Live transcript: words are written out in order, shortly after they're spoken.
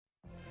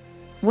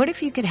What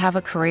if you could have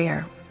a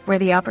career where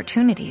the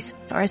opportunities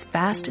are as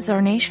vast as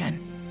our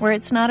nation, where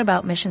it's not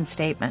about mission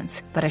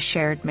statements, but a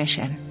shared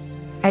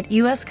mission? At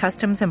U.S.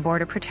 Customs and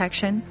Border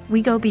Protection,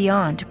 we go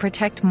beyond to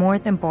protect more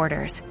than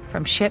borders.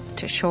 From ship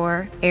to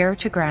shore, air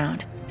to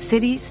ground,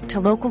 cities to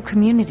local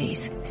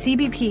communities,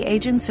 CBP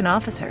agents and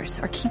officers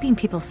are keeping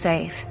people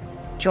safe.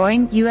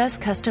 Join U.S.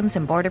 Customs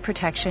and Border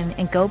Protection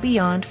and go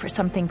beyond for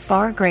something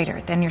far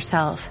greater than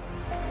yourself.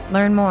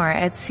 Learn more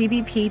at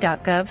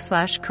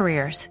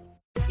cbp.gov/careers.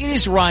 It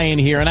is Ryan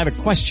here, and I have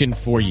a question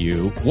for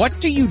you. What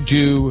do you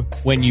do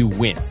when you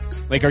win?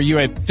 Like, are you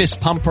a fist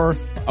pumper,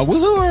 a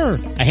woo-hooer,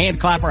 a hand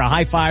clapper, a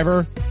high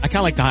fiver? I kind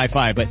of like the high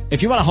five, but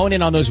if you want to hone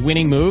in on those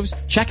winning moves,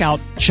 check out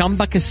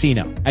Chumba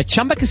Casino. At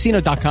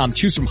ChumbaCasino.com,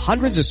 choose from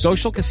hundreds of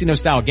social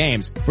casino-style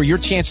games for your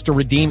chance to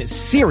redeem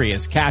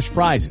serious cash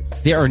prizes.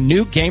 There are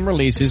new game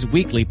releases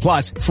weekly,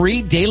 plus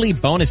free daily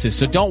bonuses,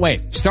 so don't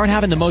wait. Start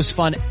having the most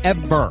fun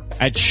ever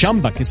at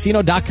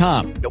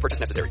ChumbaCasino.com. No purchase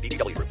necessary.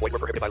 VGW. Void where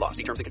prohibited by law.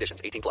 See terms and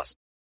conditions. 18+.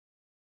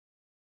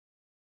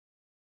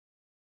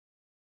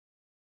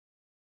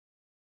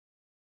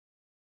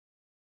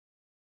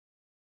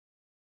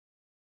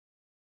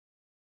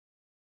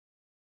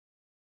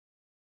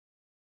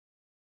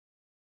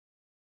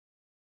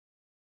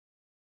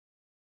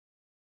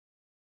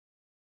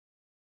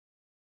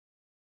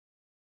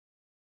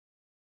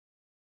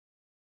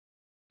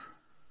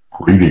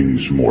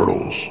 Greetings,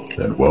 mortals,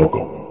 and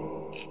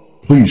welcome.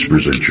 Please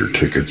present your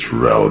tickets for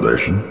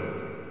validation.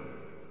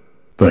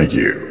 Thank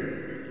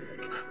you.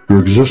 Your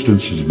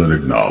existence has been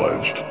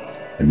acknowledged,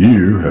 and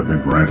you have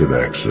been granted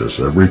access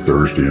every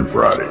Thursday and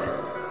Friday.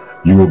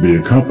 You will be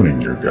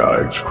accompanying your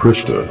guides,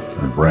 Krista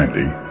and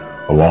Brandy,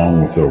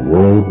 along with a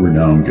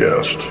world-renowned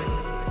guest.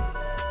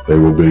 They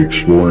will be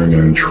exploring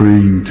an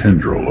intriguing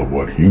tendril of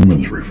what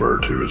humans refer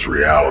to as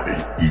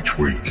reality each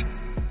week,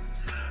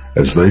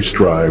 as they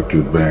strive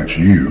to advance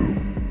you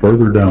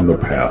further down the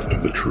path to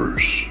the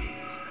truths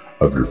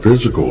of your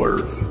physical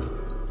earth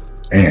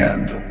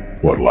and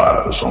what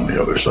lies on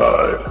the other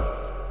side.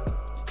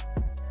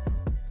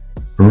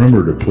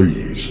 Remember to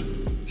please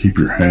keep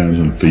your hands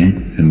and feet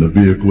in the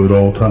vehicle at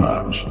all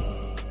times,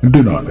 and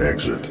do not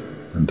exit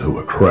until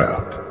the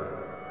craft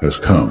has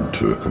come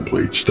to a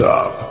complete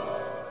stop.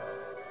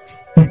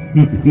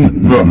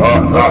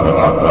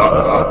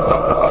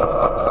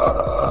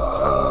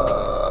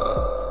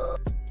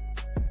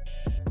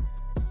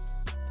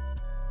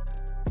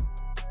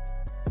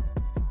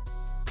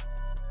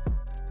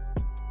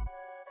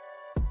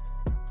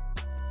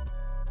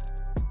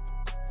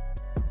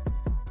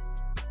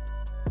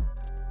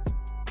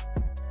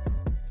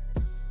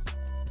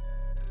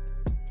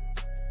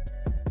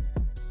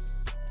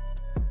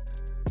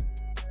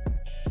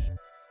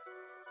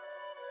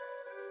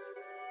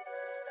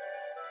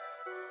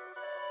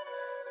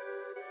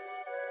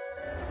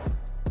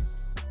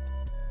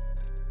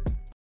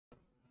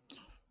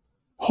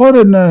 What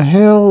in the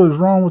hell is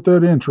wrong with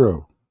that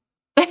intro?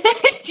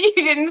 You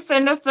didn't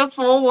send us the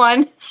full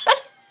one.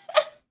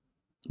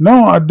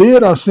 No, I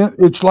did. I sent.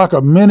 It's like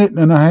a minute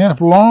and a half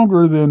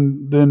longer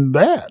than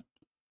that.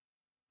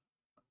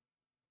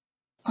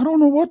 I don't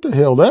know what the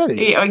hell that is.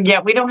 Yeah,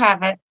 we don't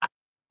have it.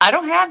 I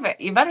don't have it.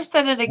 You better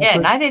send it again.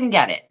 Okay. I didn't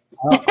get it.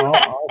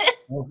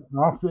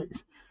 I'll fix.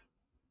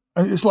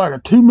 It's like a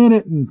 2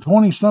 minute and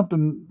 20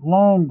 something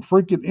long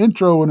freaking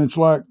intro, and it's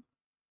like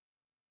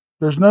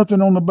there's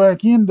nothing on the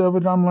back end of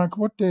it. I'm like,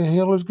 what the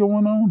hell is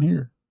going on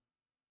here?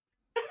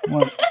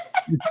 Like,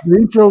 the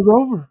intro's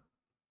over.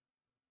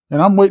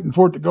 And I'm waiting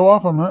for it to go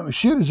off. I'm like,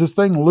 shit, is this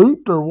thing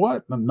looped or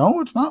what?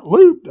 No, it's not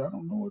looped. I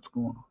don't know what's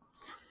going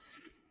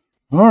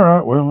on. All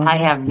right, well. I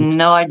have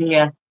no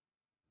idea.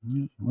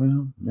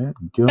 Well, that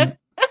can kill me.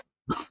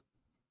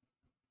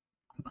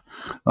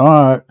 All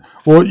right.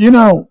 Well,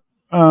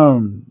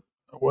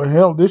 well,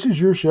 hell, this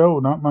is your show,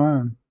 not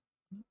mine.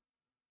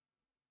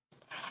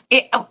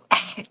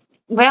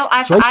 Well,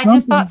 I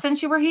just thought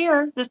since you were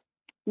here, just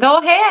go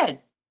ahead.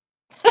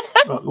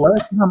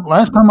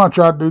 Last time I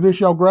tried to do this,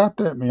 y'all griped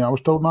at me. I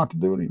was told not to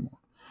do it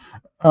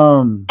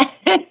anymore.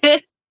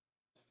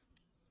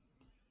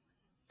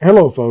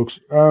 Hello, folks.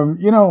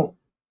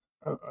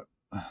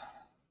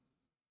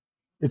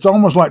 It's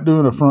almost like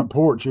doing a front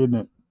porch, isn't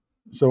it?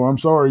 So I'm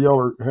sorry y'all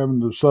are having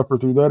to suffer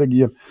through that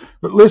again.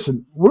 But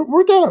listen,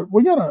 we got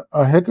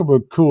a heck of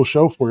a cool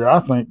show for you, I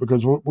think,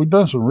 because we've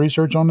done some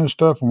research on this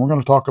stuff, and we're going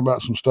to talk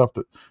about some stuff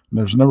that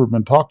there's never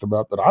been talked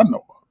about that I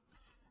know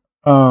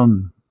of.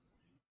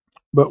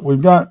 But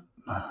we've got,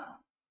 I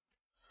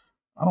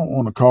don't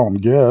want to call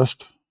them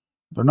guests.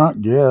 They're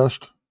not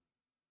guests.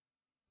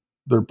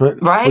 They're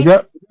right. We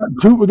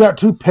got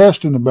two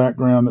pests in the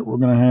background that we're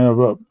going to have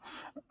up.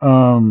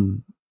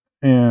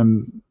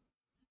 And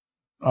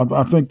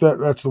I think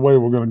that's the way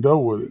we're going to go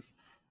with it.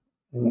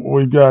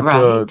 We've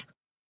got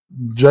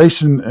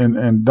Jason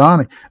and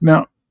Donnie.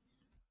 Now,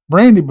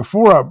 Brandy,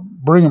 before I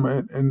bring him,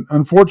 and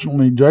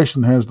unfortunately,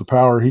 Jason has the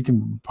power. He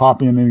can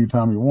pop in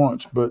anytime he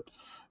wants, but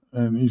I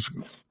want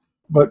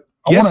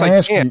to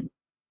ask you.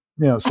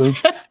 Yeah, see.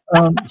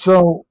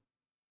 So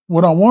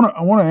what I want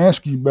to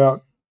ask you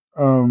about,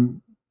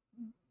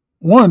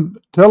 one,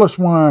 tell us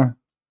why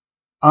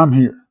I'm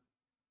here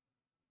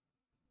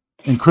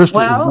and Krista is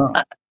Well,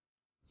 not.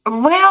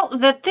 well,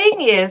 the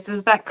thing is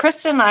that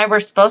Krista and I were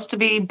supposed to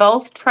be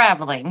both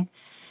traveling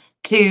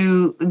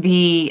to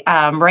the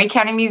Ray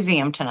County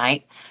Museum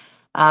tonight.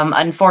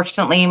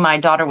 Unfortunately, my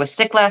daughter was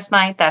sick last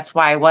night. That's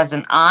why I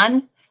wasn't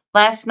on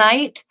last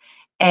night.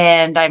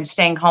 And I'm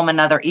staying home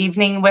another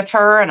evening with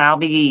her, and I'll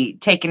be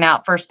taken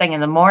out first thing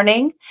in the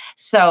morning.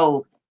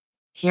 So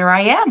here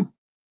I am.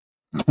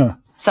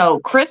 So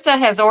Krista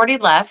has already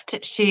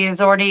left. She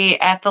is already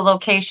at the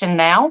location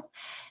now.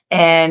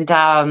 And,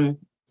 I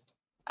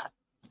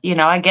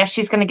guess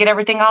she's going to get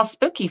everything all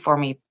spooky for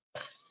me.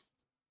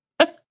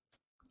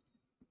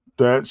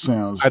 That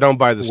sounds. I don't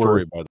buy the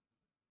story, by the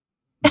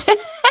way.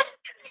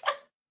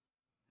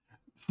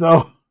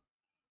 So,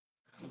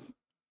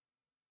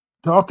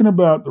 talking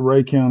about the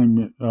Ray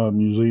County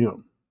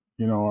Museum,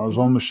 I was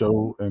on the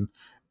show and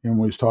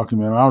we was talking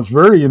about. I was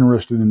very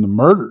interested in the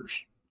murders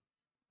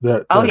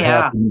that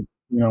happened.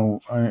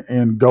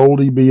 And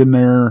Goldie being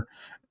there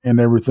and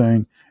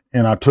everything.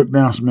 And I took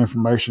down some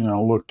information and I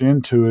looked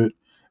into it,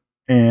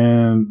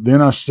 and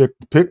then I stick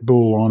the pit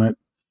bull on it,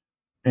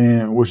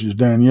 and which is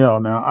Danielle.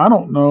 Now I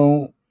don't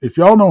know if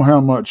y'all know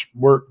how much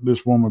work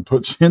this woman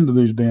puts into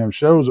these damn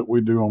shows that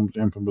we do on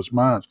Infamous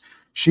Minds.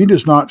 She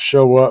does not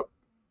show up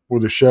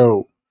with a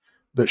show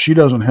that she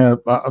doesn't have.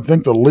 I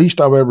think the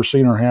least I've ever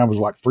seen her have is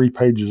like 3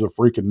 pages of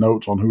freaking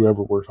notes on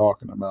whoever we're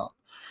talking about.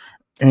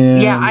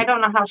 And yeah, I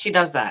don't know how she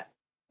does that.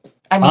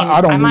 I mean,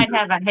 I might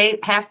have a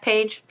half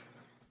page.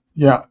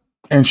 Yeah.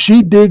 And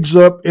she digs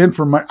up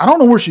information. I don't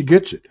know where she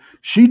gets it.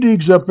 She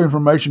digs up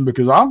information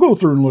because I'll go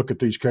through and look at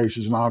these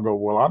cases and I'll go,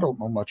 well, I don't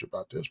know much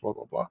about this, blah,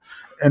 blah, blah.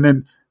 And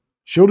then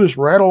she'll just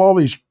rattle all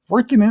these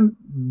freaking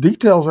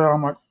details out.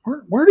 I'm like,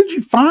 where did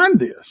you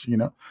find this?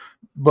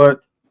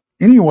 But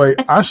anyway,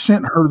 I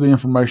sent her the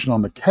information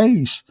on the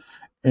case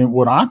and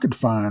what I could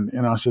find.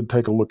 And I said,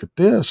 take a look at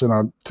this. And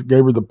I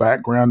gave her the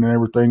background and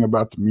everything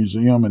about the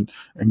museum and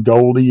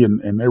Goldie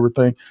and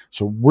everything.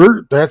 So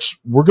we're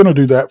going to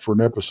do that for an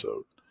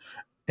episode.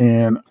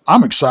 And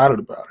I'm excited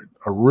about it.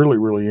 I really,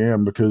 really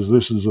am, because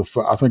this is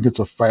I think it's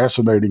a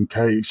fascinating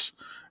case,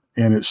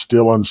 and it's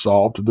still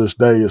unsolved to this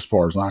day as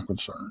far as I'm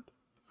concerned.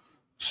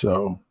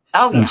 So.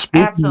 Oh, yeah,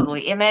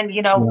 absolutely. And then,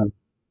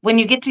 when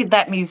you get to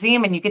that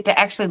museum and you get to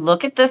actually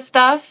look at this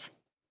stuff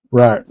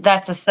right,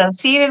 that's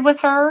associated with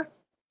her,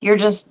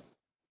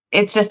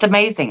 it's just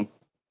amazing.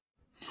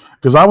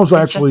 Because I was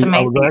actually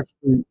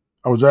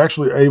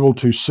able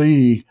to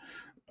see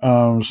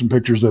some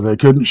pictures that they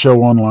couldn't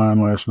show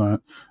online last night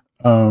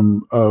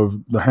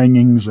of the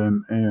hangings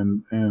and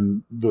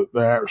the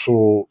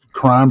actual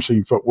crime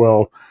scene.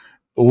 Well,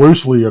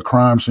 loosely a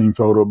crime scene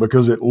photo,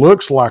 because it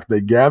looks like they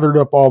gathered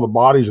up all the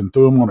bodies and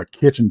threw them on a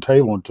kitchen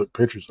table and took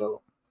pictures of them.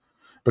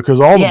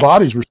 Because all the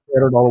bodies were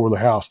scattered all over the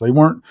house. They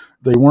weren't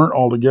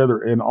all together.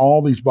 And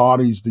all these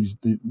bodies,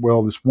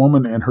 this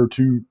woman and her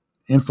 2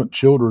 infant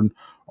children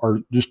are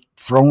just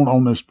thrown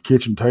on this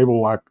kitchen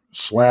table like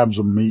slabs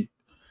of meat.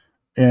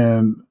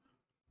 And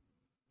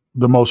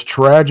the most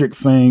tragic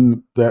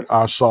thing that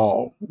I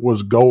saw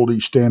was Goldie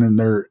standing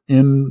there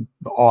in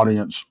the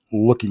audience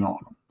looking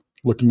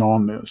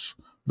on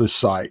this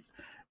site.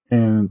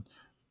 And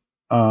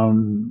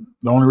the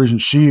only reason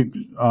she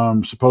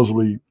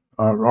supposedly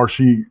or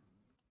she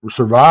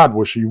survived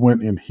was she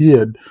went and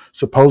hid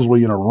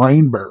supposedly in a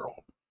rain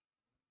barrel.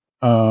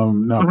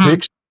 Now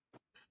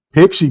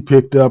Pixie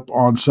picked up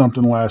on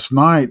something last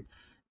night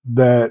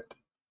that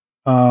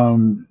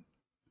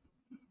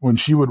when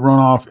she would run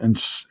off and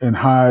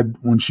hide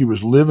when she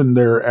was living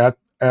there at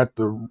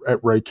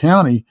Ray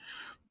County,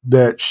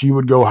 that she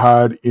would go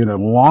hide in a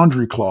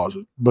laundry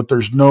closet. But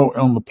there's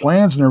on the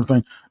plans and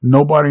everything,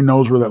 nobody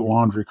knows where that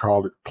laundry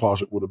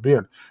closet would have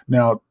been.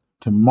 Now,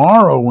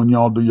 tomorrow when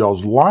y'all do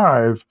y'all's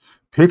live,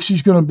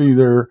 Pixie's going to be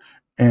there.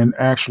 And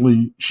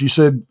actually, she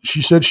said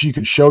she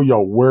could show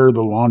y'all where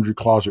the laundry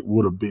closet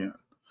would have been.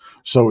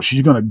 So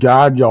she's going to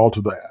guide y'all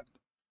to that,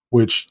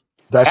 which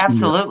that's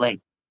absolutely.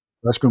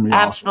 That's going to be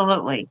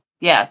absolutely awesome.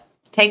 Yeah.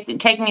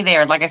 Take me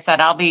there. Like I said,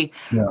 I'll be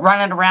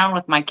running around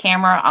with my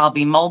camera. I'll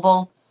be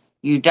mobile.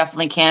 You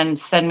definitely can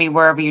send me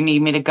wherever you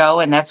need me to go,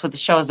 and that's what the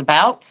show is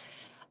about.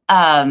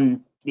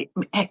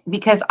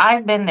 Because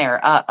I've been there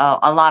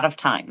a lot of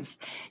times,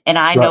 and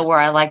I know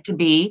where I like to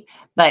be.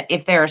 But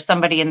if there's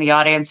somebody in the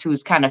audience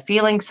who's kind of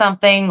feeling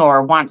something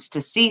or wants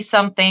to see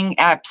something,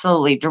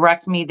 absolutely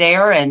direct me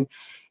there, and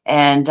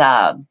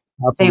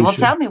they will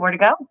tell me where to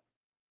go.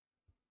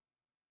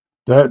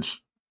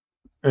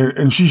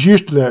 And she's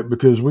used to that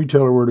because we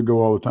tell her where to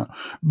go all the time.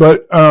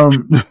 But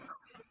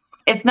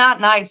it's not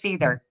nice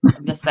either.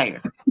 I'm just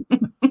saying.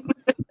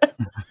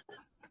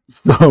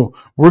 So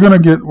we're gonna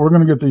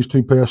get these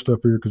 2 passed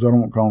up here because I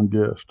don't want to call them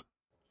guests.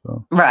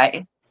 So.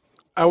 Right.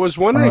 I was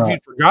wondering if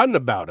you'd forgotten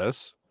about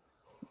us.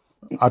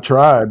 I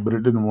tried, but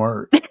it didn't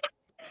work.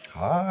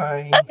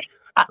 Hi.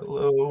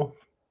 Hello.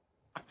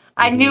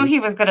 I knew he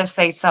was going to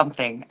say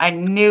something. I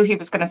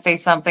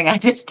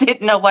just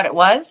didn't know what it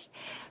was.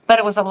 but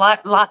it was a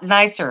lot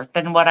nicer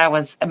than what I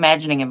was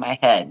imagining in my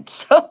head.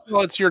 So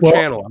Well, it's your Well-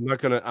 channel. I'm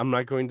not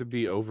going to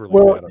be overly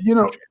Well, bad on you your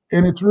know, channel.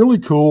 and it's really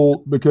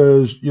cool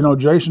because,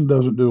 Jason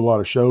doesn't do a lot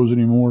of shows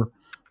anymore.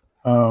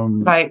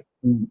 right.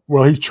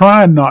 Well, he's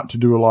trying not to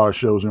do a lot of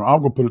shows anymore. I'm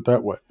going to put it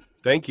that way.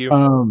 Thank you.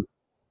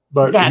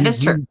 But That he is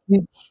true.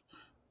 keeps,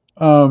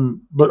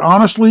 but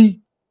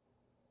honestly,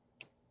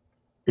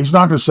 he's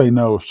not going to say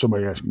no if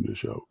somebody asks him to do a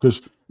show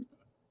because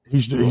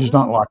he's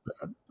not like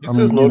that. He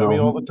says no to me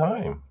all the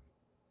time.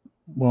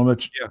 Well,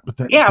 that's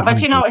Yeah. But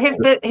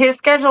His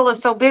schedule is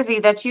so busy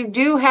that you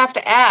do have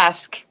to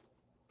ask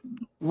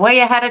way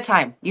ahead of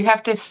time. You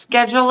have to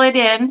schedule it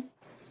in.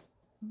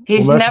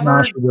 He's that's never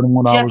nicer than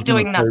what I was just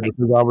going doing to say nothing.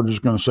 because I was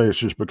just going to say it's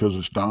just because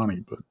it's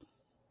Donnie. But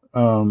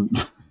Well,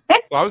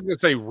 I was going to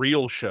say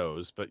real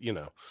shows, but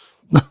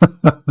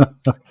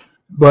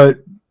but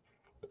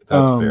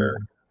That's fair.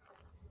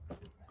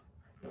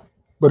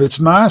 But it's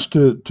nice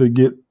to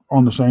get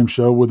on the same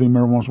show with him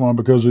every once in a while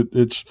because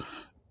it's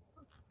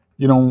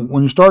when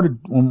we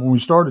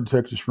started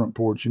Texas Front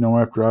Porch,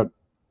 after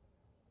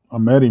I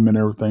met him and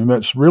everything,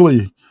 that's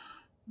really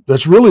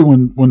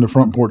when the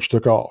Front Porch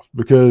took off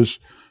because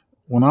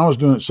when I was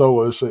doing it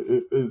solo,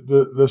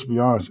 let's be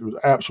honest, it was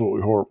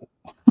absolutely horrible.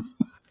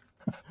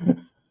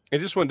 it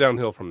just went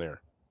downhill from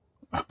there.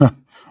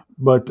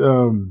 But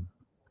and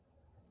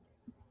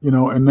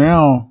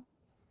now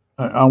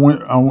I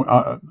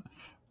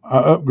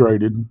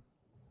upgraded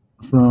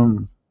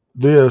from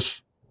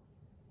this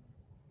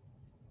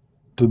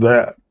to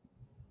that.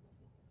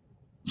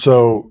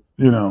 So,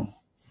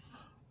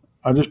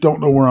 I just don't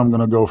know where I'm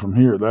going to go from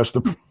here.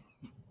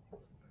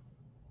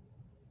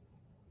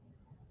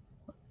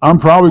 I'm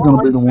probably going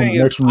to be the one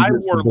next one. I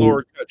wore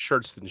lower cut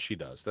shirts than she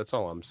does. That's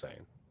all I'm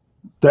saying.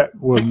 That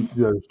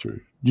is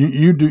true.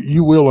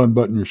 You will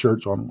unbutton your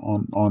shirts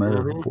on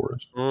air for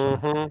us.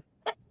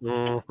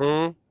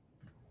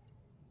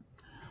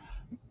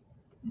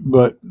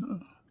 But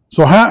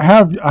so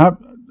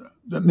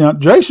now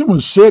Jason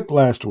was sick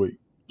last week,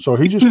 so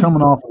he's just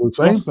coming off of the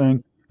same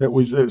thing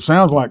it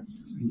sounds like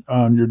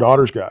your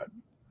daughter's got,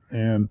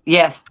 and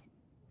Yes.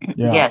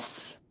 yeah.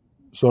 Yes.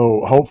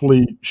 So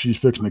hopefully she's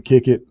fixing to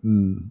kick it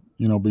and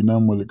be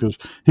done with it because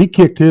he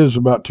kicked his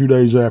about 2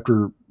 days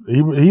after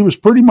he was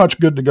pretty much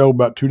good to go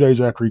about 2 days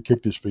after he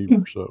kicked his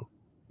fever. So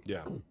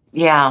Yeah.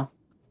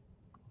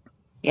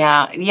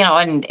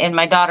 And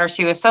my daughter,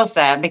 she was so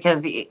sad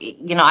because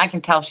I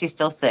can tell she's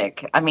still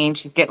sick. I mean,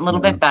 she's getting a little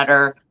bit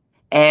better,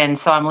 and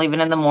so I'm leaving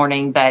in the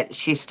morning, but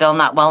she's still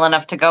not well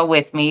enough to go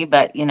with me.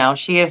 But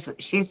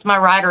she's my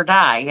ride or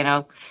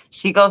die.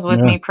 She goes with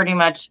me pretty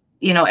much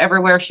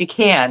everywhere she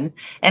can,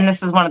 and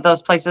this is one of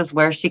those places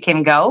where she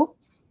can go,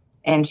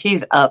 and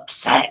she's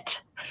upset.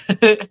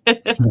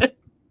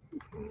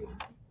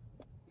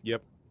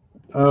 Yep.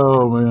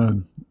 Oh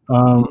man.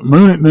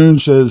 Moon at Noon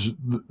says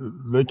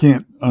they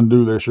can't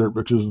undo their shirt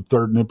because the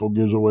third nipple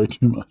gives away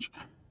too much.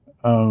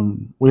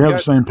 We have the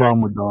same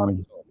problem with Donnie.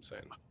 That's all I'm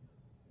saying.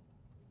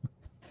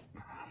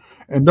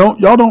 And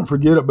don't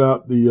forget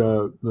about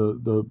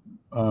the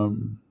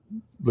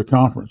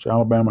conference,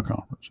 Alabama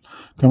conference,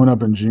 coming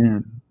up in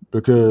June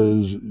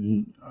because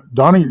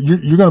Donnie,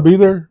 you're going to be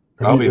there.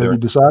 I'll be there. Have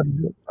you decided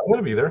yet? I'm going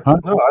to be there. Huh?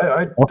 No,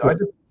 Okay.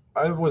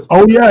 I was.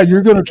 Oh yeah,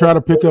 you're going to try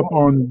to pick up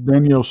on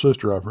Danielle's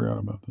sister. I forgot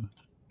about that.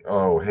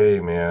 Oh,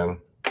 hey, man.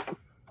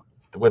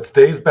 What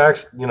stays back,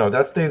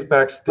 that stays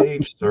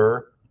backstage,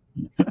 sir.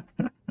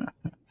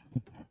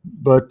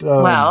 But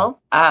Don't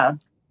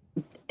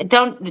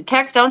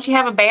you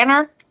have a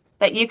banner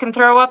that you can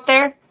throw up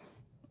there?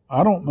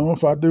 I don't know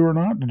if I do or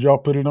not. Did y'all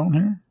put it on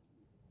here?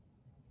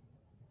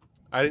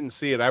 I didn't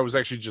see it. I was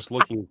actually just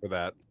looking for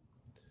that.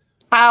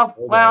 Oh,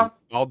 well.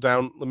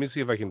 Let me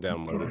see if I can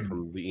download it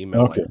from the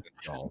email. Okay. I sent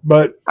y'all.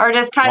 But Or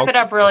just type it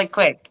up really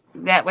quick.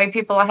 That way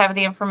people will have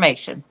the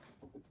information.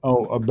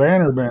 a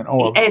banner.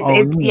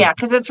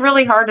 Because it's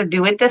really hard to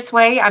do it this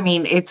way. I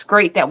mean, it's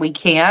great that we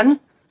can,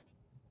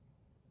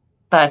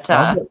 but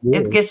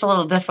it gets a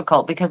little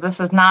difficult because this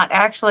is not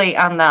actually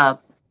on the.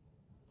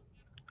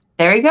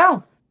 There you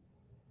go.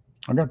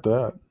 I got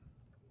that.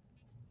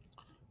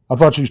 I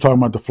thought you was talking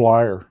about the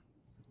flyer,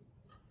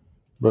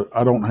 but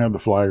I don't have the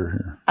flyer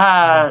here.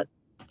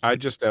 I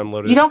just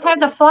downloaded. You don't have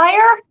the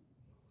flyer?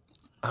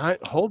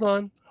 Hold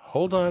on.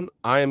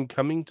 I am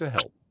coming to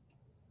help.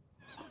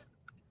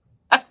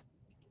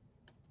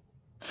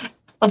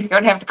 Well, you're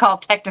going to have to call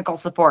technical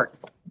support.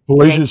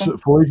 Felicia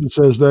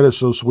says that is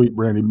so sweet,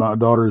 Brandy. My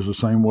daughter is the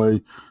same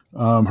way.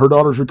 Her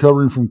daughter's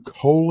recovering from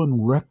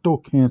colon rectal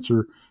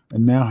cancer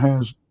and now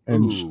has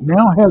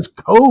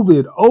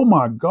COVID. Oh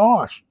my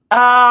gosh!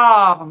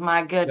 Oh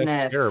my goodness!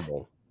 That's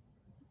terrible.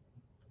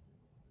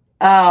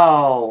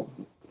 Oh,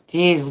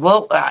 geez.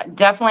 Well,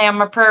 definitely on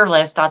my prayer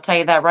list. I'll tell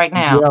you that right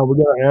now. Yeah, we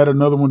got to add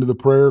another one to the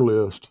prayer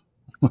list.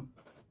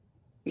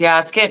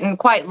 Yeah, it's getting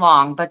quite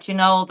long, but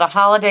the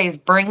holidays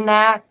bring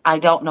that. I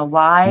don't know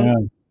why. Yeah.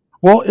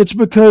 Well, it's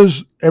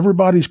because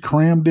everybody's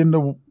crammed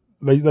into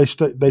they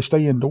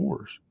stay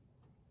indoors.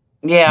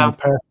 Yeah. And they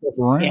pass stuff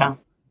around.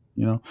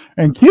 Yeah.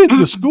 And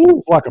the school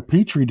is like a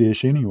petri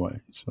dish anyway.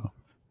 So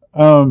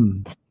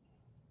So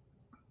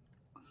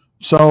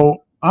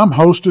I'm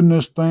hosting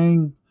this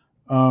thing.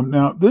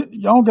 Now,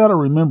 y'all got to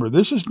remember,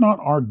 this is not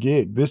our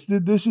gig. This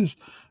is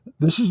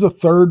the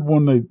third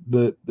one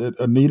that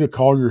Anita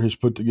Collier has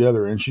put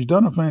together, and she's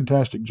done a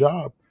fantastic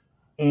job.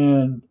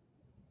 And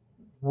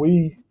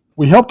we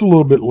helped a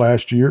little bit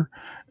last year,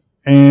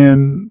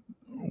 and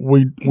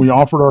we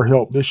offered our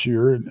help this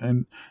year,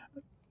 and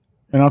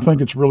I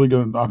think it's really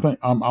going. I think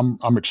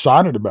I'm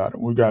excited about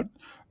it. We've got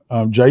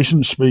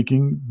Jason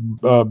speaking,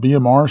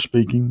 BMR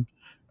speaking.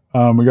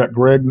 We got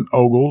Greg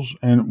Ogles,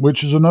 and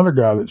which is another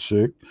guy that's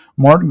sick.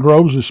 Martin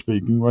Groves is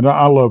speaking. But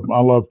I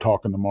love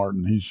talking to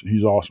Martin.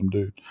 He's awesome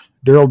dude.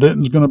 Daryl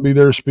Denton's going to be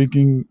there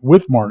speaking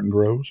with Martin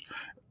Groves,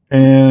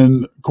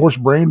 and of course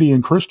Brandy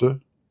and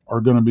Krista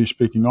are going to be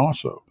speaking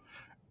also,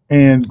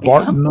 and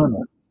Barton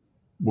Nunley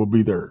will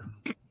be there.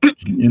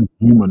 In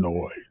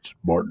humanoids,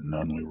 Barton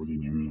Nunley will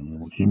be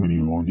human.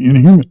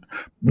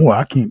 Boy,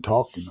 I can't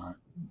talk tonight.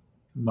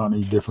 Not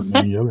any different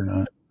than any other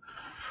night.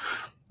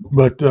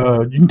 But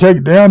you can take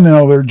it down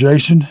now there,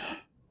 Jason.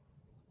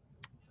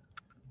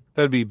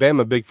 That'd be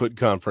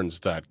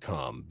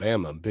BamaBigfootConference.com.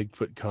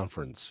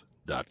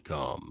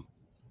 BamaBigfootConference.com.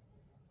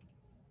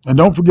 And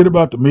don't forget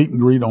about the meet and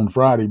greet on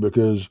Friday,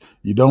 because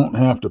you don't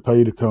have to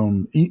pay to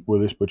come eat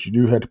with us, but you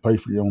do have to pay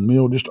for your own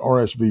meal. Just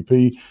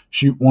RSVP,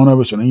 shoot one of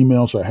us an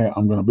email, say, hey,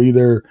 I'm going to be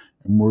there,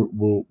 and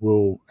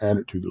we'll add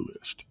it to the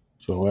list.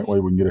 So that way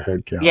we can get a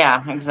head count.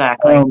 Yeah,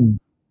 exactly.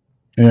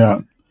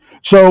 Yeah.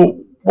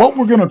 So what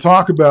we're going to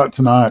talk about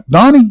tonight,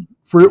 Donnie,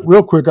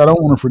 real quick, I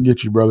don't want to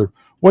forget you, brother.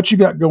 What you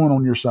got going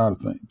on your side of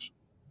things?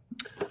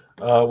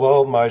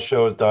 Well, my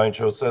show is Donnie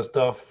Cho Says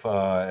Stuff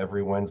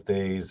every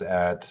Wednesdays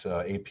at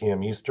 8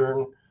 p.m.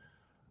 Eastern.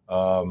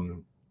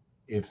 Also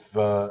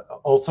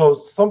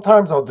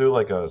sometimes I'll do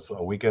like a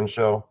weekend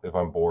show if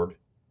I'm bored.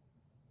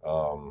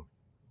 Come,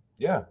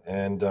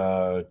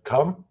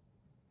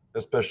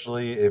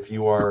 especially if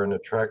you are an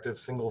attractive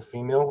single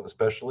female,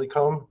 especially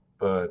come.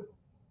 But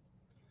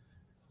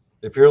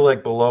if you're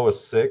like below a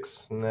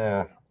 6,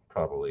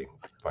 probably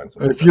find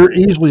something. If you're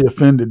easily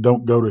offended,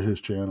 don't go to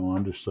his channel.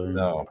 I'm just saying.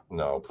 No,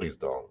 please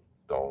don't.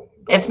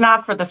 It's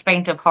not for the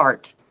faint of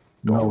heart.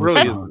 No, it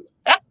really isn't.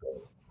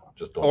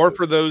 Just don't. Or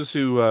for those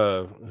who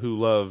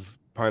love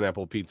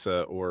pineapple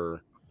pizza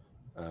or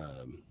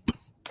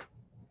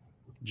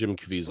Jim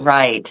Caviezel.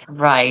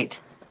 Right.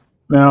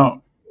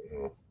 Now,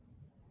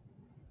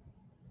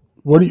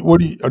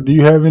 do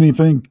you have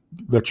anything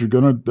that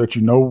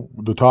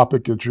the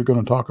topic that you're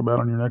gonna talk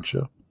about on your next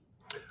show?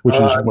 Which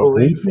is I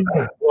believe.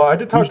 Well, I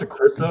did talk to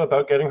Krista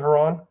about getting her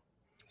on.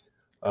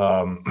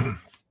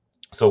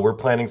 So we're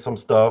planning some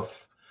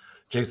stuff.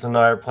 Jason and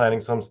I are planning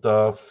some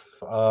stuff.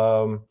 We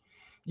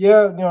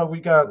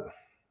got.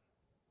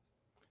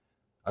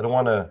 I don't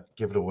want to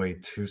give it away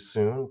too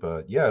soon,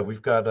 but yeah,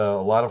 we've got a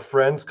lot of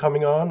friends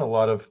coming on, a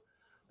lot of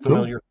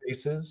familiar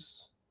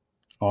faces.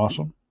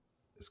 Awesome.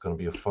 It's going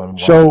to be a fun one.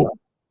 So,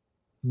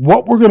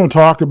 what we're going to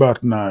talk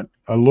about tonight,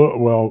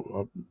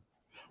 we're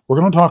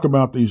going to talk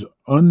about these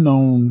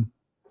unknown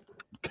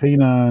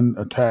canine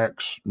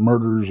attacks,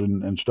 murders,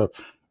 and stuff.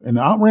 And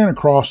I ran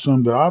across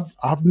some that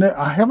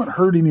I haven't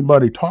heard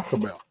anybody talk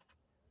about.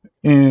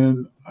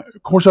 And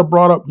of course, I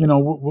brought up,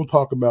 we'll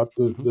talk about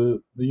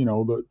the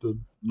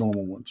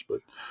normal ones,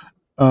 but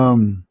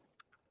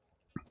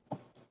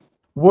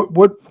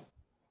what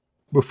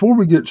before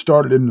we get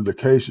started into the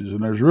cases,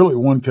 and there's really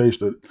one case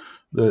that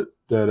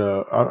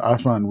I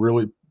find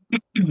really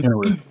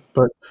interesting,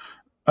 but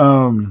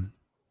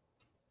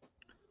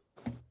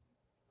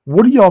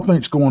what do y'all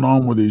think's going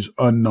on with these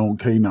unknown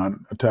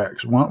canine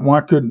attacks? Why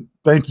couldn't?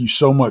 Thank you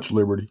so much,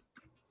 Liberty.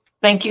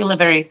 Thank you,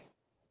 Liberty.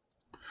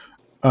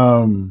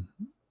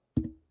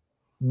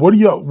 What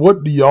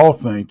do y'all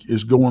think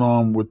is going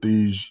on with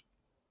these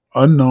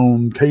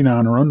unknown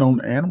canine or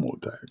unknown animal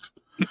attacks?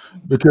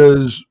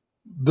 Because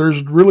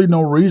there's really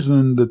no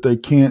reason that they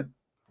can't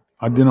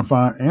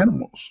identify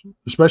animals,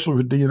 especially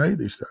with DNA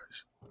these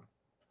days.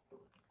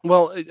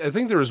 Well, I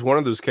think there was one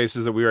of those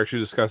cases that we were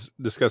actually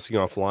discussing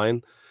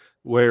offline,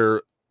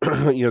 where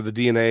the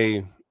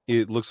DNA,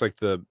 it looks like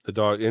the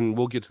dog, and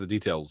we'll get to the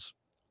details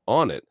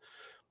on it,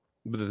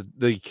 but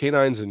the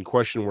canines in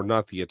question were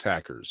not the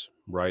attackers,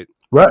 right?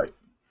 Right.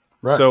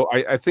 So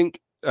I think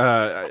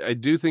I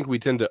do think we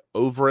tend to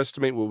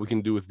overestimate what we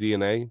can do with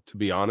DNA, to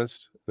be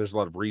honest. There's a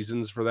lot of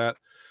reasons for that,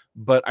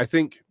 but I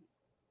think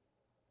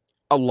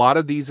a lot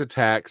of these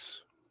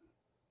attacks,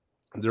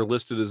 they're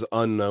listed as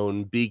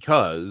unknown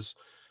because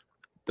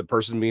the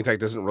person being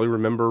attacked doesn't really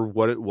remember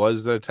what it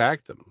was that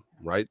attacked them,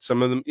 right?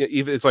 Some of them,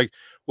 even it's like,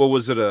 well,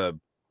 was it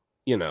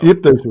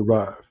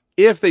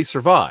if they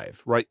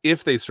survive, right?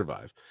 If they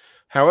survive.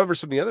 However,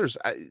 some of the others,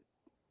 I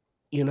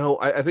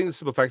think the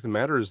simple fact of the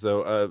matter is,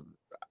 though,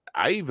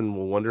 I even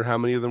will wonder how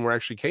many of them were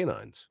actually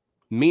canines.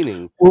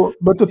 Meaning,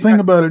 but the thing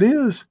about it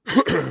is,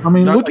 I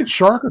mean, look at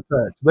shark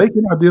attacks. They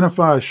can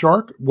identify a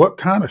shark, what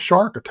kind of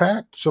shark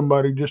attacked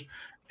somebody.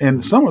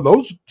 And some of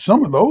those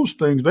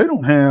things they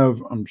don't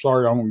have. I'm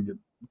sorry, I won't get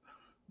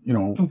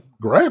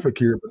graphic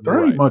here, but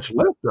there ain't much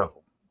left of them.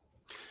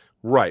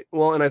 Right.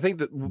 Well, and I think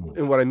that,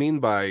 and what I mean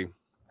by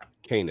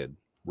canid,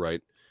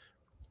 right?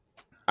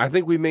 I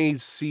think we may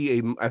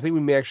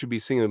actually be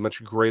seeing a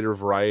much greater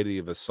variety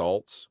of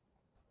assaults,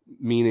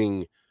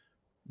 meaning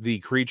the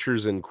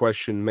creatures in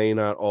question may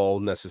not all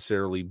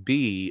necessarily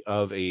be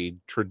of a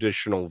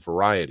traditional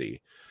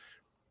variety.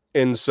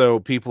 And so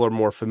people are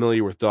more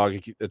familiar with dog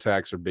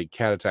attacks or big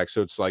cat attacks.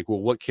 So it's like,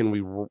 well, what can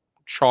we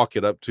chalk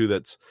it up to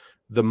that's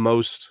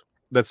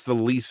the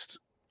least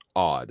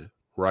odd,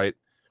 right?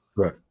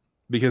 Right.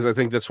 Because I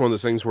think that's one of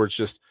those things where it's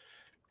just,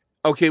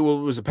 okay, well,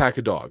 it was a pack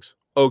of dogs.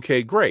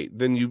 Okay, great.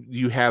 Then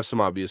you have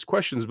some obvious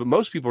questions, but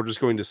most people are just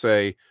going to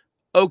say,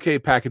 okay,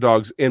 pack of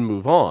dogs, and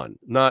move on.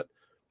 Not,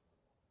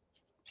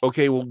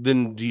 okay, well,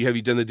 then have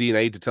you done the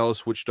DNA to tell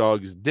us which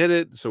dogs did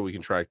it so we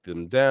can track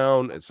them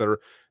down, etc.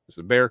 It's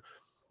a bear.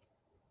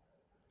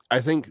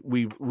 I think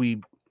we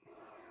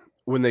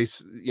when they,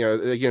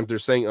 again, if they're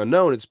saying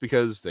unknown, it's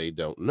because they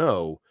don't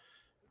know.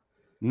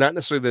 Not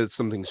necessarily that it's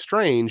something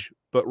strange,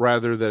 but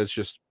rather that it's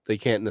just they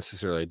can't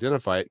necessarily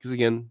identify it. Because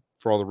again,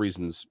 for all the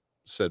reasons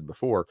said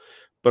before,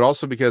 but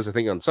also because I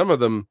think on some of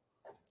them,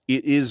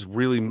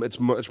 it's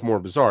much more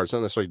bizarre. It's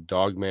not necessarily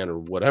Dogman or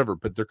whatever,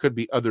 but there could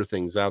be other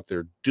things out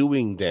there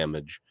doing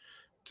damage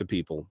to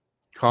people,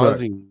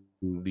 causing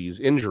these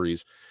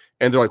injuries.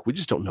 And they're like, we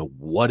just don't know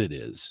what it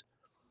is.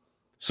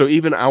 So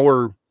even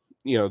the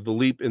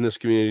leap in this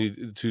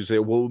community to say,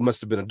 well, it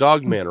must have been a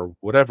Dogman or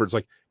whatever. It's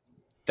like,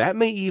 that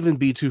may even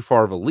be too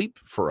far of a leap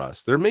for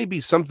us. There may be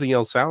something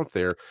else out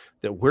there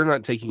that we're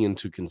not taking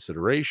into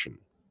consideration.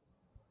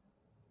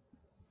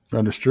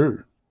 That is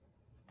true.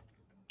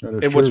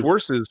 What's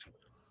worse is,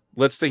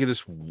 let's take it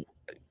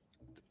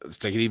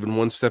even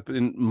one step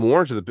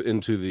more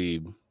into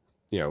the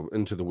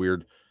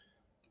weird.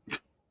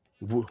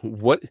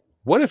 What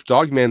if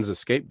Dogman's a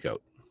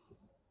scapegoat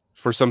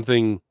for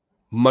something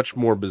much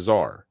more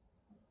bizarre?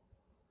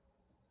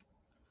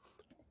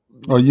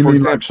 Oh, you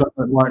mean like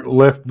something like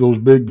left those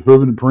big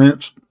hooven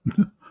prints?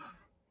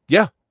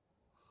 Yeah.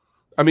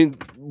 I mean,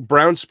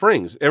 Brown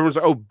Springs, everyone's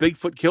like, oh,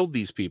 Bigfoot killed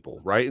these people,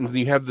 right? And then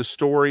you have the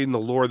story and the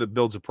lore that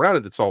builds up around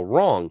it that's all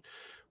wrong.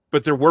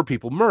 But there were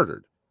people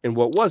murdered. And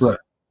what was it?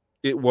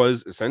 It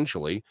was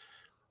essentially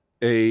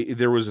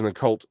there was an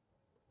occult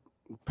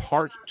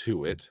part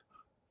to it,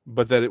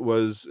 but that it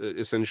was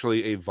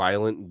essentially a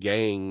violent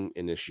gang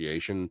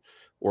initiation,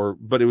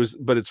 but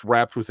it's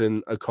wrapped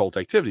within occult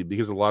activity,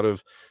 because a lot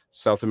of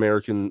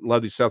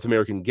these South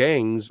American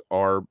gangs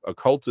are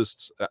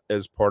occultists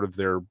as part of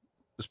their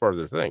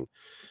thing.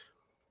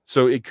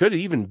 So it could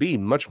even be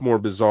much more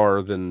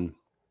bizarre than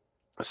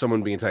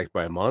someone being attacked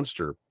by a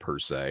monster per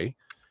se.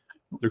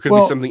 There could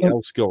be something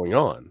else going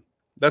on.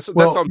 That's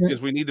all,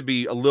 because we need to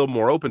be a little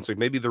more open. So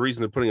maybe the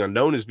reason they're putting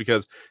unknown is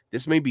because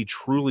this may be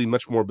truly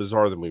much more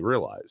bizarre than we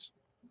realize.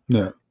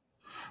 Yeah.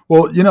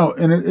 Well,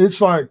 and it's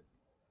like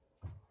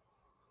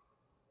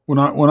when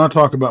I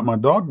talk about my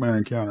Dogman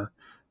encounter,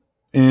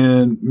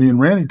 and me and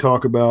Randy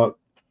talk about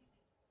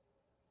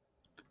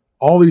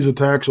all these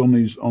attacks on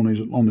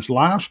this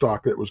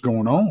livestock that was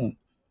going on,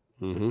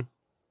 mm-hmm.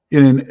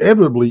 It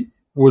inevitably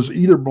was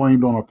either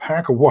blamed on a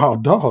pack of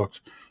wild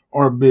dogs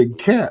or a big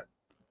cat.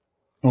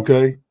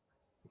 Okay.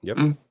 Yep.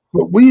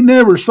 But we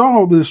never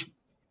saw this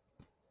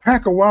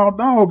pack of wild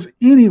dogs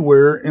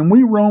anywhere, and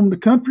we roamed the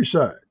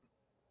countryside.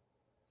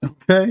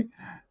 Okay.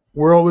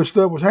 Where all this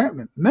stuff was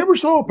happening. Never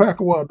saw a pack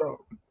of wild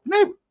dogs.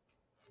 Never.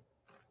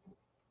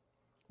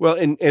 Well,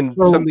 and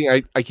so,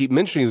 something I keep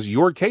mentioning is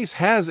your case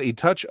has a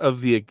touch of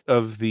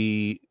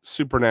the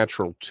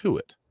supernatural to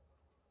it.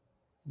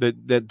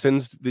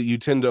 That you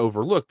tend to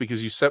overlook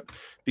because you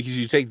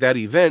take that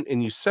event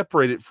and you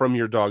separate it from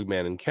your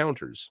Dogman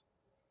encounters.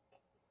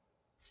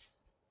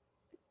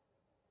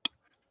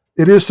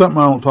 It is something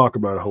I don't talk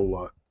about a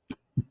whole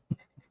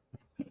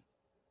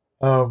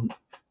lot.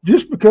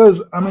 Just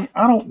because, I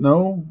don't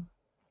know.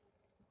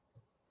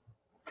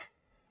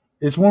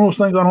 It's one of those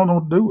things I don't know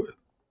what to do with.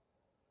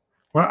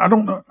 Well, I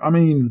don't know.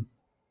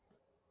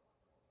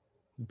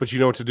 But you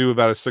know what to do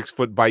about a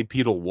 6-foot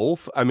bipedal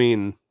wolf?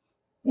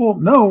 Well,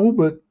 no,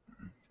 but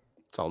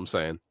that's all I'm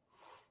saying.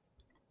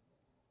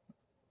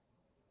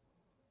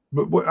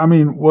 But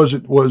was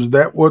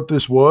that what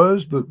this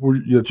was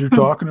that you're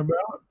talking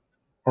about,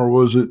 or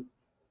was it?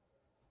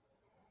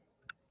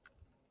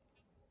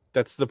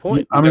 That's the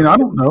point. I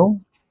don't know.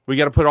 We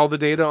got to put all the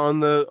data on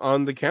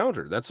the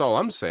counter. That's all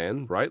I'm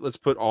saying, right? Let's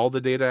put all the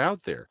data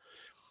out there.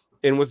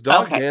 And with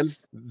Dogman,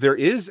 there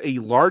is a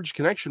large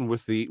connection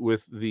with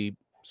the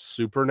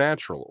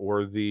supernatural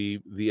or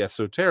the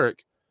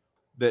esoteric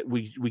that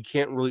we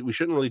shouldn't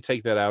really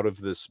take that out of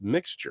this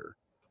mixture.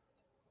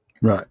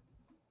 Right.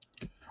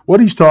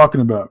 What he's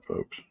talking about,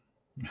 folks,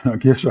 I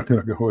guess I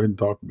gotta go ahead and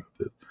talk about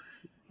this.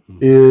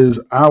 Is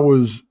I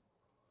was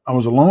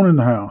alone in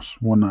the house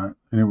one night,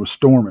 and it was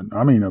storming.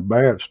 A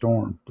bad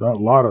storm. A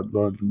lot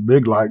of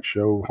big light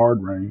show,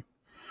 hard rain,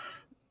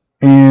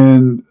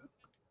 and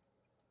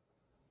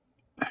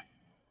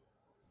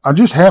I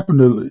just happened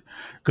to,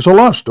 because I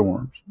love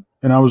storms,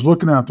 and I was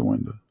looking out the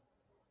window,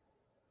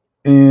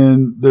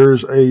 and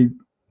there's a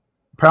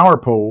power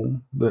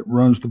pole that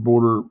runs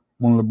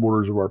one of the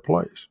borders of our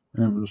place.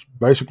 And it was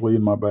basically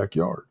in my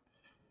backyard.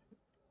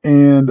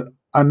 And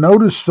I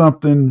noticed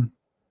something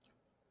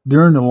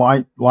during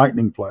the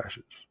lightning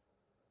flashes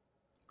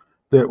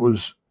it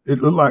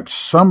looked like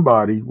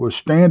somebody was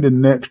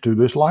standing next to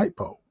this light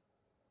pole.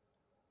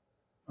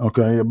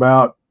 Okay,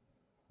 about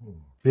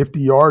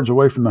 50 yards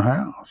away from the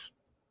house.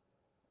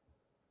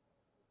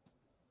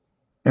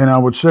 And I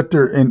would sit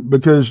there, and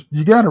because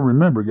you got to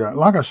remember, guys,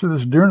 like I said,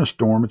 this is during a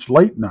storm, it's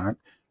late night,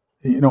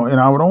 and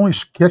I would only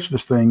catch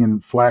this thing in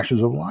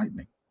flashes of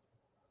lightning.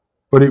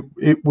 But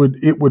it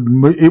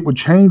would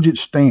change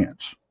its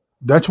stance.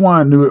 That's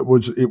why I knew it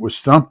was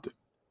something.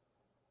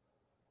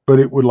 But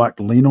it would like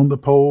lean on the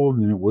pole,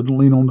 and then it wouldn't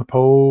lean on the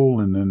pole,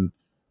 and then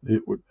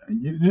it would.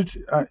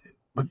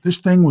 But this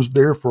thing was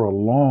there for a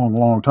long,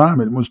 long time.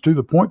 It was to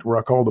the point where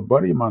I called a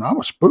buddy of mine. I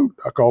was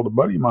spooked. I called a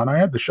buddy of mine. I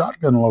had the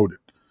shotgun loaded,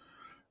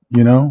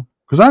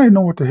 because I didn't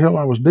know what the hell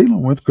I was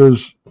dealing with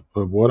because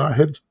of what I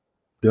had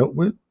dealt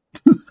with,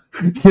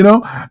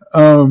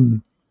 Mm-hmm.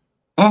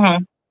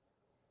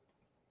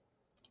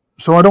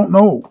 So I don't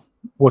know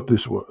what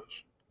this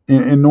was.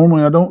 And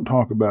normally I don't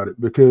talk about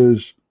it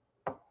because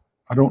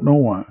I don't know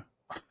why.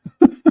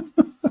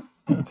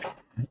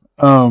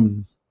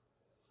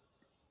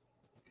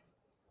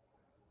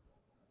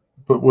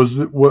 But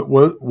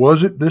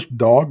was it this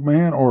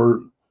Dogman,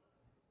 or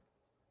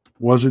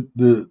was it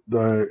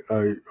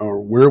a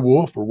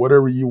werewolf, or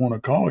whatever you want to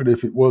call it?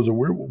 If it was a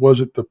werewolf, was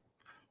it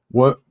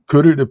what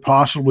could it have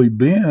possibly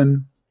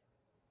been?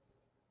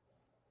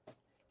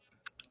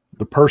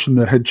 The person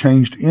that had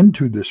changed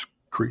into this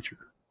creature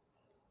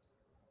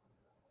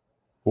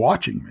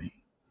watching me,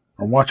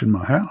 or watching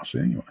my house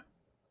anyway.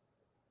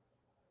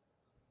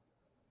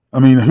 I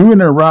mean, who in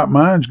their right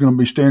mind is going to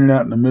be standing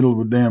out in the middle of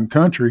a damn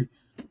country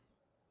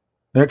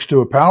next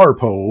to a power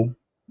pole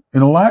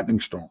in a lightning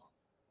storm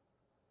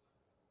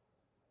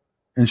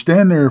and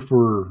stand there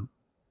for,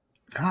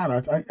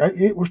 God,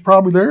 it was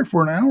probably there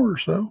for an hour or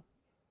so.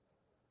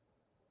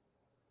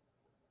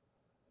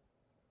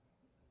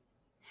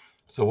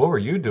 So what were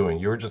you doing?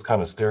 You were just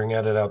kind of staring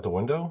at it out the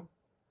window?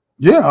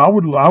 Yeah, I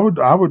would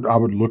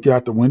look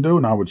out the window,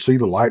 and I would see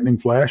the lightning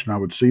flash, and I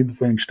would see the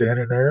thing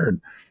standing there,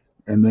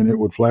 and then it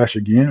would flash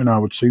again, and I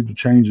would see the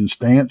change in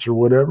stance or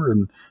whatever,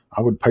 and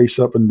I would pace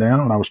up and down,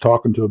 and I was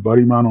talking to a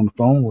buddy of mine on the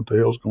phone. What the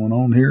hell's going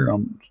on here?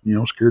 I'm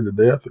scared to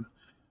death and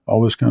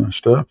all this kind of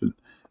stuff,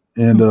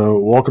 and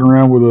walking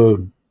around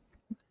with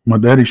my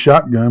daddy's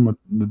shotgun,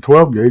 the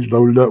 12 gauge,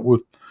 loaded up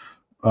with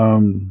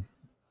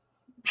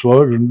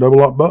slugs and double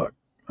aught buck.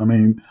 I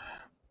mean,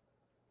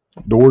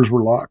 doors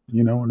were locked,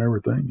 and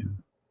everything.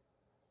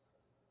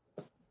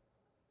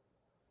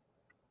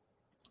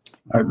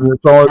 And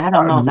I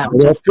don't know. That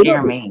would just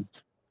scare me.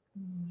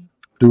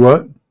 Do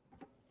what?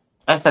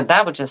 I said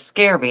that would just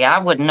scare me. I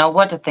wouldn't know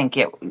what to think.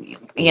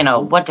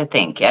 What to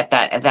think at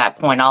that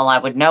point. All I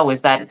would know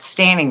is that it's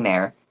standing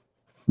there.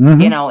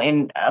 Mm-hmm.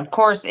 And of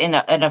course, in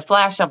a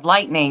flash of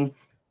lightning,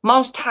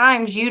 most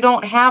times you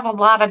don't have a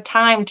lot of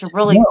time to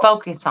really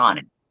focus on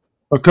it.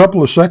 A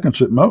couple of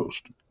seconds at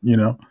most,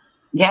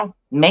 Yeah,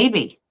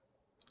 maybe.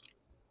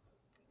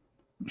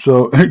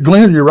 So,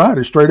 Glenn, you're right.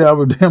 It's straight out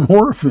of a damn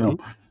horror film,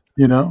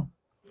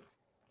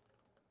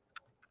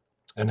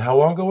 And how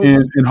long ago was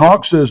this? And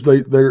Hawk says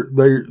what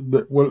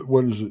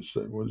does it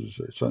say? What does it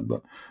say? Something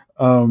about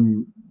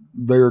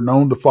they are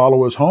known to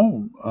follow us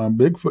home.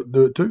 Bigfoot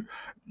do it too.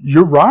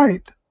 You're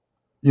right,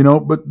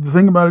 but the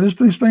thing about it is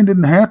this thing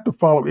didn't have to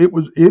follow.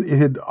 It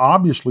had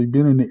obviously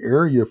been in the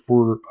area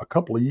for a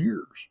couple of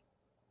years,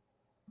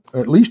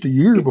 at least a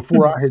year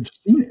before I had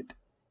seen it,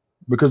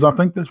 because I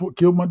think that's what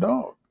killed my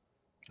dog.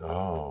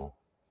 Oh.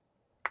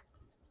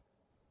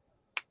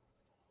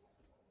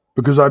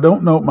 Because I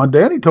don't know. My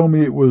daddy told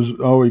me it was,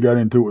 he got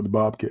into it with the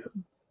bobcat.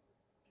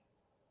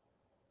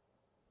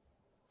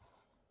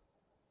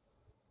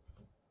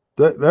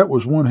 That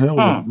was one hell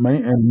of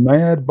a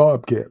mad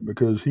bobcat,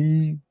 because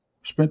he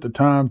spent the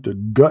time to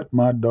gut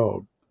my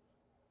dog.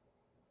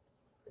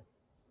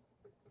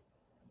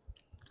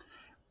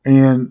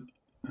 And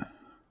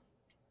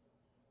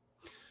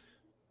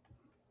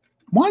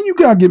why you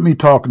gotta get me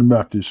talking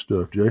about this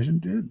stuff,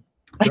 Jason?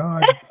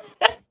 God.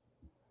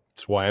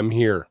 That's why I'm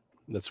here.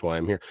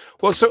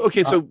 Well, so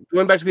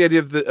going back to the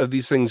idea of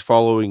these things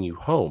following you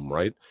home,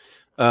 right?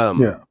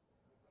 Yeah.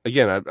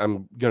 Again,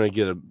 I'm going to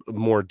get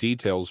more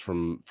details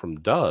from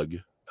Doug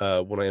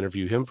when I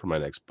interview him for my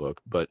next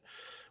book. But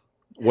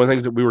one of the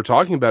things that we were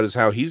talking about is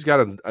how he's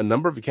got a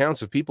number of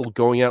accounts of people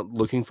going out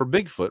looking for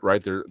Bigfoot,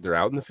 right? They're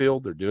out in the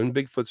field, they're doing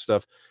Bigfoot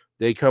stuff.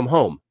 They come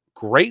home,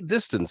 great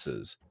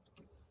distances,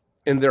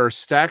 and there are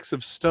stacks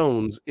of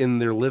stones in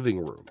their living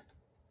room.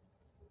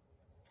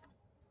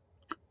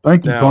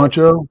 Thank you,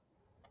 Poncho.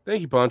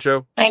 Thank you,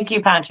 Poncho. Thank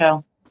you,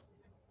 Poncho.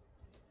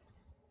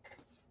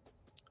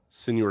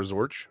 Senor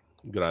Zorch.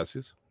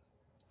 Gracias.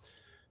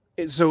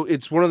 So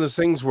it's one of those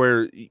things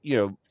where,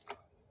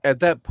 at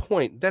that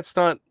point, that's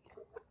not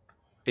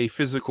a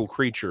physical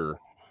creature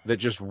that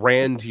just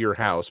ran to your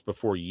house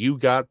before you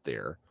got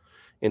there.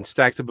 and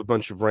stacked up a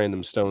bunch of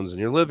random stones in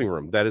your living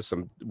room. That is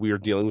we are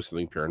dealing with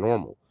something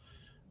paranormal.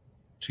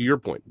 To your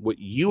point, what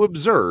you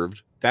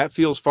observed, that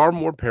feels far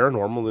more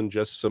paranormal than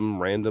just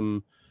some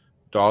random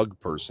dog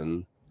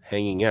person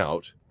hanging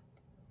out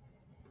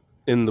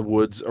in the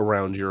woods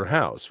around your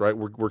house, right?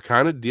 We're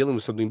kind of dealing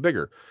with something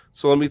bigger.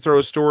 So let me throw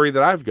a story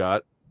that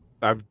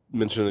I've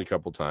mentioned it a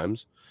couple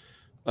times.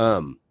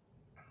 And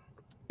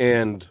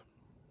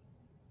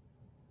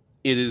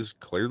it is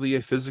clearly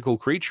a physical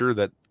creature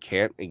that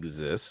can't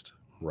exist,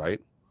 right?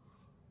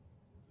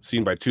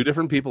 Seen by two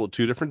different people at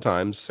two different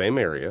times, same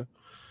area.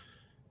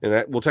 And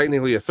that, well,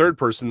 technically a third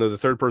person, though the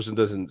third person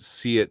doesn't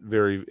see it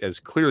as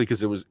clearly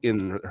because it was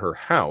in her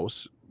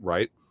house,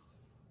 right?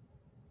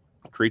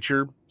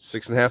 Creature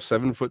 6.5,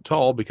 7 foot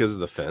tall because of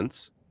the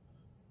fence.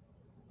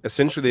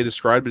 Essentially, they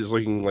described it as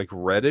looking like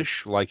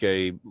reddish, like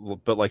a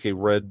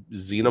red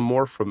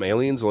xenomorph from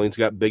Aliens. Only it's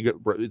got big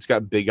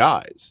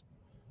eyes,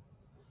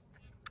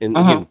 and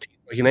again,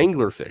 like an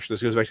anglerfish.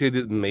 This goes back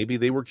to maybe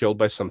they were killed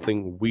by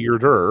something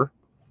weirder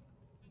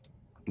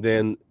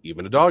than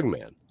even a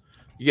Dogman.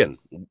 Again,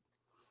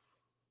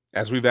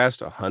 as we've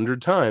asked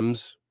 100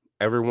 times,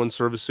 everyone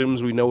sort of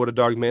assumes we know what a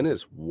Dogman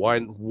is. Why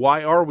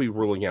are we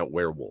ruling out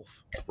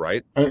werewolf,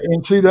 right?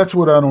 And see, that's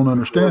what I don't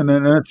understand.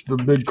 And that's the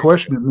big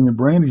question that me and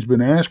Brandy's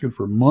been asking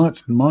for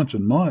months and months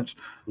and months.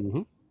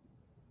 Mm-hmm.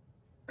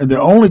 And the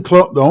only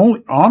person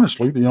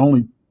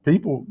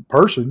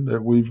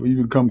that we've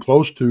even come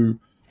close to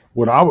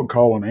what I would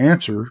call an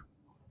answer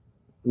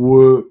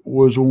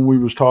was when we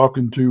was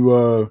talking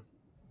to,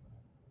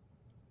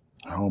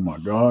 oh my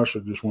gosh, I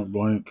just went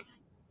blank.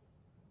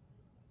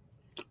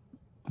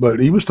 But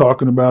he was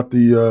talking about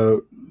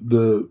the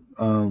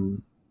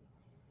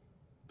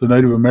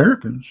Native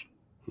Americans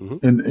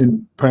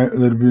that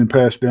have been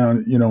passed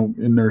down,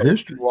 in their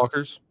history.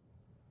 Walkers.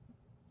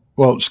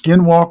 Well,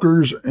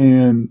 skinwalkers,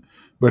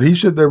 but he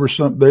said there was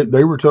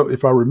they were told,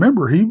 if I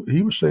remember,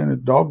 he was saying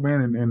that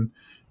Dogman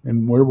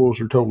and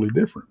werewolves are totally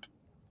different.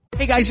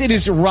 Hey guys, it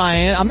is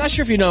Ryan. I'm not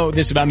sure if you know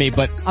this about me,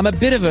 but I'm a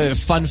bit of a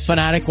fun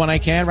fanatic when I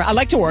can. I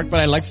like to work, but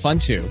I like fun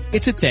too.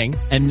 It's a thing.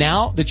 And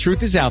now the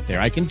truth is out there.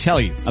 I can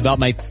tell you about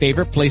my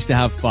favorite place to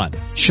have fun.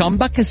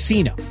 Chumba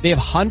Casino. They have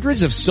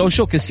hundreds of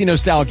social casino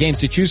style games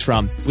to choose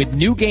from with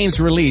new games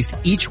released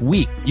each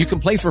week. You can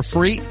play for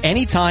free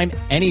anytime,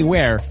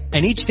 anywhere.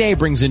 And each day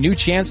brings a new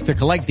chance to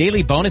collect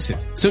daily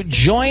bonuses. So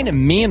join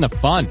me in the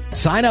fun.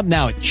 Sign up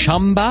now at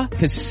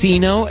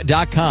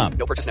ChumbaCasino.com.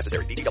 No purchase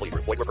necessary. VGW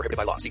Group. Void where prohibited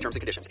by law. See terms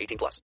and conditions.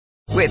 18+.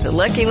 With the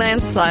Lucky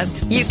Land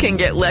Slots, you can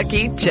get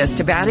lucky just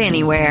about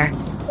anywhere.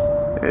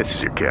 This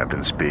is your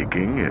captain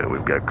speaking.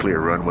 We've got clear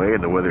runway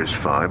and the weather's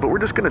fine, but we're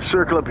just going to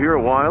circle up here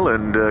a while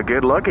and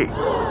get lucky.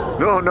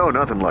 No,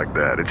 nothing like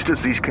that. It's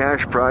just these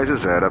cash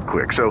prizes add up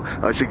quick. So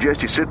I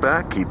suggest you sit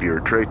back, keep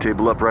your tray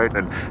table upright,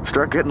 and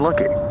start getting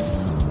lucky.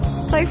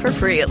 Play for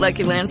free at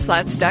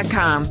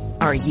LuckyLandSlots.com.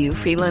 Are you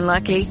feeling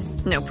lucky?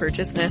 No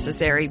purchase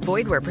necessary.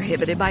 Void where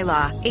prohibited by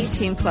law.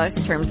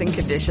 18+ terms and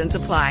conditions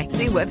apply.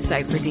 See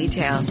website for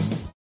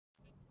details.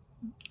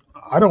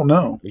 I don't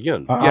know.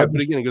 Again, but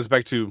again, it goes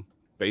back to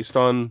based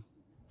on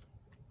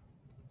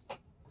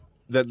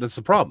that. That's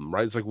the problem,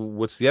 right? It's like,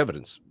 what's the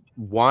evidence?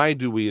 Why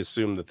do we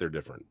assume that they're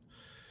different?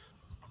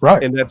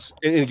 Right. And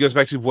it goes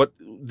back to what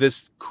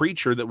this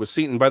creature that was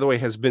seen, and by the way,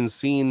 has been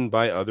seen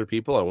by other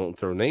people. I won't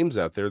throw names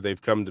out there.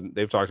 They've talked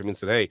to me and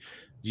said, "Hey,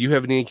 do you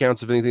have any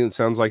accounts of anything that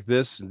sounds like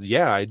this?"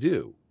 Yeah, I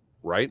do.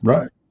 Right.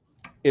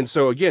 And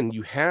so again,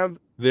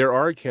 there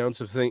are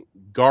accounts of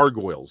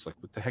gargoyles. Like,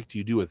 what the heck do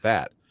you do with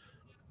that?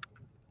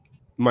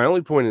 My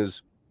only point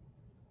is,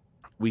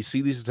 we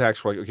see these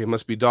attacks. We're like, okay, it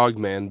must be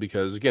Dogman,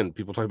 because again,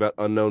 people talk about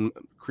unknown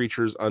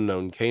creatures,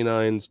 unknown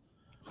canines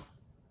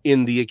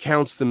in the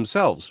accounts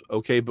themselves.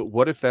 Okay, but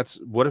what if that's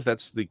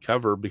the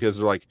cover? Because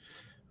they're like,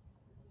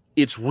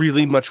 it's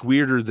really much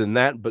weirder than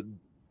that, but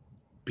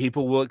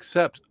people will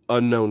accept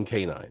unknown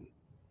canine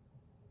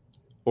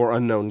or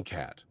unknown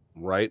cat,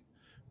 right?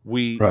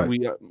 We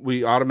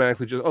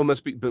automatically just,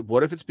 must be. But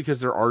what if it's because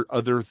there are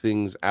other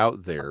things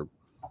out there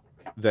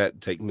that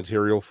take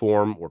material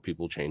form, or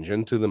people change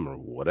into them, or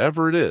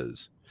whatever it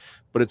is,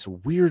 but it's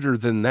weirder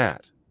than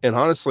that? And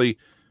honestly,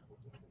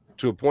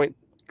 to a point,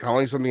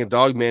 calling something a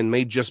Dogman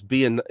may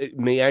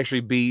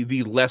actually be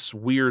the less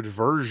weird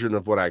version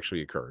of what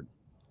actually occurred.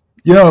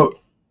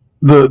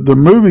 The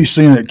movie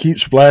scene that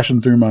keeps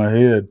flashing through my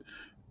head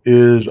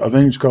is, I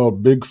think it's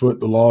called Bigfoot: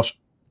 The Lost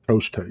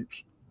Coast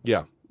Tapes.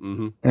 Yeah.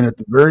 Mm-hmm. And at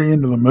the very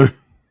end of the movie,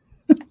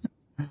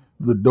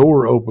 the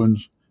door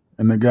opens,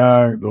 and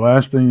the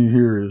last thing you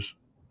hear is,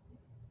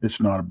 "It's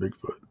not a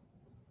Bigfoot."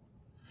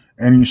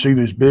 And you see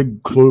these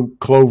big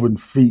cloven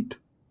feet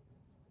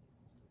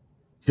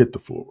hit the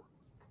floor.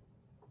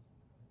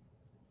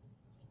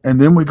 And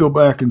then we go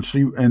back and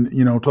see, and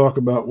talk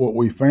about what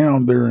we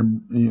found there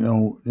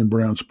in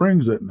Brown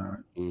Springs that night.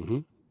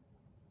 Mm-hmm.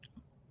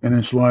 And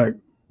it's like,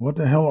 what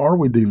the hell are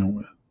we dealing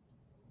with?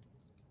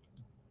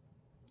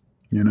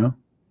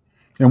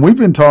 And we've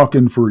been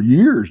talking for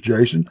years,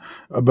 Jason,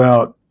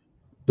 about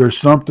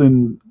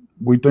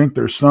we think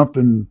there's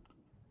something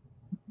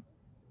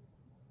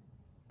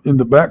in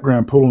the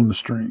background pulling the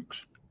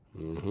strings,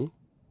 Mm-hmm.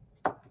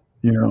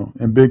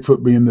 and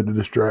Bigfoot being the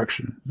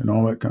distraction and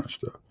all that kind of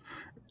stuff.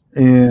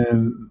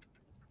 And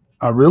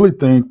I really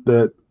think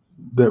that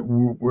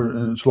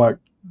we're, it's like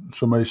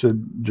somebody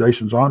said,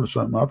 Jason's on to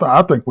something.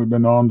 I think we've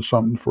been on to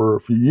something for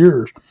a few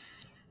years.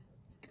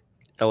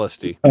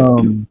 LSD.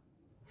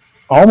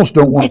 I almost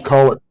don't want to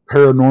call it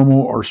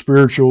paranormal or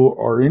spiritual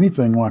or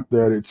anything like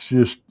that. It's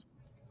just,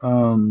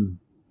 I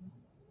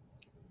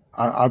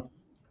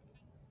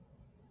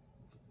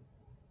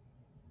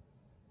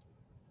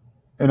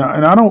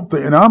I don't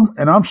think,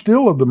 I'm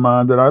still of the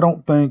mind that I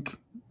don't think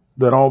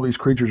that all these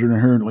creatures are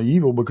inherently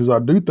evil, because I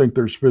do think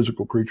there's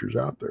physical creatures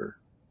out there.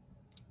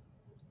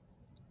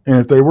 And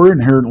if they were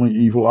inherently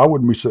evil, I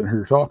wouldn't be sitting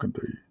here talking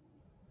to you.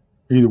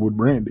 Either would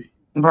Brandy.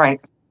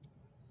 Right.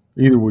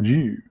 Either would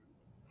you.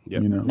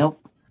 Yep. Nope.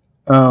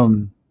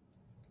 And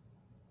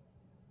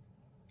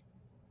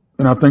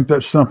I think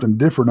that's something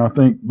different. I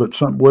think, but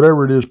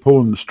whatever it is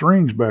pulling the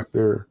strings back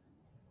there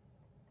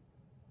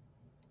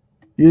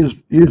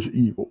is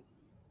evil.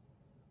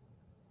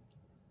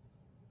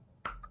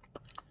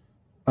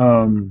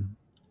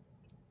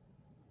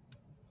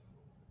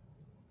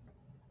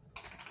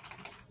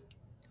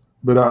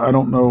 But I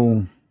don't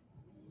know.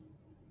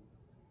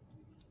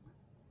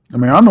 I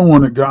mean, I'm the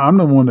one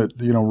that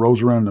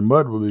rolls around in the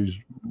mud with these,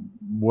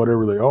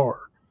 whatever they are.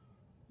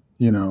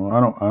 I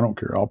don't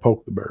care. I'll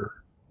poke the bear.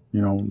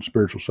 On the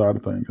spiritual side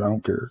of things, I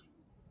don't care.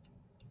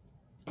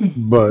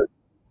 But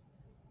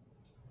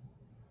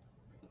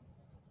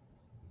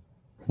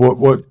what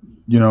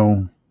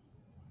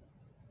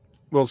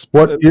Well,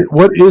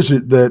 what is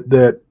it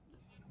that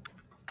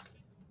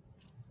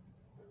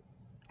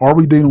are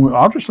we dealing with?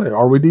 I'll just say,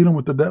 are we dealing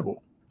with the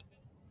devil?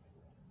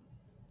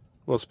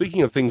 Well,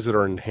 speaking of things that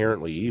are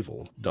inherently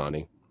evil,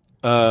 Donnie,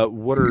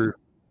 what are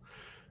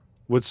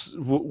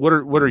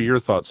your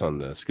thoughts on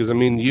this? Because I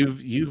mean,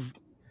 you've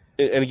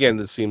and again,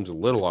 this seems a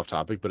little off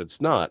topic, but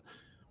it's not.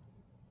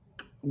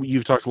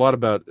 You've talked a lot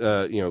about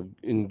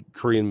in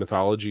Korean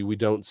mythology, we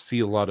don't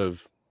see a lot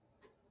of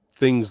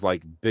things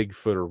like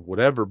Bigfoot or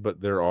whatever,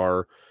 but there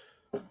are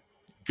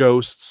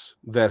ghosts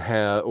that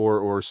have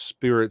or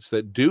spirits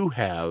that do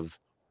have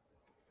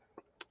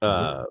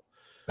bad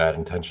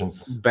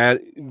intentions,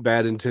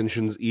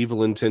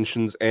 evil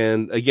intentions.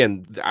 And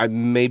again, I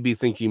may be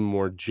thinking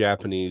more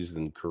Japanese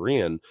than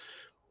Korean,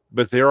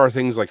 but there are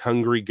things like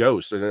hungry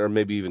ghosts, or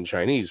maybe even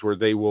Chinese, where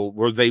they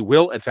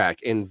will attack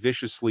and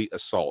viciously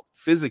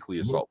physically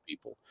assault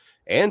people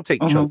and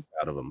take chunks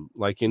out of them,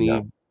 like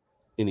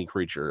any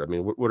creature. I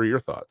mean, what are your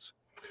thoughts?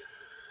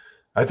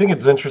 I think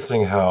it's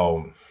interesting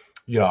how,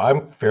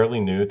 I'm fairly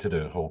new to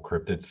the whole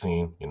cryptid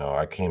scene.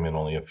 I came in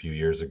only a few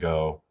years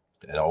ago,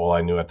 and all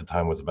I knew at the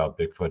time was about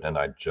Bigfoot, and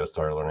I just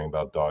started learning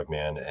about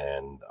Dogman.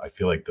 And I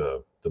feel like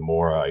the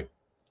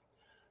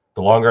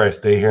longer I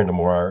stay here and the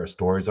more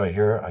stories I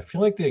hear, I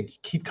feel like they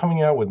keep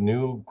coming out with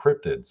new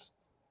cryptids.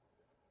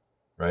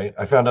 Right?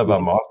 I found out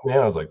about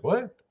Mothman. I was like,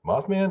 what?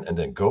 Mothman? And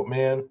then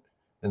Goatman,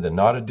 and then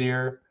Not a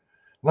Deer.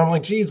 And I'm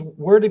like, geez,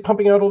 where are they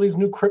pumping out all these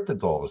new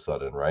cryptids all of a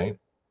sudden, right?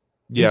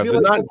 Yeah, I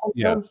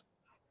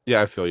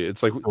feel you.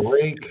 It's like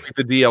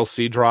the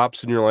DLC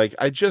drops, and you're like,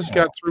 I just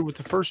got through with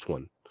the first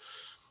one.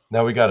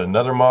 Now we got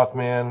another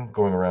Mothman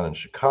going around in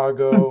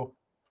Chicago,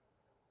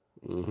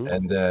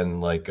 and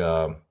then I don't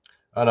know.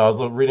 I was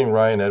reading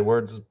Ryan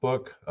Edwards'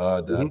 book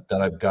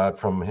that I've got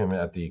from him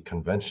at the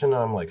convention.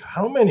 I'm like,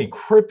 how many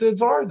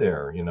cryptids are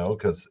there?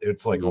 Because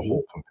it's like a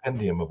whole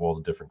compendium of all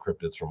the different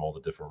cryptids from all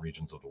the different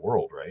regions of the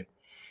world, right?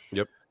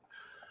 Yep.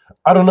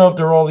 I don't know if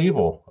they're all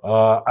evil.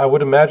 I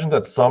would imagine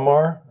that some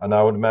are, and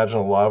I would imagine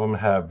a lot of them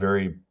have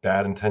very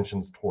bad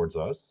intentions towards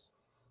us.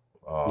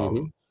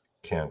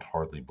 Can't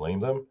hardly blame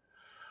them.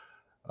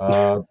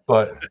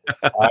 But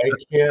I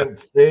can't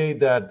say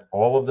that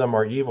all of them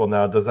are evil.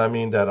 Now, does that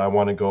mean that I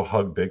want to go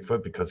hug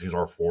Bigfoot because he's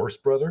our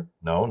forest brother?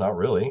 No, not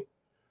really.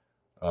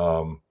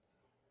 Well,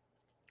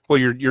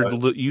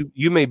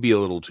 you may be a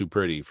little too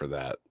pretty for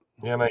that.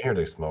 Yeah, and I hear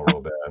they smell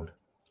real bad.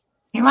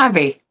 You might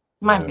be.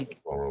 Might be.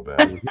 Smell real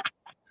bad.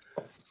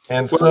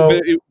 And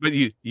but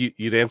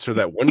you'd answer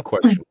that one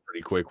question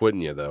pretty quick,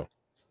 wouldn't you? Though.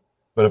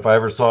 But if I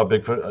ever saw a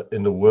Bigfoot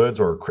in the woods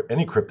or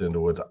any cryptid in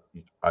the woods,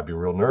 I'd be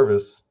real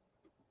nervous.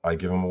 I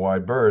give him a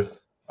wide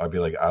berth. I'd be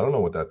like, I don't know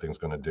what that thing's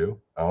going to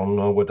do. I don't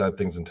know what that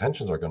thing's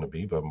intentions are going to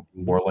be, but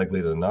more likely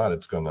than not,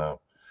 it's going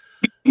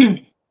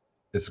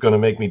to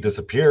make me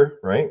disappear,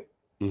 right?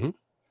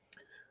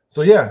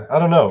 So yeah, I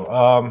don't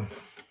know.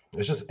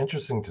 It's just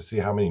interesting to see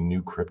how many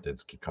new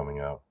cryptids keep coming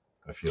out.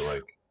 I feel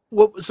like.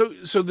 Well,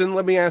 so then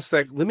let me ask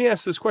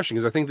this question,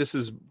 because I think this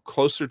is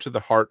closer to the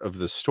heart of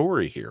the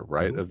story here,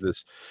 right? Of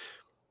this.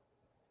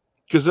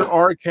 Because there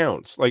are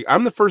accounts, like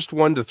I'm the first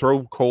one to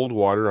throw cold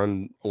water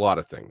on a lot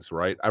of things,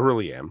 right? I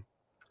really am.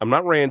 I'm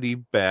not Randy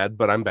bad,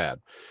 but I'm bad.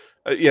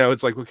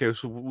 It's like, okay,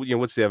 so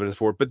what's the evidence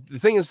for it? But the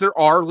thing is, there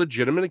are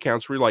legitimate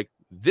accounts where you're like,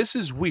 this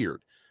is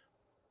weird.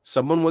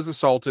 Someone was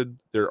assaulted.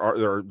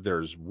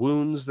 There's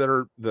wounds that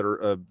are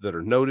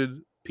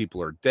noted.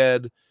 People are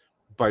dead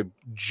by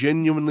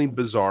genuinely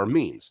bizarre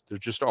means. There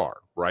just are,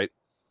 right?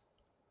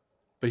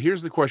 But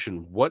here's the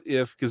question: what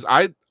if? Because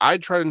I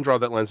try and draw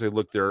that line and say,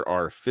 look, there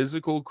are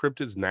physical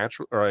cryptids,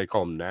 natural, or I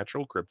call them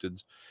natural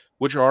cryptids,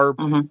 which are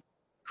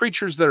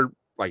creatures that are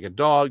like a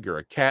dog or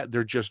a cat.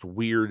 They're just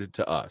weird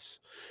to us.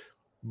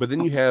 But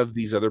then you have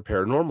these other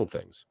paranormal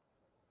things.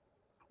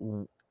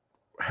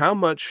 How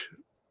much?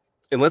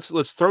 And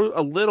let's throw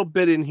a little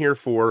bit in here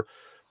for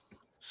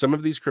some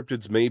of these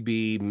cryptids may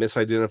be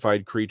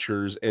misidentified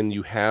creatures, and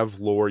you have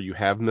lore, you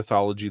have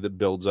mythology that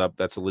builds up.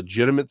 That's a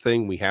legitimate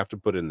thing we have to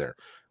put in there.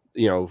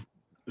 You know,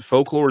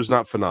 folklore is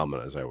not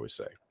phenomena, as I always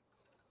say.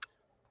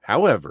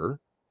 However,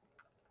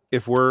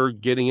 if we're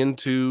getting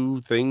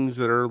into things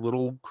that are a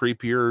little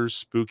creepier,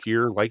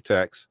 spookier, like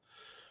Tex,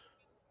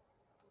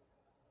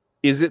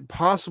 is it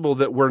possible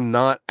that we're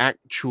not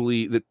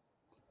actually, that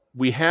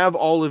we have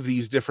all of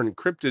these different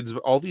cryptids,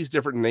 all these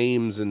different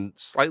names and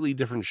slightly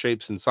different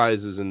shapes and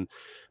sizes,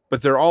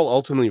 but they're all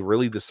ultimately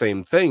really the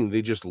same thing.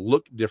 They just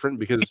look different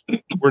because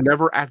we're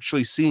never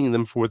actually seeing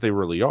them for what they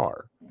really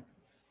are.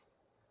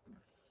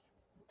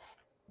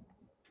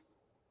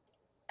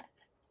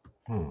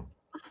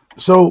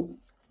 So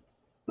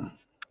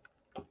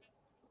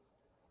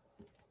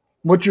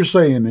what you're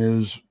saying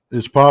is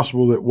it's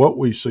possible that what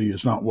we see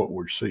is not what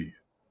we see.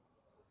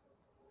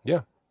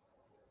 Yeah.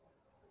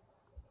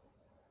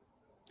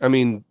 I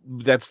mean,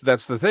 that's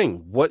the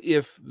thing. What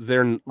if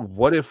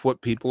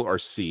what people are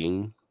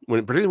seeing,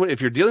 particularly if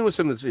you're dealing with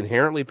something that's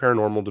inherently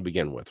paranormal to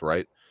begin with,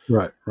 right?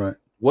 Right.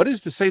 What is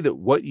to say that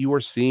what you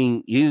are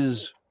seeing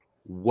is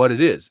what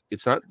it is?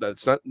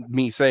 That's not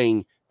me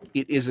saying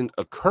it isn't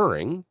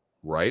occurring,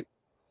 right?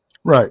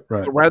 Right.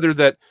 But rather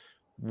that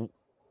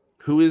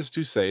who is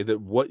to say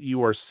that what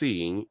you are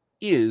seeing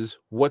is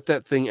what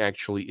that thing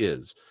actually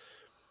is?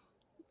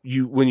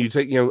 When you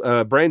take,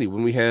 Brandy,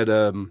 when we had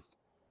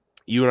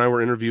you and I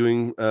were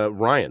interviewing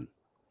Ryan,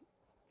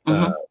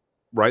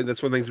 right?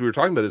 That's one of the things we were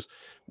talking about is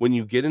when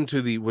you get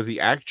into what the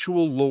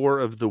actual lore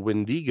of the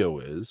Wendigo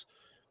is,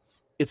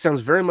 it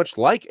sounds very much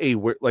like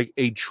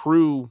a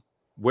true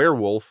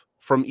werewolf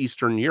from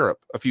Eastern Europe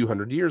a few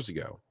hundred years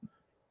ago.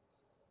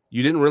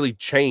 You didn't really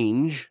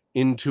change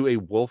into a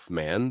wolf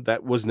man.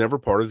 That was never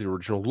part of the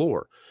original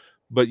lore,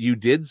 but you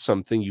did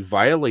something. You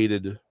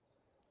violated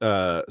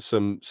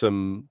some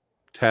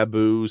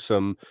taboo,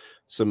 some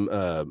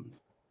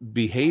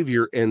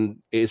behavior, and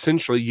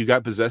essentially you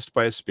got possessed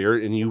by a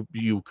spirit, and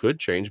you could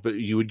change, but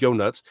you would go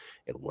nuts.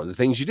 And one of the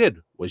things you did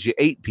was you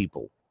ate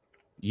people.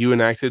 You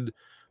enacted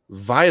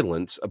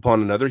violence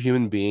upon another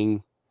human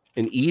being,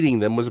 and eating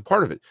them was a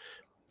part of it.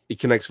 It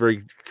connects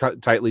very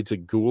tightly to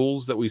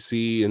ghouls that we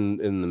see in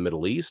the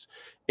Middle East.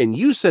 And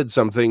you said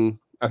something,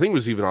 I think it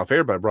was even off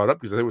air, but I brought up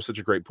because I think it was such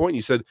a great point.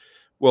 You said,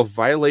 well,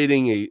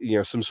 violating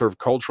some sort of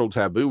cultural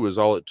taboo was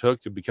all it took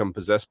to become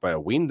possessed by a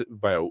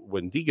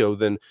Wendigo.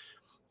 Then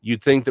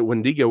you'd think that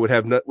Wendigo would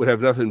have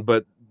nothing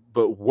but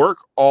work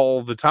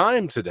all the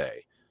time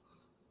today.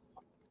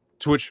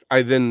 To which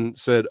I then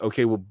said,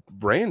 okay, well,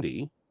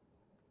 Brandy,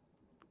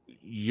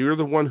 you're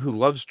the one who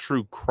loves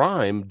true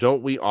crime.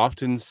 Don't we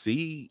often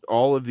see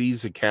all of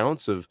these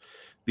accounts of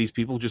these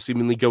people just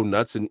seemingly go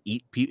nuts and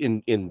eat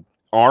people and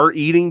are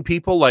eating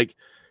people? Like,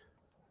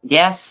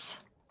 yes.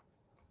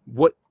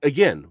 What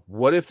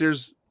if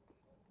there's,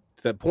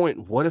 to that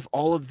point, what if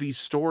all of these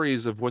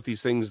stories of what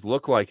these things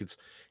look like,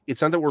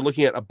 it's not that we're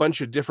looking at a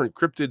bunch of different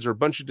cryptids or a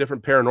bunch of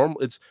different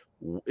paranormal,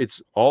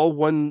 it's all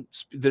one,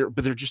 but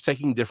they're just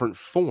taking different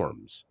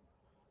forms.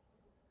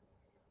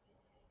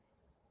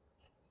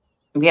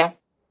 Yeah.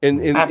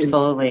 And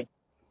absolutely.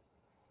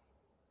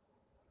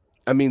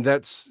 I mean,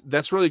 that's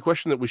really a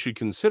question that we should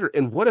consider.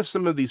 And what if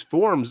some of these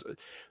forms,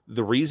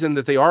 the reason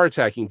that they are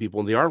attacking people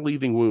and they are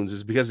leaving wounds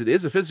is because it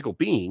is a physical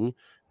being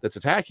that's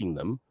attacking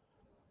them.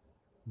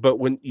 But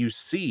when you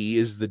see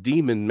is the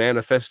demon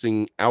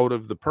manifesting out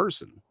of the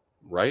person,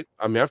 right?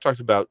 I mean, I've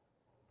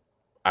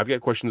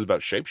got questions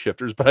about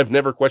shapeshifters, but I've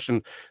never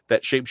questioned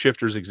that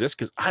shapeshifters exist,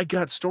 because I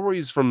got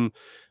stories from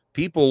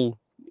people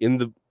in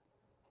the,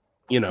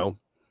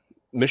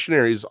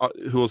 missionaries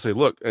who will say,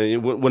 look,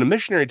 when a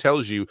missionary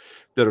tells you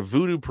that a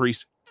voodoo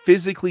priest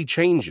physically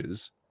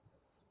changes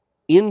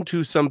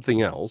into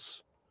something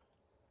else,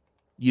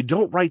 you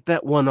don't write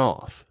that one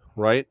off,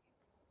 right?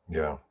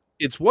 Yeah.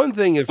 It's one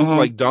thing if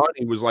like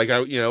Donnie was like, I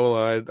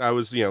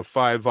was,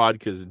 5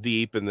 vodkas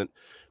deep, and then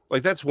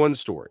like, that's one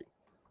story,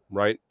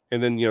 right?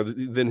 And then,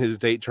 then his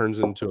date turns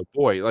into a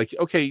boy. Like,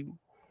 okay,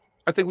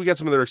 I think we got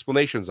some other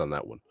explanations on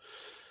that one.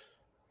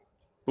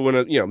 But when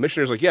a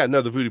missionary's like, yeah,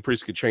 no, the voodoo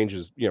priest could change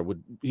his,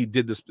 he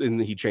did this and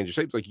he changed his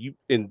shapes. Like,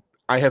 and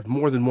I have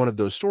more than one of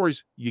those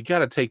stories. You got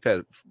to take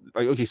that,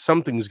 like, okay,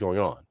 something's going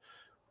on.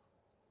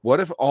 What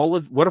if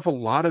a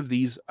lot of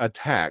these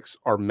attacks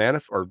are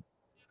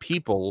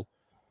people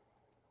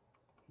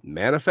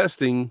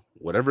manifesting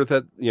whatever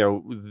that,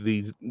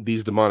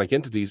 these demonic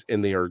entities,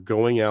 and they are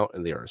going out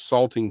and they are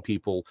assaulting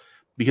people,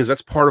 because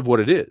that's part of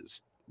what it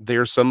is.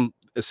 There's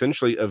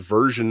essentially a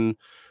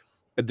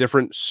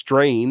different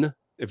strain,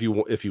 if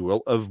you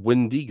will, of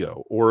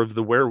Wendigo, or of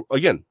the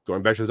again,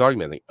 going back to the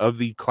Dogman thing, of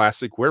the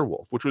classic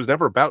werewolf, which was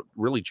never about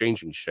really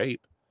changing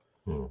shape.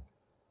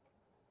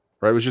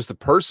 right? It was just the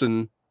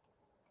person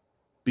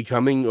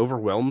becoming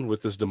overwhelmed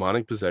with this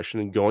demonic possession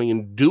and going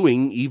and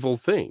doing evil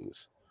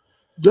things.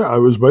 Yeah, it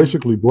was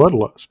basically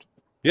bloodlust.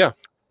 Yeah.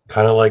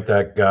 Kind of like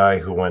that guy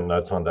who went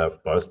nuts on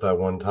that bus that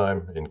one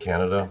time in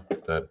Canada,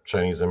 that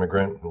Chinese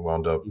immigrant who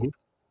wound up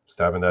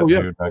stabbing that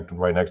dude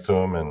right next to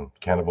him and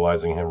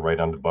cannibalizing him right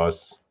on the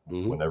bus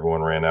when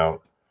everyone ran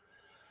out.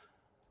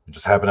 It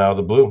just happened out of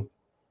the blue.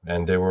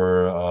 And they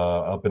were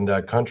up in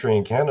that country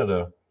in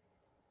Canada.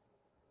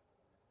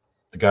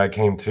 The guy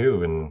came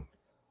to, and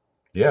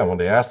yeah, when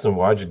they asked him,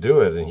 why'd you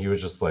do it? And he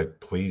was just like,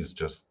 please,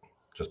 just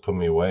put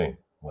me away.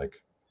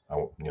 Like,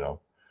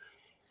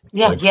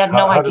 Yeah, like, he had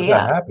no how does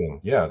that idea. happen?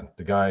 Yeah,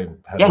 the guy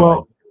had Yeah.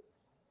 no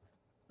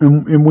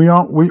idea. And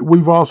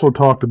we've also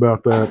talked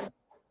about that,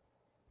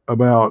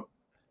 about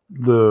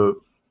the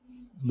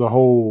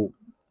whole,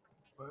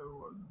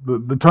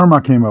 the term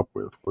I came up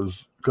with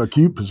was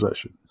acute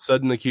possession.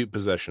 Sudden acute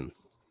possession.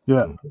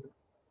 Yeah.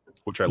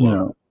 Which I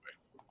love.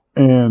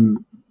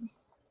 And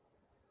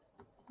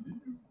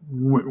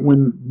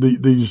when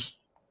these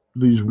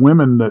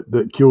women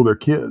that kill their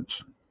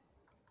kids,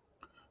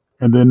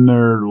 and then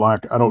they're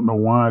like, I don't know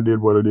why I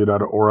did what I did,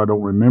 or I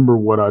don't remember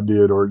what I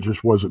did, or it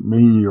just wasn't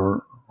me,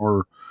 or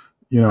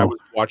I was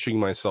watching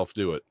myself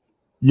do it.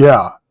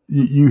 Yeah,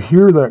 you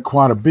hear that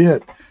quite a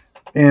bit,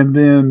 and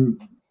then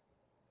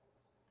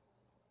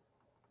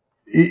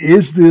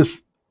is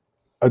this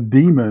a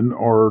demon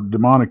or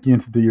demonic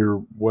entity or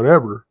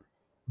whatever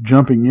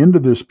jumping into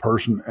this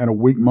person at a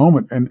weak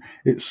moment? And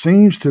it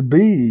seems to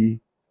be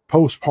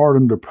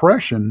postpartum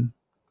depression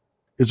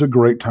is a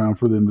great time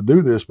for them to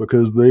do this,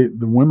 because the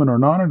women are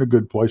not in a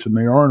good place, and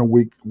they are in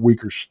a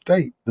weaker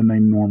state than they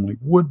normally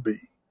would be.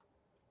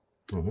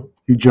 Mm-hmm.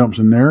 He jumps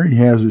in there, he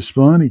has his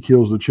fun, he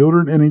kills the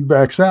children, and he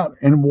backs out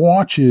and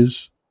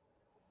watches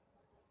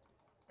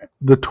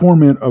the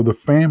torment of the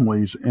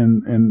families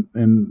and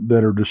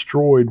that are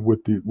destroyed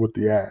with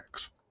the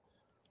axe.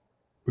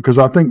 Because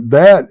I think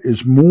that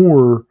is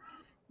more,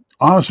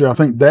 honestly, I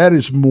think that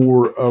is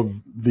more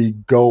of the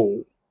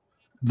goal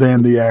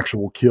than the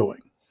actual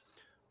killing.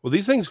 Well,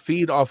 these things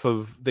feed off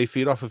of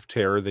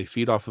terror. They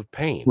feed off of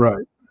pain.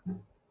 Right.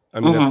 I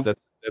mean,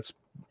 that's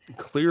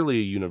clearly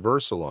a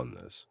universal on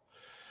this.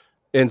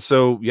 And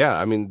so, yeah,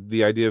 I mean,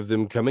 the idea of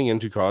them coming in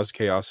to cause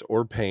chaos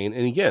or pain.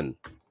 And again,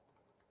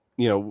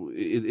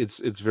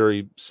 it's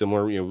very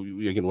similar,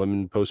 again,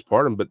 women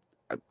postpartum, but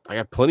I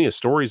got plenty of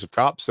stories of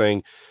cops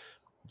saying,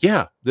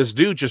 yeah, this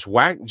dude just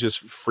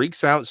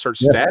freaks out, starts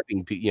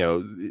stabbing,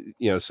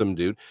 some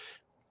dude.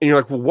 And you're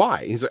like, well,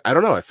 why? He's like, I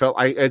don't know.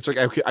 I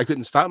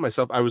couldn't stop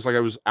myself. I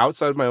was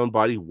outside of my own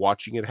body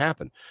watching it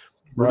happen.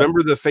 Right.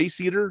 Remember the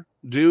face eater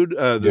dude,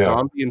 the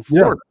zombie in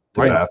Florida,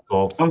 right?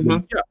 Assaults.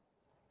 Yeah.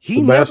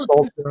 He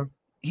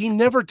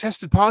never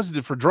tested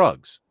positive for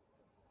drugs.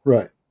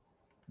 Right.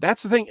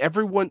 That's the thing.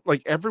 Everyone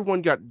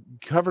got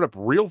covered up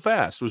real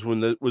fast was when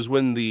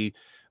the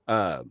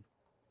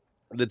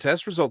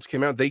test results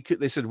came out. They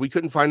said we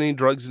couldn't find any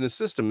drugs in his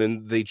system,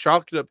 and they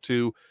chalked it up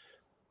to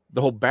the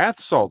whole bath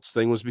salts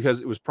thing was because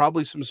it was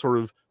probably some sort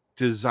of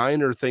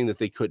designer thing that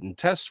they couldn't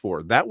test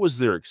for. That was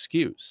their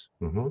excuse.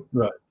 Mm-hmm.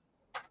 Right.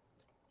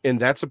 And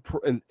that's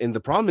and the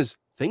problem is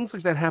things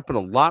like that happen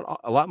a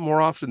lot more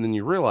often than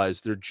you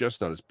realize. They're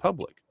just not as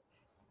public,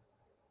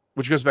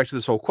 which goes back to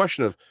this whole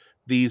question of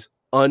these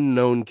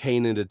unknown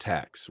canid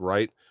attacks,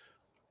 right?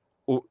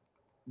 Well,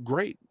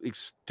 great.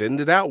 Extend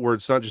it out where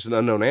it's not just an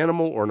unknown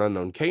animal or an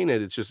unknown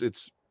canid.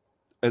 It's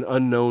an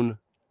unknown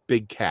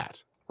big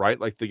cat, right?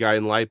 Like the guy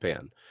in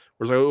Lipan.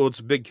 Where it's like, oh, it's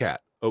a big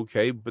cat.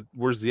 Okay, but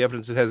where's the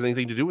evidence it has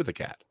anything to do with a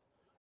cat?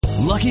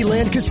 Lucky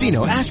Land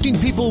Casino, asking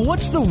people,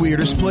 what's the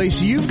weirdest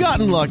place you've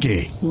gotten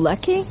lucky?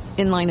 Lucky?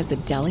 In line at the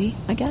deli,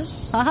 I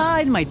guess?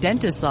 Aha, in my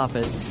dentist's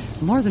office.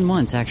 More than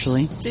once,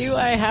 actually. Do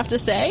I have to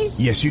say?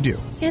 Yes, you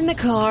do. In the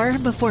car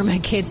before my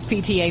kids'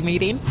 PTA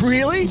meeting.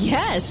 Really?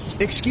 Yes.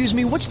 Excuse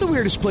me, what's the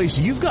weirdest place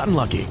you've gotten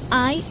lucky?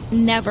 I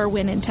never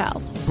win and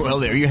tell.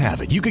 Well, there you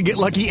have it. You can get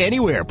lucky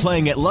anywhere,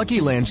 playing at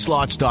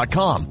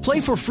LuckyLandSlots.com.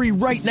 Play for free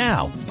right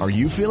now. Are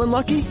you feeling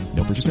lucky?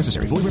 No purchase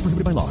necessary. Void where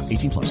prohibited by law.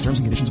 18+. Terms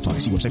and conditions apply.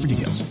 See website for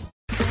details.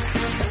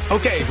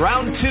 Okay,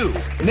 round two.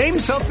 Name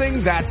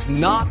something that's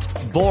not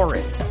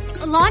boring.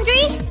 A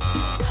laundry?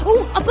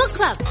 Ooh, a book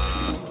club.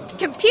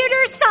 Computer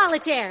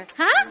solitaire,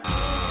 huh?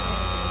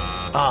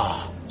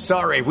 Ah, oh,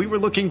 sorry. We were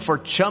looking for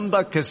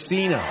Chumba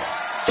Casino.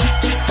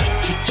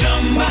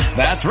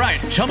 That's right.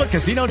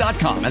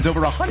 ChumbaCasino.com has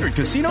over 100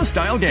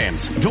 casino-style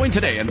games. Join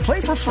today and play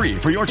for free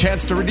for your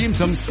chance to redeem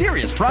some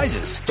serious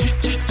prizes.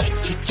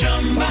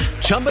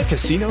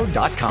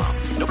 ChumbaCasino.com.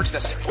 No purchase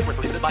necessary. Void where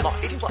prohibited by law.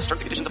 18+. Terms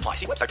and conditions apply.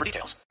 See website for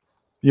details.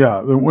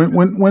 Yeah,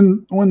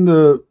 when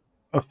the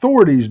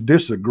authorities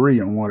disagree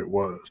on what it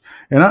was,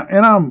 and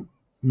I'm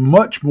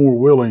much more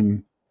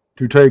willing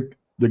to take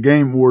the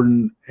game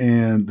warden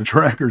and the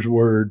tracker's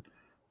word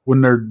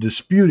when they're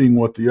disputing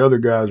what the other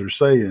guys are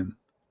saying.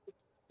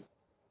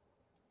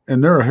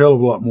 And they're a hell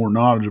of a lot more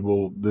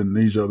knowledgeable than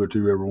these other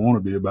two ever want to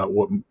be about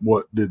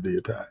what did the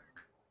attack.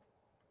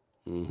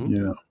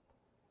 Mm-hmm.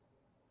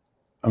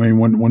 I mean,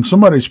 when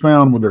somebody's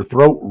found with their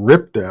throat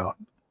ripped out,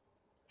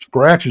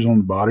 scratches on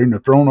the body, and they're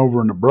thrown over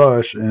in the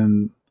brush,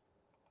 and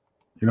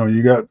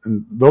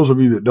and those of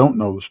you that don't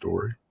know the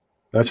story,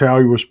 that's how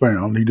he was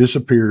found. He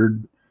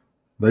disappeared.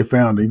 They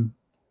found him,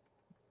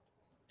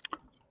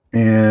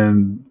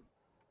 and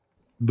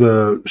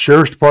the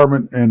sheriff's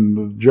department and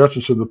the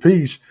justice of the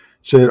peace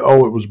said,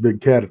 "Oh, it was a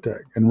big cat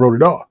attack," and wrote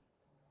it off.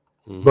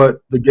 Mm-hmm.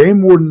 But the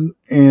game warden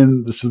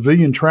and the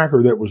civilian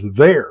tracker that was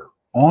there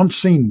on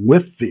scene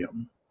with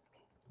them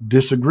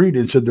disagreed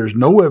and said, "There's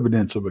no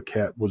evidence of a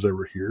cat was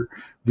ever here.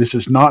 This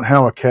is not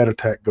how a cat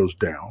attack goes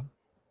down."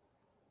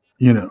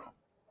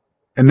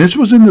 And this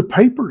was in the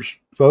papers,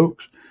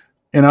 folks.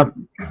 And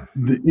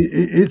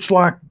it's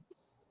like,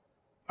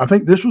 I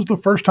think this was the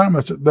first time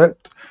I said that.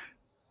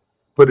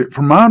 But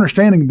from my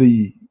understanding,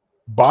 the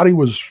body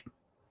was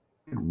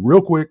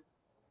real quick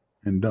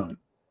and done.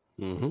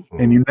 Mm-hmm.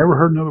 And you never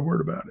heard another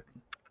word about it.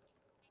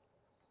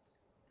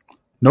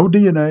 No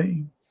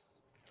DNA,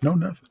 no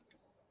nothing.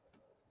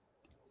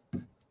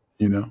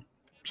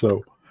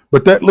 So,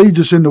 but that leads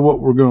us into what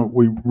we're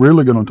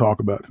really going to talk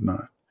about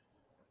tonight.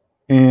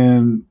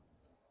 And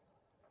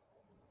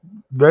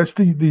that's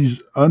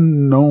these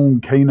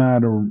unknown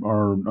canine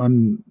or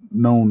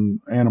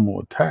unknown animal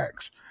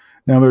attacks.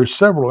 Now, there's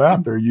several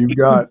out there. You've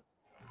got,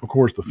 of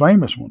course, the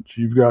famous ones.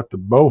 You've got the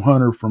bow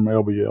hunter from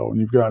LBL, and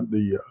you've got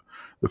the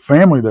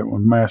family that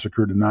was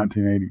massacred in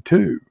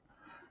 1982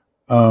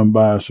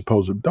 by a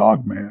supposed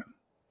Dogman.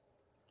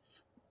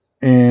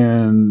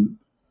 And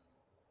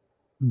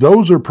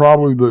those are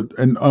probably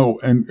and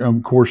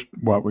of course,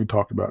 what we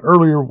talked about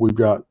earlier, we've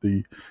got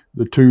the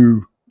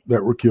two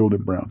that were killed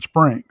in Brown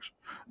Springs.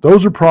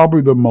 Those are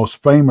probably the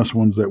most famous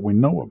ones that we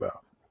know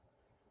about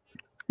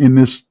in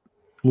this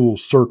little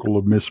circle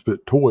of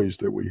misfit toys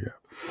that we have.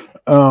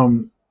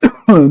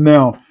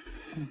 Now,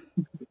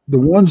 the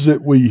ones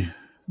that we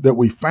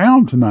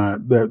found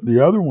tonight, that the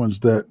other ones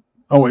and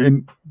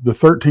the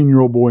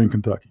 13-year-old boy in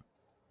Kentucky,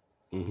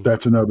 mm-hmm.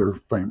 That's another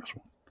famous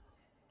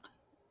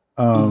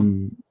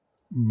one.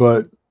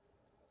 But,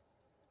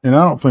 and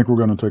I don't think we're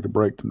going to take a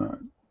break tonight.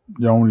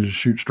 Y'all want to just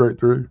shoot straight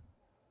through?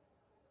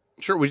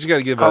 Sure, we just got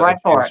to give right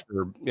for it.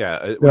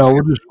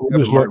 We'll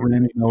just let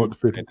Randy know at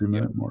the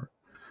 52-minute mark.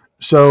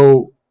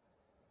 So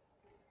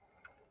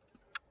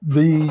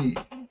the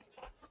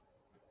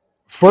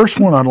first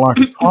one I'd like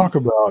to talk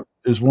about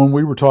is one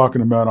we were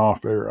talking about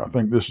off air. I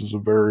think this is a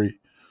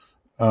very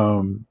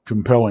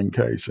compelling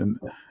case, and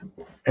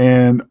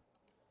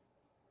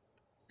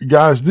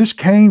guys, this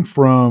came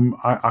from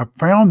I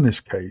found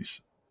this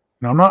case,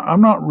 and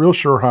I'm not real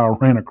sure how I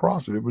ran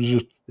across it.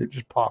 It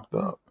just popped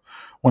up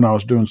when I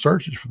was doing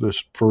searches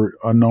for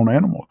unknown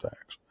animal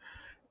attacks.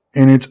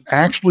 And it's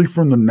actually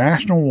from the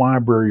National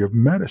Library of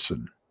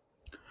Medicine.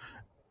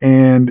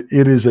 And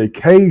it is a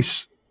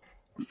case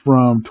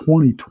from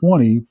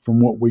 2020,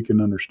 from what we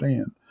can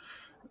understand.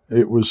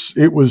 It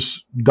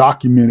was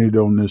documented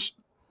on this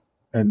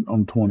and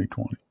on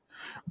 2020.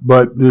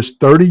 But this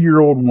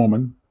 30-year-old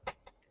woman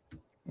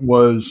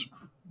was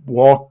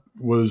walking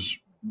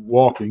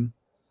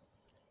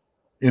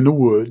in the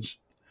woods,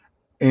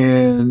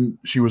 and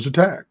she was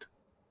attacked.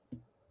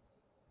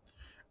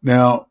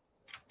 Now,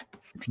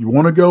 if you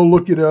want to go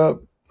look it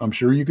up, I'm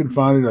sure you can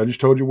find it. I just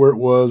told you where it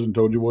was and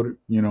told you what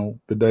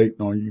the date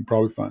and all. You can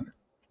probably find it.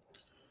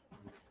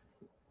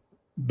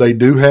 They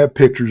do have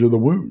pictures of the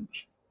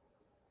wounds,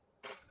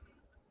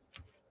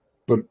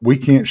 but we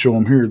can't show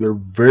them here. They're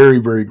very,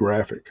 very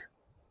graphic.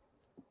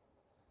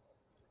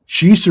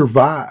 She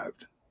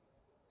survived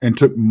and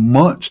took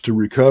months to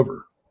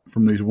recover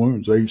from these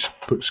wounds. They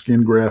put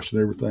skin grafts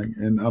and everything.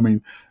 And I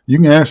mean, you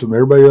can ask them.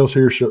 Everybody else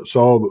here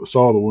saw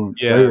the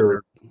wounds. Yeah,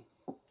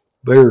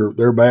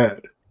 they're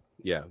bad.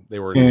 Yeah, they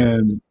were.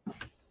 And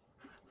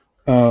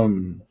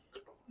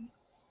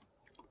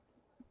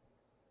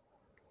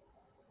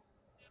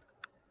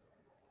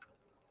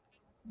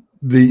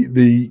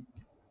the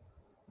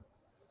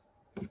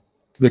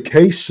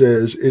case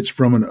says it's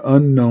from an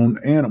unknown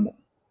animal.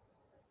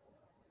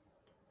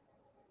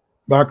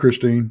 Bye,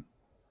 Christine.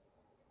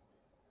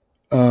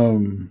 But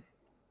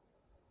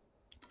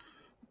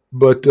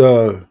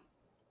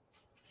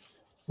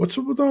what's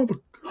up with all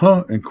the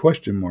and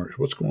question marks?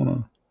 What's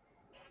going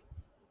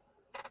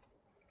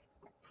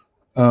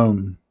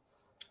on?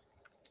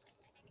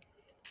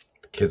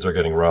 The kids are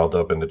getting riled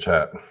up in the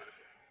chat.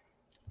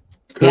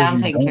 Yeah,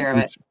 I'm taking care of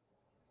it.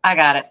 I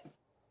got it.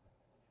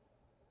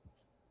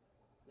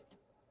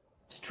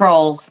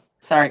 Trolls.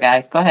 Sorry,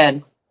 guys. Go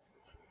ahead.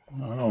 I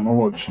don't know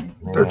what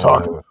they're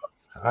talking about.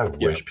 I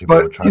wish people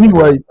would try.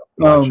 Anyway,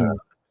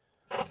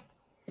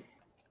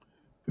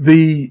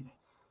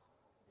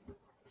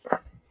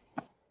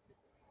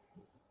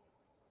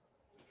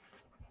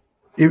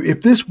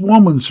 if this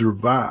woman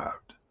survived,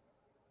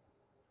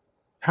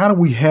 how do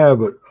we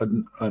have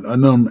an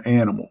unknown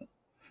animal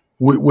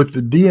with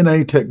the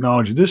DNA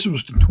technology? This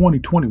was in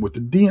 2020 with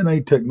the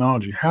DNA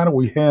technology. How do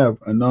we have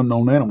an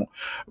unknown animal?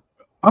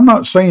 I'm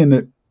not saying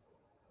that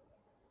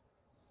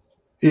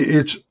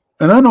it's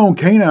an unknown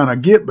canine. I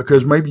get,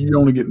 because maybe you're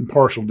only getting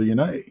partial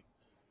DNA,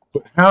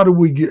 But how do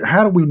we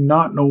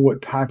not know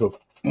what type of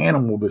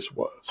animal this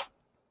was?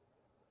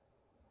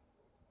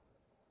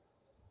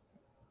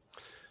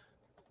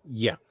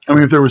 Yeah. I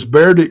mean, if there was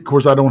bear, of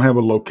course, I don't have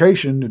a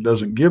location. It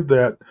doesn't give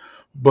that.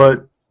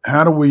 But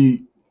how do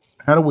we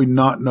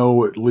not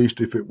know at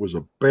least if it was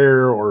a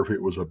bear or if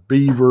it was a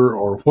beaver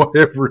or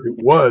whatever it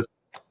was?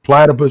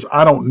 Platypus,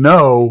 I don't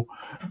know.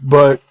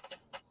 But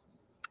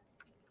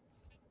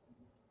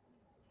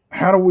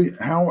how do we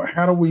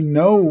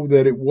know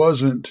that it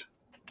wasn't?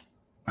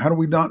 How do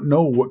we not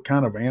know what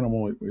kind of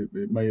animal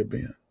it may have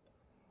been?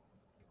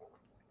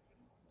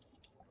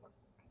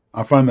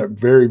 I find that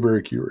very,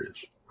 very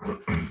curious.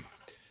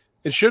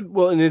 It should,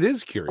 well, and it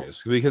is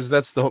curious because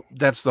that's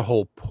the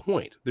whole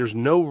point. There's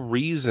no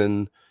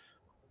reason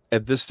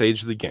at this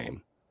stage of the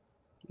game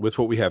with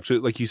what we have to,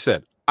 like you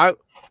said. I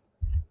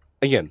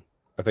think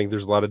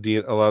there's a lot of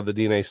the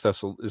DNA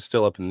stuff is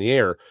still up in the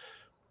air.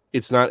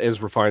 It's not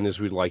as refined as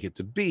we'd like it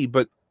to be,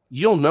 but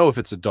you'll know if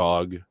it's a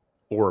dog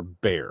or a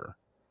bear,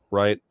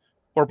 right?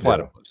 Or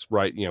platypus,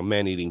 right?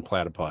 Man-eating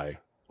platypi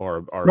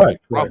are right, a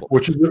problem,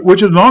 which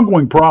is an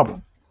ongoing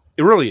problem.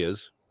 It really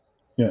is.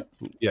 Yeah.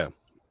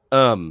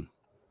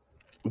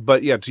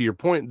 But yeah, to your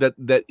point,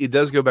 that it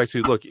does go back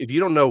to, look, if you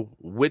don't know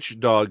which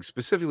dog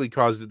specifically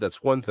caused it,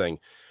 that's one thing.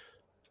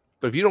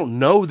 But if you don't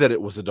know that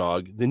it was a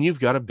dog, then you've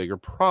got a bigger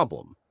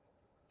problem.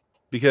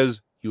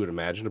 Because you would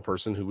imagine a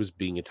person who was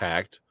being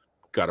attacked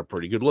got a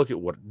pretty good look at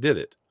what did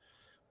it,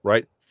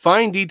 right?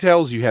 Fine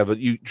details, you have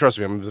you trust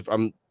me, I'm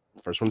the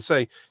first one to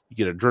say, you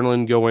get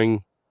adrenaline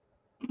going,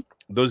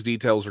 those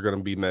details are going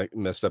to be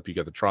messed up. You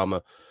got the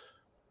trauma.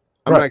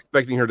 I'm not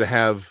expecting her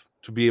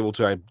to be able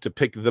to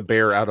pick the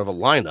bear out of a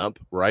lineup,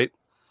 right?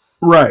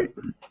 Right.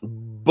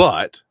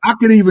 But I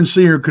could even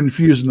see her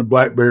confusing the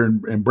black bear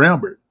and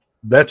brown bear.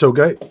 That's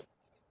okay.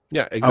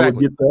 Yeah, exactly. I would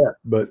get that,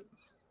 but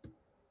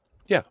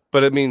yeah,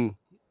 but I mean,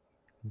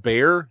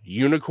 bear,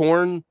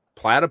 unicorn,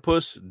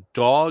 platypus,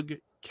 dog,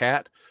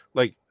 cat,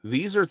 like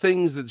these are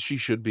things that she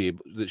should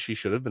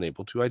have been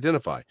able to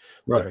identify.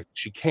 Right. The fact that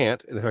she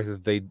can't, and the fact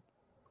that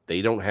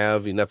they don't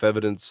have enough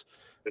evidence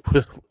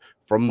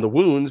from the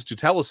wounds to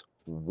tell us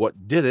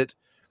what did it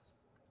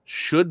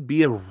should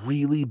be a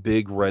really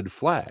big red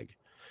flag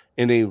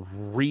and a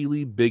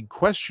really big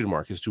question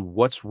mark as to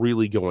what's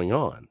really going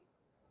on.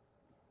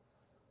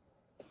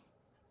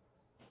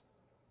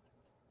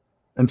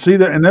 And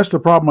that's the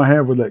problem I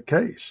have with that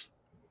case.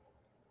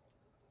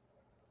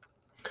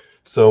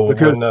 So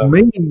because to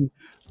me,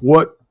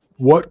 what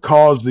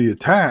caused the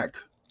attack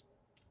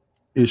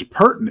is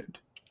pertinent.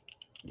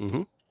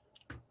 Mm-hmm.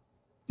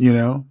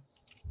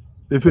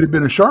 If it had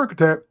been a shark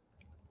attack,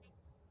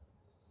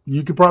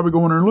 you could probably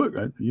go in there and look.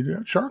 You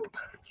got shark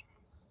attacks.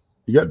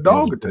 You got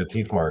dog attacks. The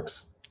teeth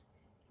marks.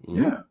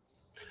 Yeah.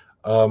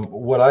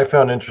 What I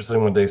found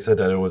interesting when they said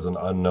that it was an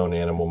unknown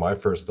animal, my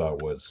first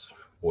thought was,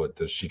 what,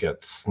 does she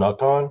get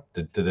snuck on?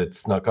 Did it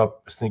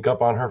sneak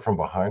up on her from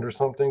behind or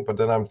something? But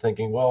then I'm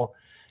thinking, well,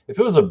 if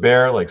it was a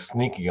bear like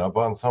sneaking up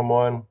on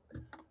someone,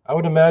 I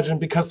would imagine,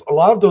 because a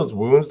lot of those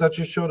wounds that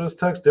you showed us,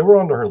 Tex, they were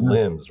under her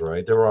limbs,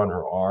 right? They were on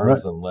her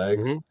arms and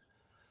legs,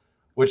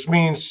 which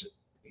means,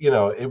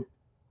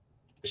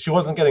 she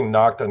wasn't getting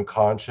knocked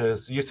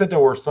unconscious. You said there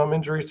were some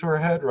injuries to her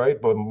head, right?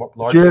 But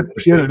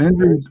she had an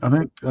injury, I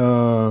think,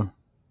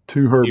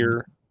 to her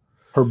ear.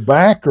 Her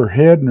back or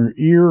head and her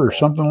ear or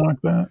something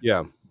like that.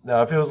 Yeah.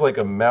 Now, if it was like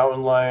a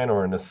mountain lion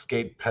or an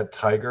escaped pet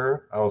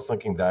tiger, I was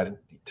thinking that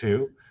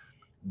too.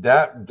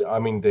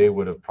 They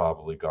would have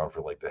probably gone for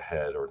like the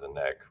head or the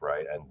neck,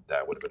 right? And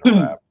that would have been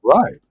a wrap,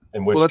 right?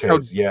 In which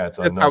case, it's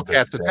that's how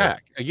cats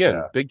attack.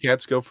 Again, big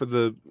cats go for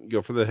the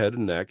head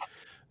and neck.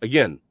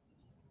 Again,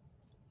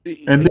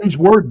 and these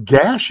were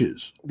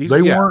gashes.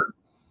 They weren't.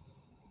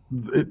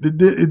 It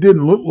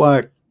didn't look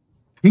like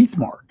teeth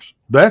marks.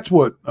 That's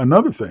what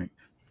another thing.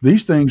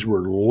 These things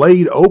were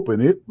laid open.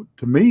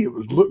 To me, it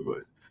was look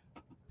good.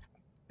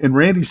 And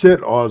Randy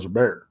said, "Oh, it was a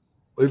bear."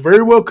 It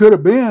very well could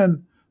have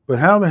been, but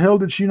how the hell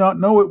did she not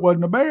know it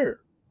wasn't a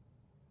bear?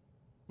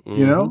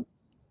 Well,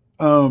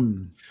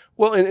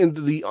 and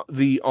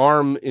the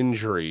arm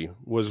injury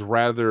was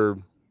rather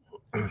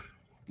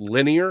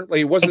linear. Like,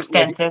 it wasn't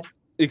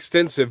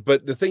extensive,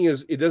 but the thing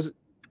is, it doesn't.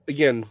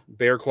 Again,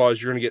 bear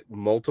claws, you're going to get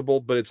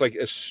multiple, but it's like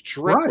a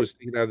strip was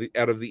taken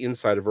out of the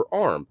inside of her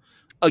arm.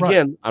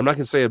 Again, I'm not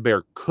going to say a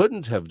bear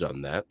couldn't have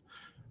done that,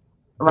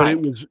 but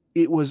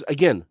it was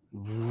again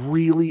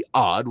really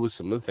odd with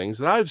some of the things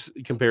that I've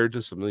compared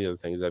to some of the other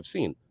things I've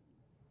seen.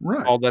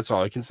 Right. That's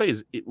all I can say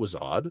is it was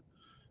odd.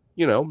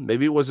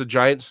 Maybe it was a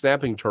giant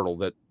snapping turtle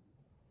that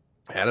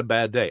had a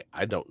bad day.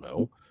 I don't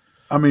know.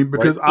 I mean,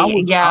 because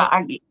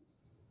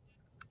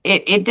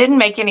it didn't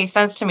make any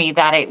sense to me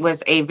that it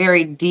was a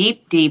very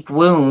deep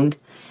wound,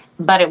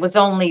 but it was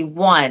only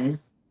one.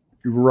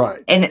 Right.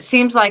 And it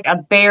seems like a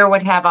bear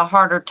would have a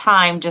harder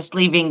time just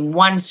leaving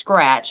one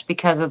scratch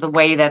because of the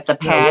way that the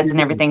pads and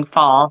everything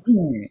fall,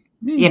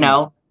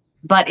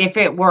 But if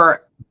it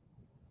were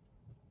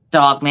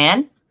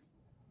Dogman,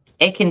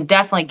 it can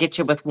definitely get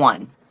you with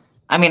one.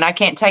 I mean, I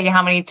can't tell you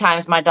how many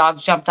times my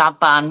dogs jumped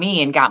up on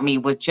me and got me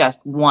with just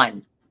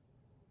one.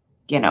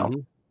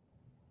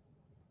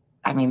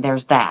 I mean,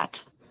 there's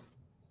that.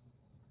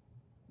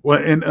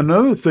 Well, and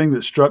another thing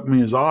that struck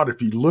me as odd,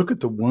 if you look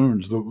at the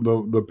wounds,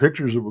 the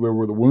pictures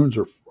where the wounds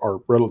are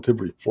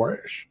relatively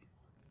fresh.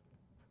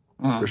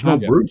 There's no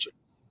bruising.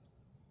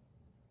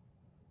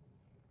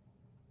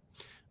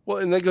 Well,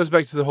 and that goes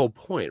back to the whole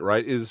point,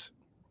 right? Is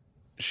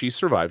she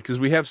survived? Because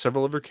we have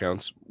several other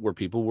accounts where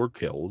people were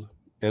killed.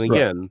 And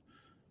again,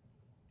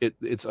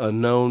 it's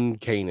unknown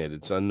canid,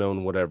 it's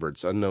unknown whatever,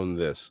 it's unknown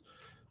this.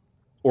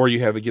 Or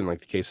you have, again, like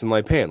the case in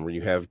Lipan, where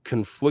you have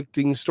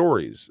conflicting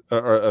stories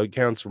or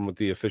accounts from what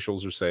the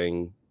officials are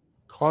saying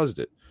caused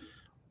it.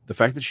 The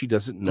fact that she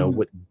doesn't know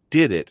what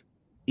did it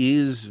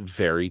is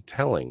very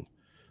telling.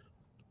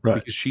 Right.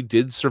 Because she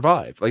did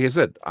survive. Like I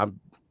said, I'm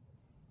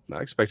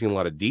not expecting a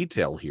lot of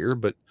detail here,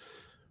 but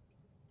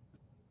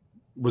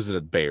was it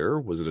a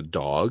bear? Was it a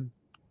dog?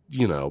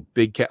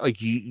 Big cat?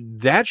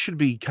 That should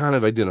be kind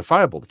of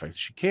identifiable. The fact that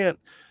she can't,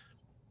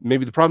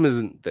 maybe the problem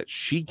isn't that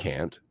she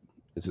can't,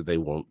 it's that they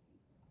won't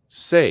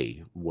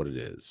say what it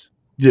is.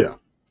 Yeah.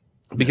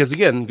 Because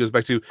again, it goes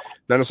back to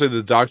not necessarily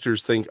the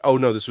doctors think, oh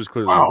no, this was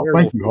clearly a Wow,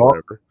 werewolf. thank you,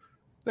 Hawk.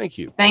 Thank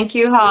you. Thank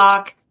you,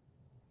 Hawk.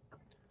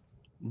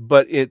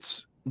 But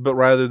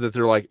rather that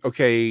they're like,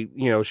 okay,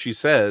 she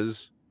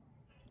says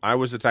I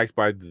was attacked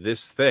by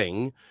this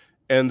thing,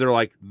 and they're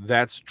like,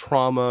 that's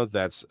trauma,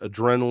 that's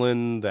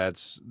adrenaline,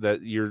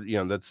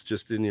 that's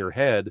just in your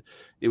head.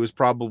 It was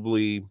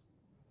probably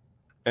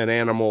an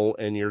animal,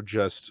 and you're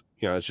just,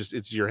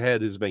 it's your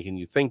head is making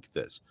you think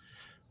this.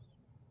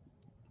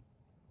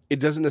 It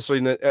doesn't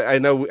necessarily, I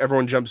know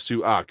everyone jumps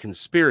to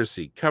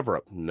conspiracy, cover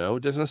up. No,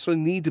 it doesn't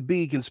necessarily need to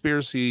be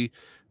conspiracy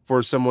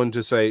for someone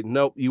to say,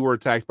 nope, you were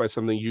attacked by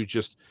something.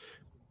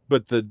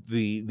 But the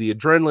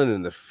adrenaline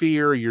and the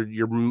fear,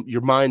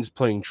 your mind's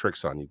playing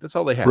tricks on you. That's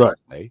all they have to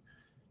say.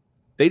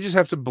 They just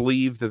have to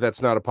believe that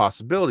that's not a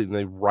possibility, and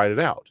they write it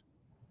out.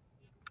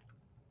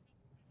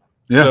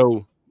 Yeah.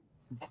 So,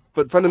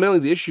 but fundamentally,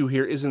 the issue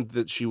here isn't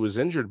that she was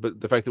injured, but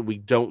the fact that we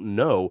don't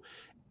know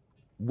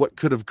what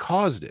could have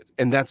caused it.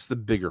 And that's the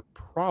bigger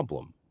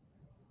problem,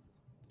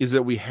 is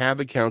that we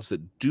have accounts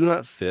that do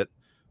not fit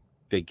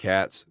big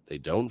cats. They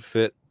don't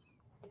fit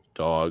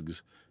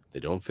dogs. They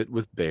don't fit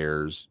with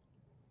bears.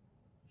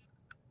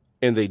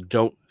 And they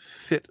don't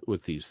fit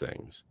with these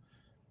things.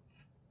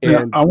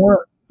 And I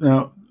want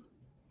to,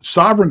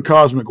 Sovereign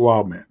Cosmic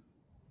Wildman.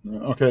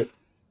 Okay.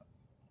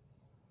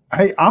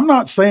 Hey, I'm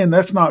not saying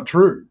that's not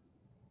true.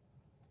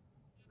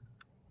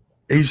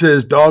 He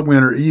says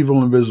dogmen are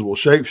evil, invisible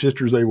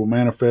shapeshifters. They will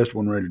manifest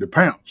when ready to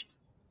pounce.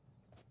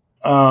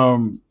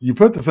 You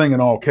put the thing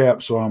in all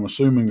caps, so I'm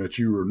assuming that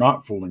you are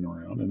not fooling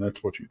around, and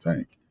that's what you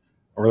think,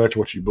 or that's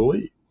what you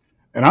believe.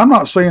 And I'm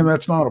not saying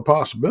that's not a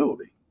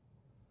possibility.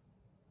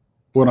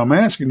 What I'm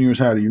asking you is,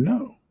 how do you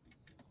know?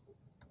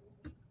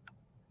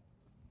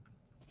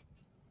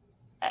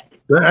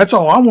 That's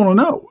all I want to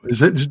know.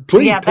 Is it?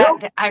 Please tell.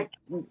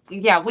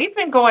 We've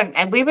been going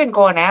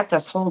at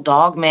this whole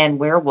dogman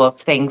werewolf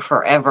thing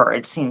forever.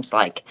 It seems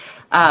like,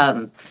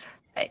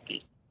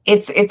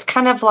 it's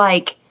kind of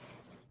like,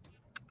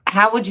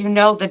 how would you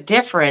know the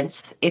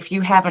difference if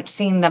you haven't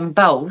seen them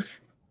both,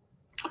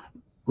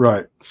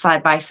 right,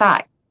 side by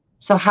side?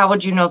 So how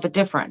would you know the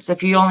difference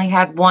if you only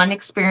had one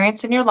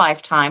experience in your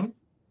lifetime?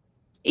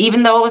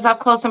 Even though it was up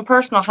close and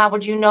personal, how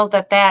would you know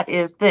that that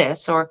is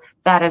this or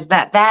that is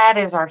that? That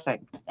is our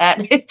thing. That,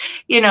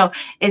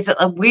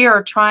 we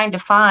are trying to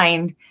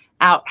find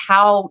out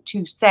how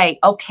to say,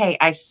 okay,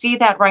 I see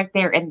that right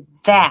there, and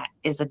that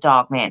is a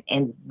dogman,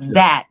 and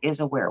that is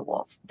a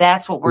werewolf.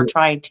 That's what we're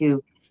trying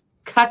to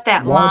cut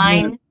that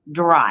line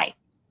dry.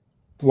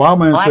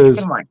 Wildman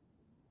says,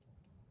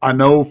 I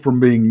know from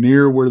being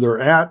near where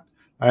they're at,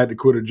 I had to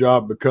quit a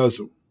job because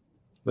of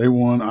they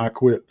won, I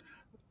quit.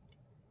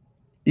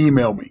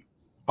 Email me.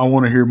 I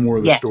want to hear more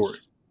of the story.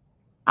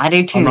 I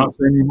do too.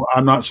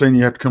 I'm not saying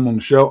you have to come on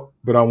the show,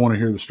 but I want to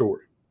hear the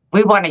story.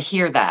 We want to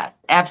hear that.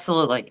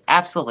 Absolutely.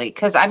 Absolutely.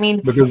 Because a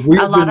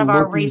lot of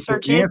our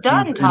research is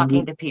done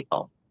talking to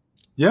people.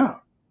 Yeah.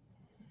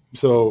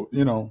 So,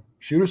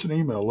 shoot us an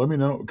email. Let me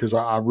know, because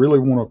I really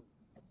want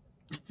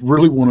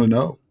to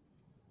know.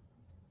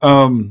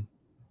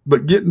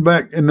 But getting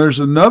back, and there's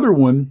another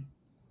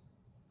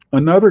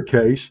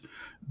case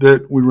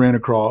that we ran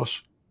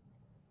across.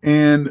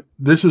 And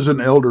this is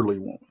an elderly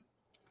woman.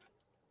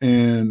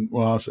 And,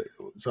 I say,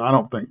 so I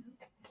don't think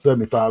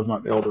 75 is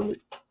not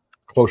elderly.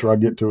 Closer I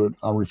get to it,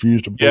 I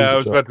refuse to believe it. Yeah, I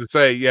was about to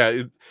say,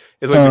 it's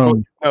like,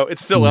 no,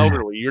 it's still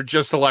elderly. You're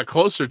just a lot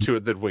closer to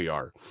it than we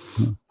are.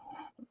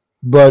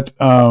 But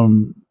now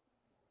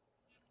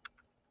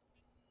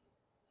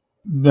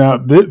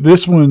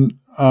this one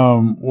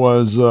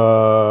was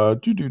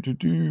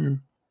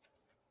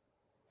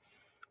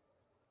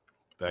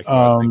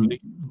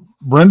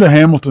Brenda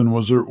Hamilton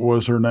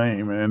was her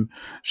name, and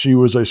she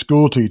was a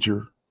school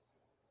teacher,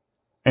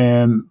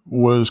 and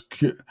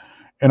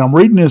I'm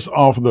reading this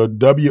off of the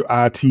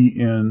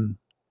WITN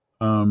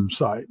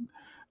site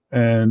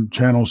and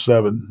Channel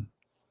 7.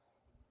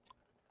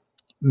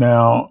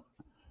 Now,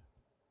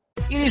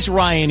 It is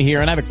Ryan here,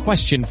 and I have a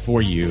question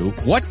for you.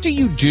 What do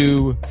you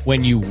do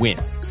when you win?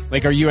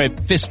 Like, are you a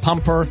fist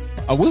pumper,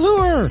 a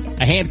woohooer,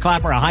 a hand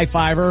clapper, a high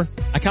fiver?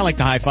 I kind of like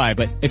the high five,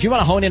 but if you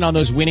want to hone in on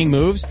those winning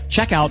moves,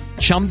 check out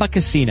Chumba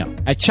Casino.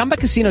 At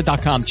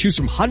ChumbaCasino.com, choose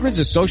from hundreds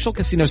of social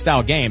casino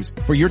style games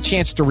for your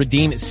chance to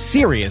redeem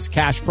serious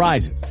cash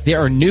prizes. There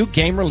are new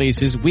game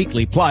releases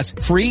weekly, plus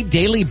free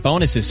daily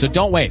bonuses. So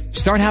don't wait.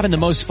 Start having the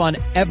most fun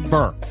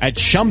ever at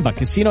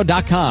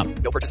ChumbaCasino.com.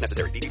 No purchase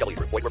necessary. VGW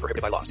Group. Void where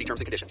prohibited by law. See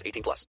terms and conditions.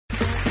 18 plus.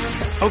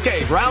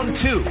 Okay, round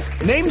two.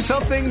 Name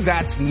something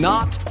that's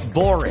not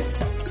boring.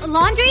 A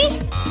laundry?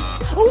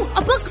 Ooh,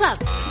 a book club.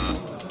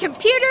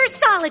 Computer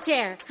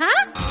solitaire,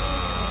 huh?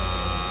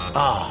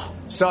 Ah,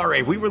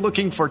 sorry, we were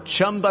looking for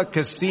Chumba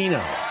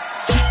Casino.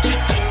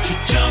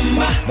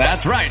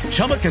 That's right,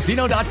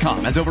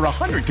 ChumbaCasino.com has over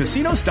 100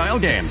 casino-style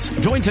games.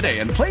 Join today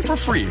and play for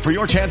free for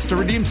your chance to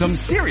redeem some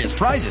serious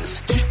prizes.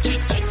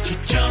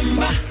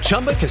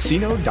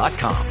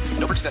 ChumbaCasino.com.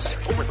 No purchase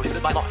necessary. Void where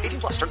prohibited by law. 18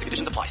 plus. Terms and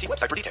conditions apply. See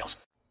website for details.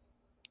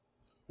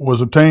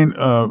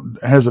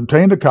 Has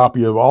obtained a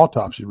copy of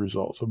autopsy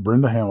results of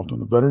Brenda Hamilton,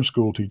 the veteran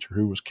school teacher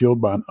who was killed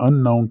by an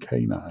unknown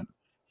canine.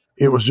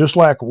 It was just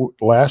like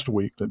last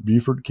week that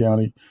Beaufort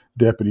County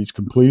deputies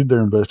completed their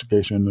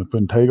investigation into the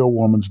Pentago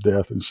woman's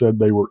death and said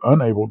they were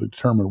unable to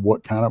determine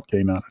what kind of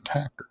canine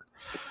attacked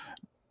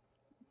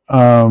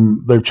her.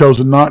 They've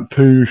chosen not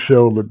to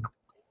show the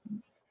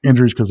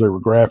injuries because they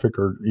were graphic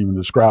or even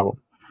describe them.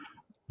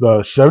 The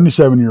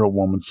 77-year-old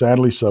woman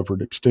sadly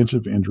suffered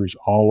extensive injuries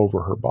all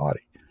over her body.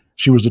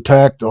 She was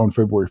attacked on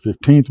February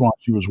 15th while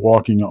she was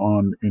walking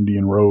on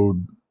Indian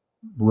Run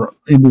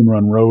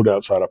Road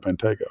outside of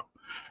Pentago.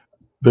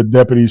 The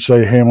deputies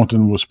say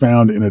Hamilton was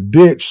found in a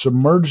ditch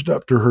submerged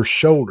up to her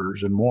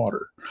shoulders in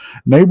water.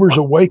 Neighbors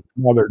awakened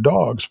by their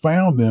dogs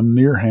found them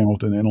near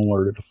Hamilton and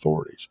alerted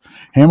authorities.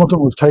 Hamilton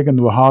was taken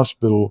to the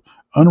hospital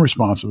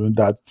unresponsive and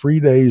died 3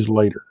 days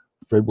later,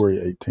 February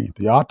 18th.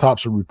 The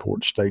autopsy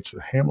report states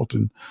that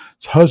Hamilton's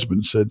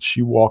husband said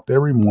she walked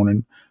every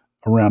morning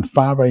around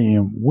 5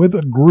 a.m. with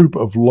a group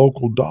of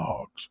local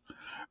dogs.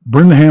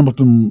 Brenda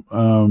Hamilton,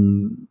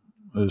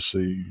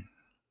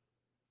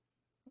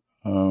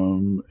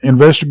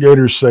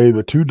 investigators say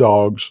the two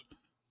dogs,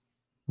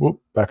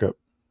 back up.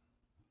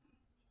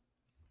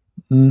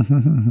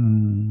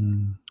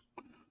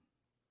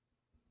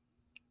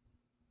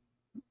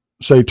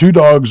 Say two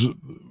dogs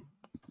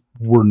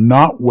were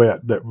not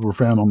wet that were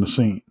found on the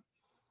scene,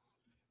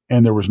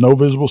 and there was no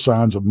visible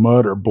signs of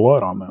mud or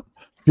blood on them.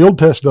 Field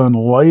tests done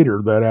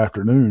later that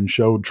afternoon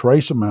showed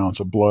trace amounts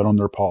of blood on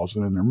their paws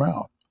and in their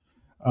mouth,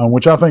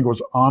 which I think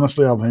was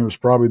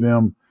probably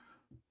them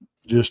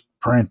just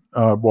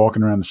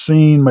walking around the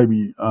scene,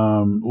 maybe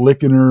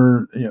licking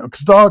her.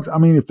 Because dogs,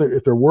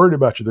 if they're worried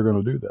about you, they're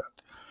going to do that.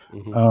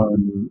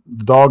 Mm-hmm.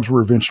 The dogs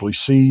were eventually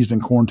seized and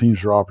quarantined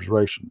for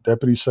observation.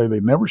 Deputies say they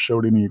never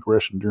showed any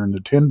aggression during the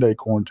 10-day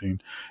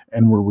quarantine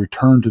and were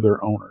returned to their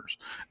owners.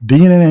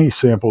 DNA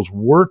samples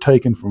were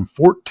taken from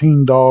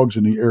 14 dogs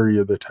in the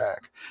area of the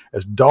attack.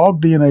 As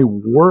dog DNA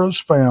was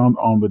found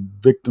on the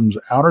victim's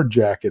outer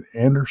jacket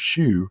and her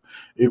shoe,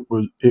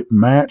 it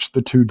matched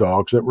the two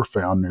dogs that were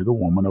found near the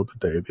woman of the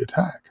day of the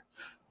attack.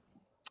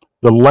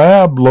 The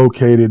lab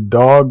located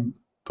dog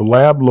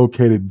mitochondrial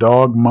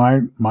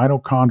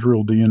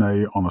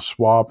DNA on a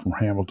swab from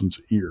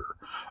Hamilton's ear,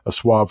 a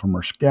swab from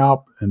her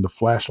scalp, and the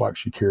flashlight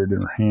she carried in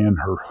her hand,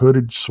 her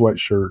hooded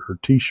sweatshirt, her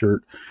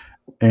T-shirt,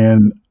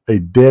 and a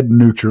dead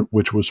nutrient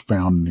which was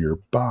found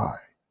nearby.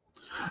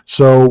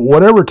 So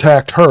whatever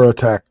attacked her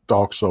attacked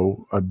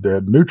also a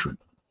dead nutrient.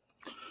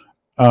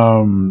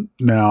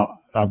 Now,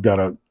 I've got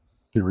a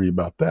theory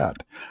about that.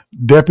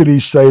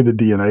 Deputies say the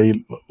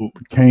DNA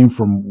came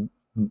from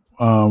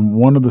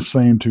one of the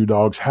same two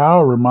dogs.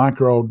 However,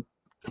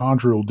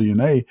 mitochondrial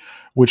DNA,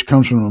 which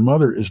comes from a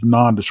mother, is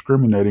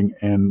non-discriminating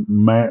and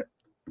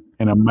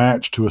a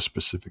match to a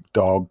specific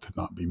dog could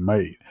not be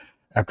made.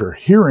 After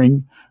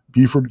hearing,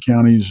 Beaufort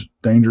County's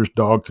Dangerous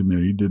Dog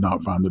Committee did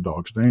not find the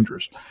dogs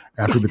dangerous.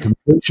 After the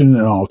completion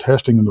and all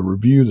testing and the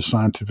review of the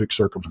scientific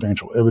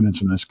circumstantial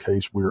evidence in this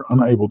case, we are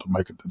unable to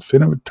make a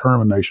definitive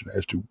determination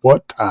as to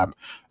what type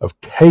of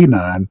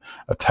canine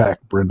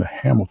attacked Brenda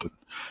Hamilton.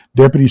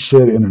 Deputies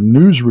said in a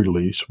news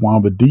release,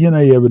 while the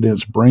DNA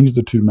evidence brings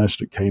the two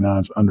domestic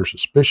canines under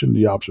suspicion,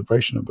 the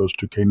observation of those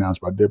two canines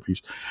by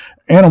deputies,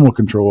 animal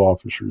control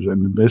officers,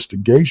 and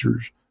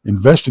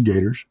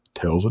investigators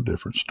tells a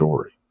different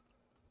story.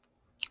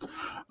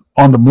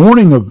 On the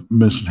morning of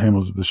Mrs.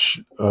 Hamilton,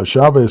 the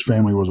Chavez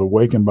family was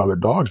awakened by their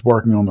dogs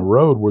barking on the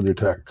road where the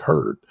attack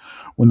occurred.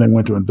 When they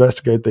went to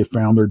investigate, they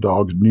found their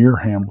dogs near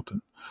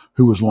Hamilton,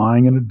 who was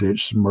lying in a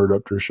ditch submerged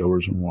up to her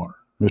shoulders in water.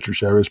 Mr.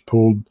 Chavez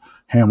pulled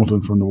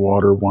Hamilton from the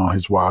water while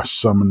his wife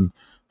summoned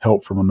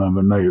help from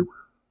another neighbor,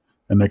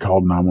 and they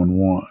called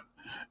 911.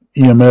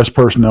 EMS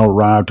personnel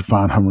arrived to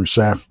find her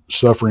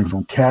suffering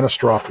from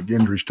catastrophic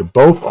injuries to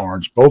both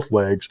arms, both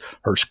legs,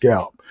 her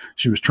scalp.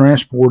 She was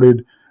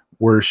transported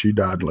where she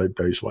died late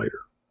days later.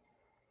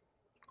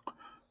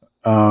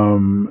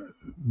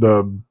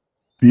 The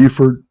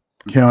Beaufort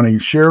County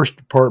Sheriff's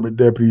Department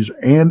deputies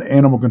and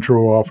animal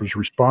control officers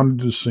responded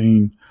to the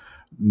scene.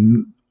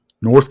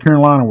 North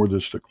Carolina, where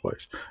this took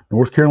place.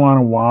 North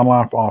Carolina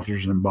wildlife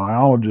officers and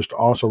biologists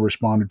also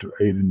responded to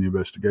aid in the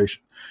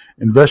investigation.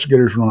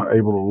 Investigators were not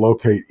able to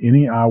locate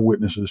any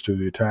eyewitnesses to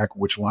the attack,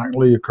 which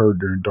likely occurred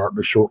during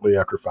darkness shortly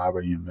after 5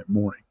 a.m. that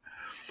morning.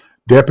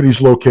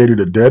 Deputies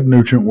located a dead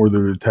nutria where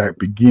the attack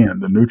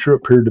began. The nutria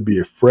appeared to be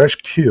a fresh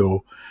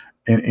kill,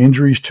 and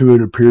injuries to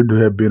it appeared to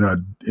have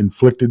been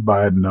inflicted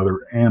by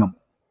another animal.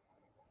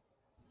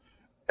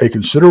 A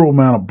considerable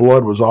amount of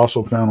blood was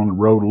also found on the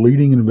road,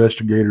 leading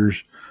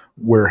investigators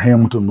where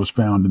Hamilton was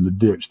found in the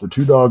ditch. The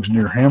 2 dogs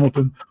near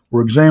Hamilton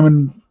were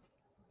examined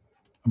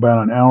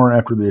about an hour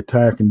after the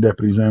attack, and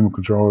deputies' animal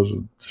controllers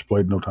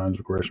displayed no signs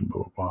of aggression,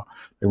 blah, blah, blah.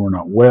 They were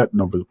not wet,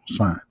 no visible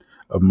sign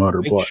of mud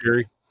or blood.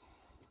 Sherry.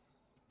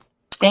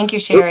 Thank you,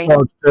 Sherry. The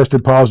dogs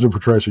tested positive for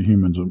trace of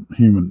human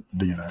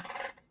DNA.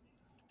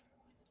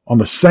 On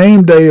the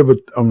same day of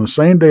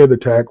the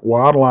attack,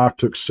 wildlife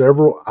took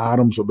several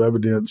items of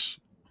evidence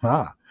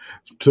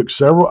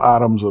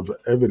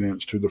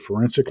to the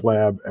forensic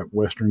lab at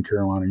Western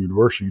Carolina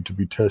University to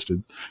be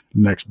tested.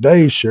 The next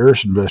day,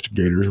 sheriff's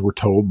investigators were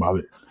told by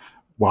the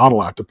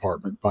wildlife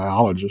department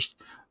biologists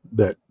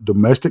that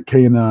domestic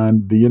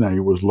canine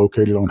DNA was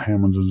located on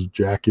Hamilton's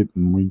jacket,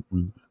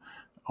 and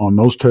on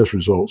those test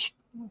results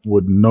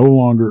would no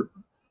longer,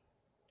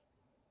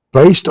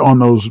 based on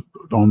those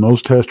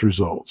test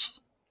results,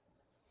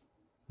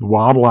 the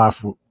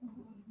wildlife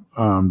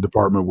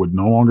department would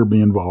no longer be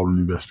involved in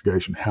the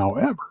investigation.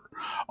 However,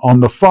 on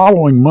the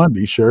following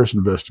Monday, sheriff's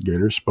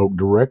investigators spoke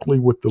directly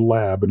with the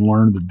lab and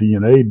learned the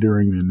DNA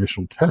during the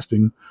initial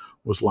testing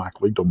was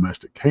likely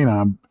domestic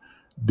canine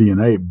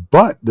DNA,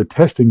 but the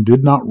testing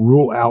did not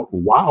rule out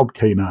wild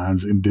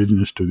canines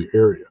indigenous to the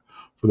area.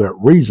 For that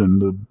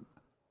reason,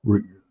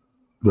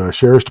 the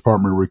sheriff's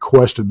department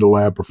requested the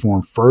lab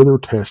perform further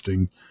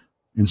testing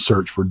in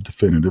search for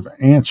definitive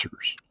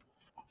answers.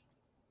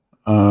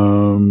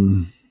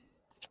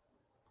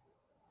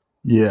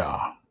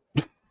 Yeah.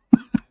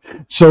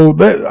 So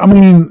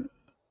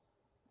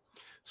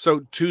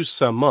to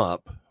sum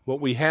up, what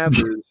we have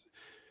is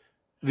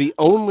the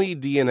only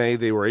DNA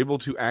they were able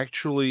to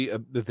actually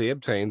that they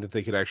obtained that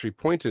they could actually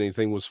point to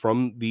anything was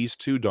from these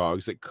 2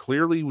 dogs that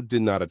clearly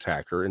did not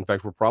attack her. In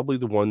fact, were probably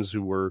the ones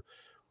who were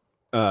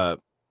were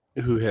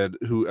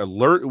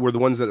the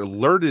ones that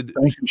alerted.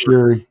 Thank you,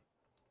 Sherry.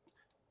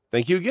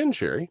 Thank you again,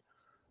 Sherry.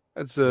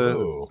 That's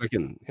a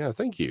second. Yeah,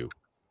 thank you.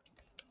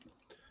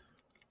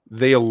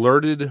 They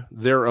alerted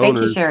their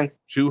owners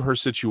to her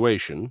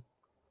situation,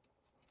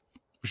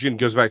 which again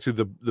goes back to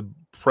the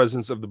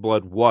presence of the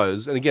blood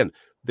was, and again,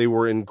 they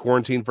were in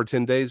quarantine for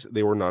 10 days.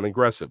 They were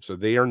non-aggressive, so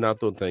they are not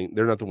the thing.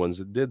 They're not the ones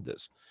that did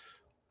this,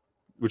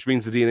 which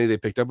means the DNA they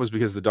picked up was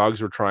because the dogs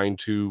were trying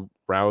to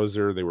browse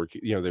her. They were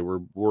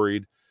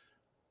worried.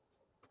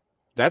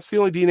 That's the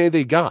only DNA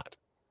they got.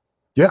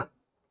 Yeah,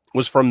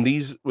 was from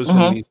these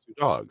 2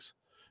 dogs.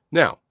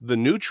 Now, the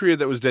nutria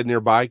that was dead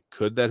nearby,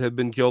 could that have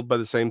been killed by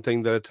the same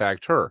thing that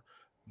attacked her?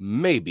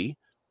 Maybe,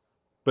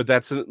 but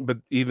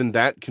even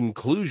that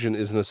conclusion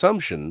is an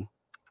assumption,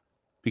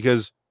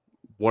 because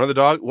one of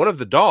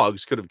the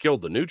dogs could have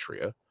killed the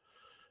nutria.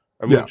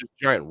 I mean, just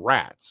giant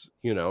rats,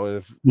 a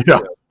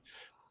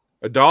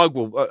dog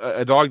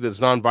that's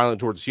nonviolent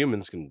towards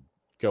humans can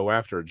go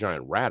after a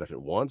giant rat if it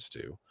wants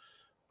to.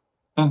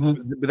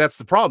 But that's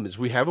the problem, is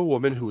we have a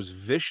woman who was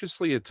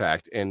viciously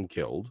attacked and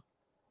killed.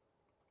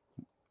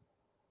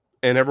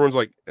 And everyone's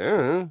like,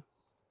 but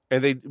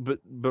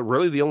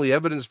really the only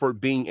evidence for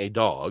it being a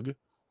dog,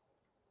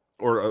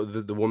 or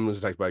the woman was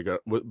attacked by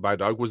a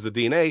dog, was the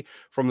DNA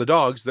from the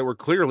dogs that were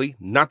clearly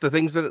not the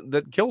things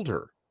that killed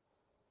her.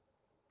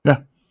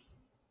 Yeah.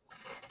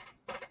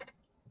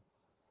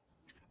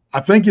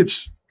 I find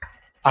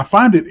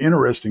it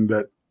interesting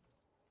that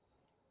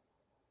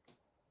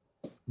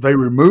they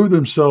removed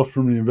themselves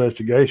from the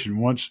investigation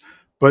once,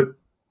 but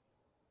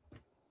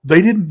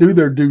they didn't do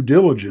their due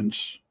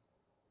diligence,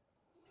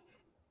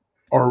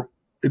 or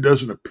it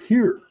doesn't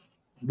appear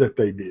that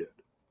they did.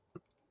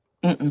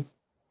 And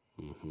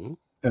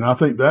I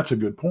think that's a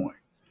good point.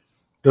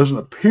 It doesn't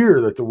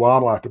appear that the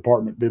wildlife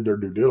department did their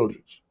due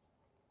diligence.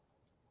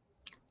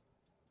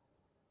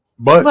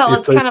 But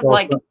it's kind of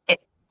like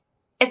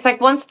it's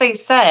like once they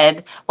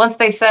said,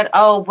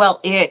 oh well,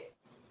 it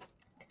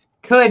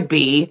could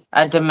be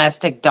a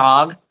domestic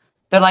dog,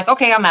 they're like,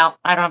 okay, I'm out.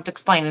 I don't have to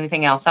explain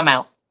anything else. I'm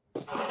out.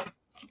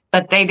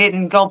 But they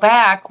didn't go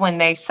back when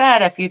they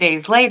said a few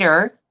days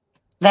later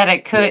that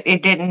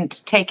it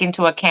didn't take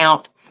into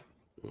account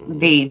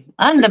the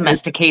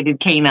undomesticated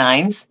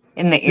canines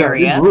in the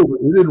area.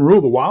 It didn't rule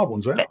the wild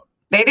ones out.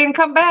 They didn't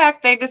come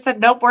back. They just said,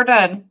 nope, we're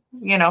done.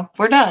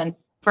 We're done.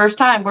 First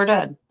time, we're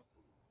done.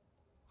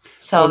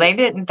 So they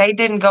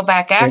didn't go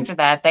back after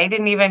that. They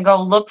didn't even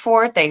go look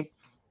for it.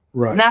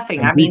 Nothing.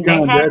 And I mean,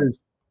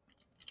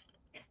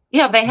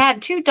 they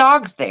had 2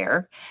 dogs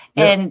there,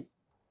 and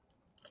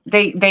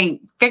they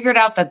figured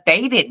out that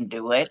they didn't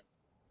do it.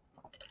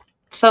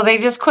 So they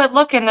just quit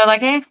looking. They're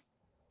like, I'm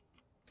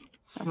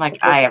like,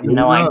 I have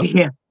no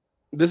idea.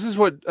 This is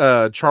what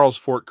Charles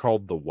Fort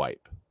called the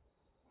wipe,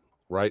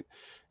 right?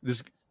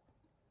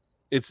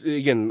 It's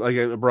again, like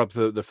I brought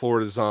up the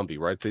Florida zombie,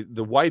 right?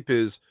 The wipe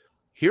is,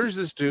 here's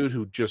this dude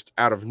who just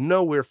out of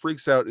nowhere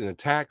freaks out and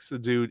attacks the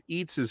dude,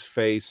 eats his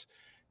face,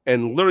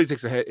 and literally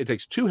it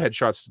takes 2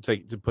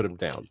 headshots to put him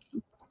down.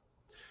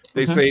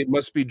 They say it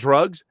must be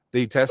drugs.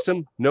 They test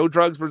him, no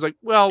drugs, but it's like,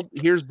 well,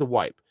 here's the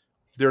wipe.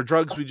 There are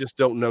drugs we just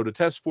don't know to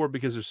test for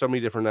because there's so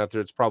many different out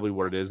there. It's probably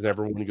what it is, and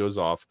everyone goes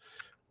off,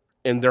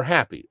 and they're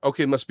happy.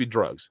 Okay, it must be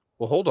drugs.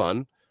 Well, hold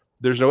on.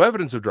 There's no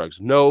evidence of drugs.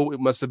 No, it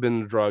must have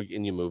been a drug,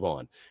 and you move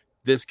on.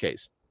 This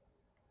case,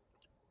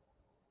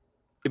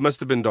 it must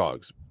have been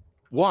dogs.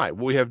 Why?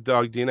 Well, we have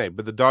dog DNA,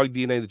 but the dog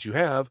DNA that you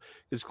have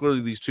is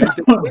clearly these 2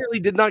 that clearly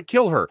did not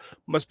kill her.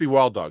 Must be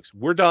wild dogs.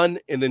 We're done,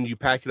 and then you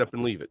pack it up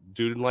and leave it.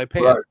 Dude in light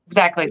pan. Right.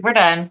 Exactly. We're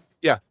done.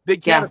 Yeah,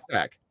 big cat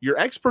attack. Your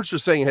experts are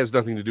saying it has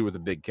nothing to do with a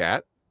big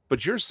cat,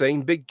 but you're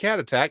saying big cat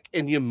attack,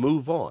 and you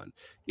move on.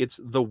 It's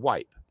the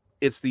wipe.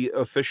 It's the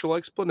official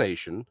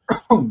explanation.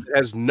 It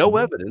has no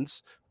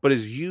evidence, but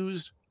is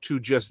used to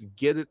just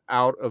get it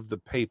out of the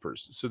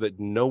papers so that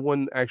no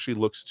one actually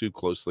looks too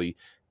closely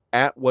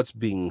at what's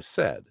being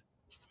said.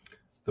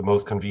 The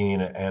most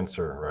convenient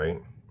answer,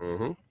 right?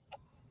 Mm-hmm.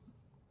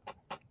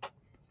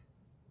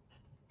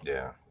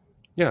 Yeah.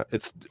 Yeah,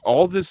 it's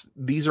all this.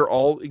 These are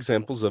all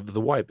examples of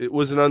the wipe. It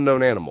was an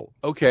unknown animal.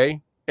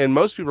 Okay. And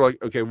most people are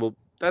like, okay, well,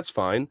 that's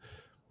fine.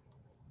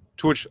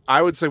 To which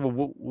I would say,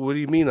 well, what do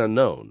you mean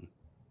unknown?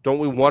 Don't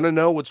we want to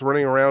know what's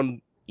running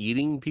around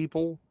eating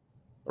people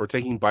or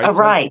taking bites?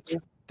 Right.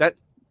 That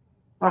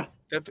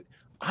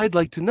I'd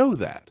like to know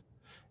that.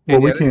 Well,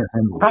 And we yet can't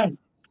handle it. Right.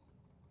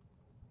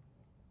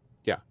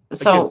 Yeah.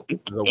 So,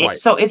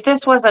 so if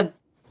this was a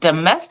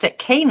domestic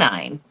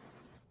canine,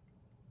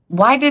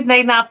 why did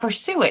they not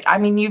pursue it? I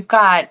mean, you've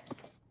got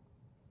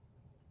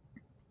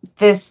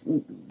this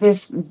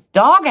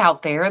dog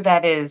out there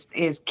that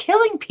is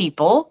killing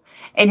people,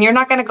 and you're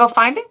not going to go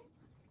find it?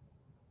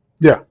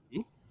 Yeah.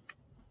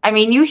 I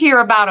mean, you hear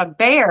about a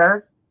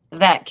bear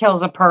that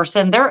kills a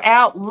person. They're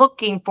out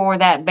looking for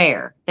that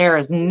bear. There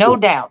is no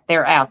doubt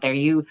they're out there.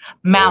 You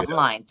mountain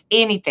lions,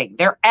 anything.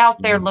 They're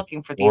out there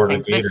looking for these Florida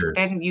things. gators. But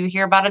then you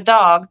hear about a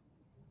dog.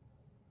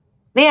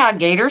 Yeah,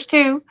 gators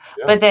too.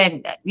 Yeah. But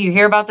then you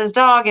hear about this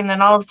dog, and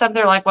then all of a sudden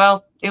they're like,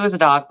 well, it was a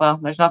dog. Well,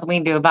 there's nothing we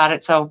can do about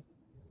it. So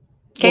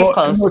case And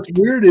closed. what's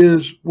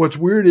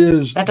weird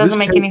is That doesn't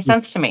make any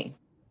sense to me.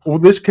 Well,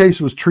 this case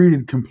was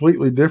treated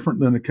completely different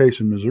than the case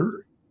in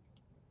Missouri.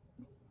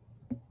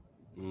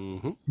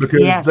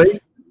 Because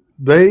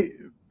they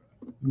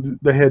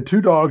had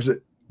 2 dogs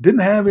that didn't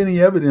have any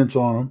evidence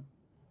on them,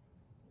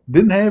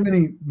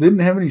 didn't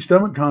have any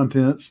stomach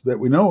contents that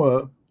we know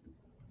of,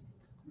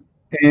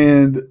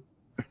 and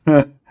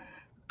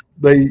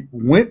they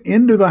went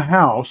into the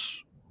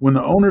house when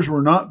the owners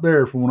were not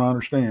there, from what I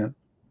understand,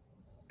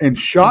 and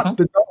shot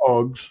the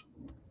dogs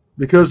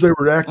because they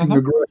were acting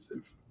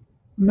aggressive.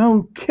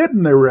 No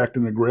kidding, they were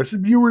acting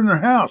aggressive. You were in their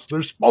house.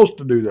 They're supposed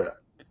to do that.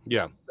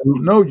 Yeah. They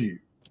don't know you.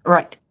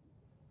 Right.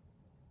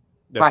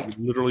 That's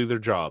literally their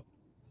job.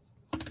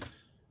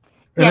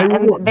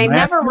 And they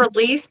never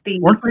released the.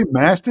 Weren't they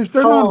mastiffs?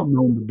 They're not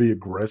known to be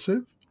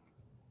aggressive.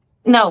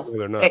 No,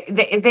 they're not.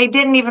 They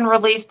didn't even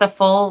release the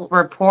full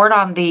report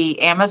on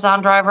the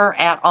Amazon driver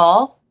at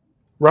all.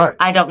 Right.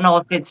 I don't know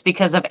if it's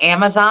because of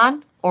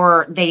Amazon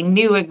or they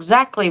knew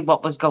exactly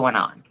what was going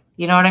on.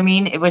 You know what I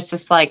mean? It was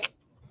just like,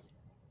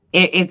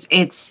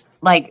 it's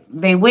like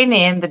they went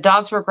in, the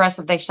dogs were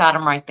aggressive, they shot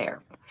them right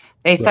there.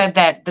 They said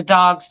that the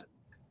dogs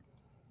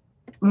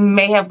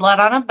may have blood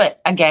on them, but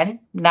again,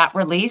 not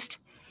released.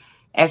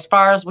 As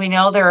far as we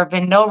know, there have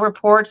been no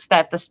reports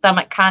that the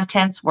stomach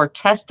contents were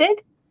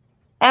tested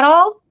at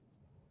all.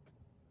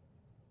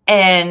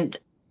 And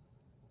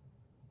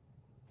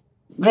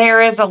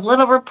there is a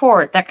little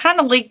report that kind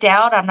of leaked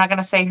out. I'm not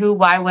going to say who,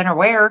 why, when, or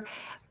where,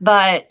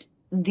 but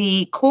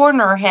the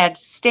coroner had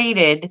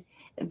stated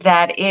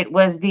that it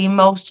was the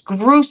most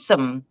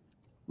gruesome,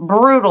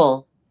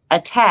 brutal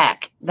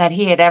attack that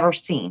he had ever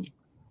seen.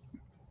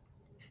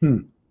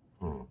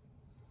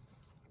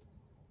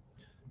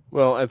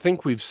 Well, I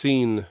think we've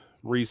seen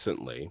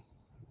recently,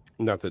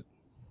 not that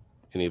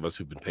any of us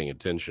who've been paying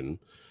attention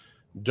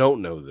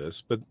don't know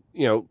this, but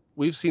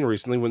we've seen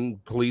recently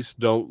when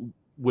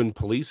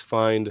police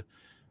find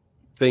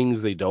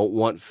things they don't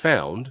want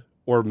found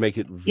or make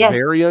it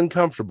very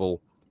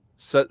uncomfortable,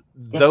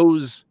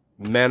 those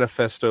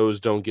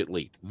manifestos don't get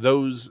leaked.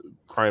 Those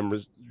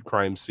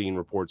crime scene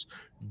reports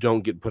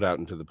don't get put out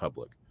into the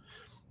public.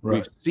 Right.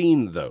 We've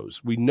seen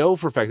those. We know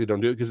for a fact they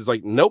don't do it because it's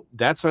like, nope,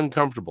 that's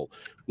uncomfortable.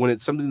 When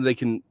it's something they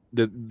can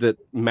that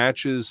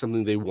matches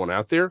something they want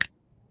out there,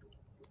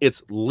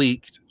 it's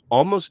leaked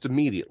almost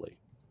immediately.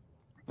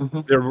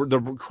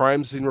 The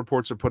crime scene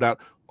reports are put out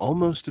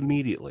almost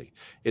immediately.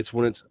 It's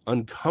when it's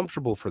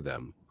uncomfortable for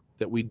them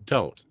that we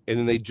don't, and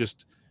then they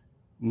just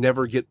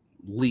never get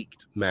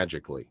leaked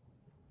magically.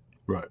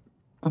 Right.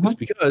 It's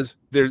because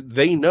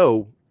they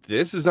know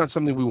this is not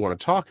something we want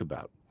to talk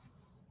about.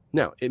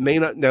 Now, it may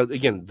not. Now,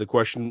 again, the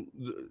question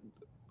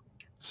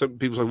some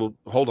people say, well,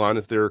 hold on,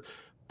 if they're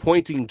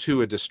pointing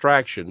to a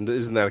distraction,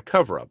 isn't that a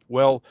cover-up?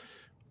 Well,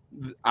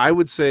 I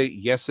would say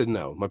yes and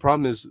no. My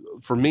problem is,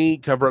 for me,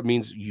 cover-up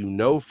means you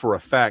know for a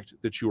fact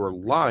that you are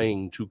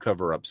lying to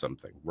cover up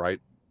something, right?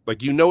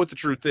 Like, you know what the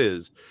truth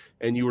is,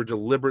 and you are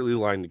deliberately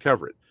lying to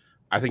cover it.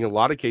 I think in a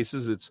lot of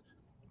cases, it's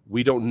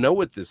we don't know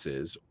what this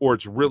is, or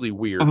it's really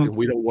weird, and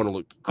we don't want to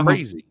look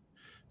crazy.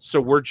 So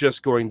we're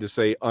just going to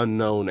say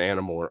unknown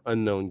animal or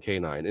unknown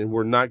canine, and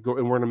we're not going.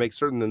 And we're going to make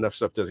certain enough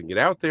stuff doesn't get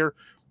out there,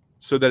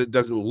 so that it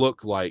doesn't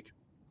look like,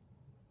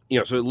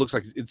 so it looks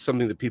like it's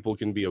something that people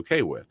can be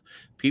okay with.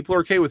 People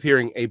are okay with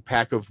hearing a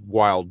pack of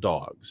wild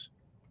dogs.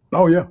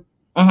 Oh yeah,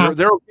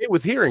 they're okay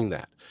with hearing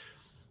that.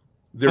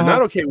 They're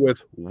not okay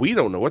with, we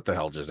don't know what the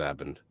hell just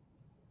happened.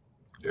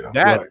 Yeah,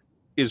 that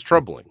is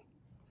troubling.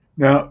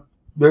 Now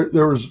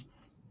there was.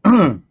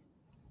 I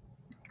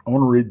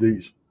want to read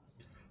these.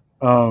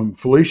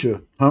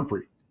 Felicia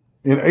Humphrey.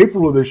 In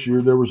April of this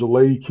year, there was a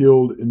lady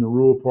killed in the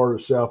rural part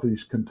of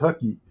southeast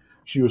Kentucky.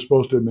 She was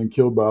supposed to have been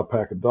killed by a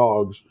pack of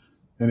dogs,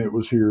 and it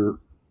was here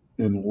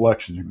in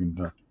Lexington,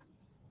 Kentucky.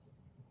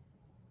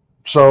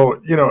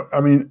 So, I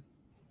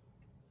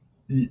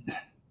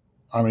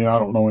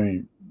don't know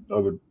any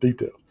other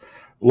details.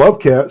 Love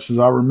Cat says,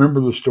 I remember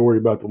the story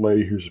about the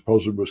lady who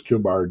supposedly was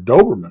killed by her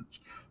Dobermans,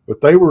 but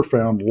they were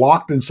found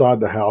locked inside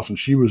the house, and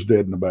she was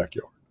dead in the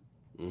backyard.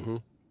 Mm-hmm.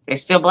 They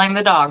still blame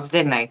the dogs,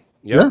 didn't they?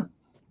 Yeah.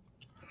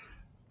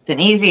 It's an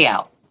easy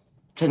out.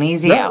 It's an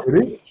easy out. It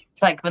is.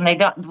 It's like when they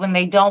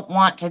don't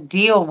want to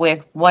deal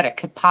with what it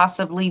could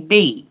possibly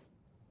be.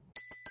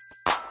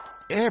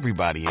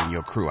 Everybody in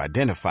your crew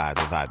identifies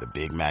as either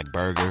Big Mac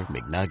Burger,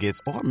 McNuggets,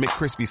 or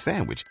McCrispy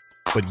Sandwich.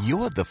 But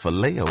you're the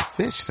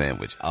Filet-O-Fish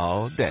Sandwich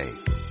all day.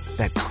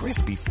 That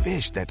crispy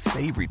fish, that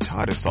savory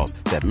tartar sauce,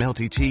 that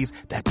melty cheese,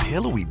 that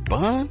pillowy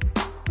bun.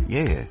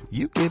 Yeah,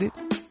 you get it.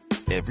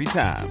 Every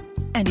time.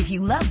 And if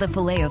you love the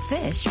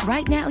Filet-O-Fish,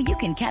 right now you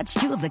can catch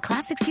two of the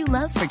classics you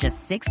love for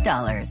just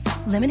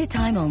 $6. Limited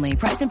time only.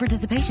 Price and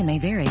participation may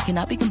vary.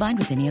 Cannot be combined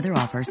with any other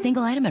offer.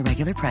 Single item at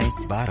regular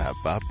price.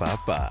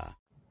 Ba-da-ba-ba-ba.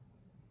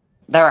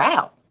 They're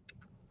out.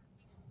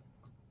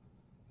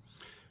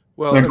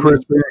 Well, and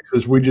Chris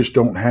says we just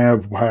don't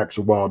have packs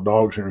of wild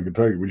dogs here in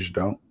Kentucky. We just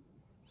don't.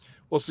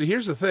 Well, see,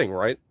 here's the thing,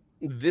 right?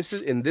 This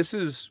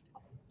is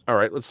all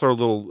right. Let's throw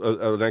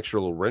an extra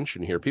little wrench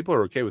in here. People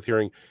are okay with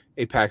hearing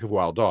a pack of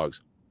wild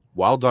dogs.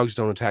 Wild dogs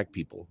don't attack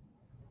people.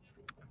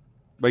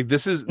 Like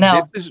this is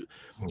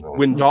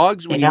when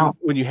dogs when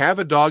you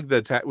have dogs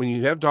that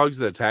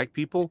attack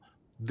people,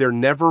 they're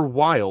never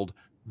wild.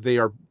 They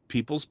are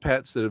people's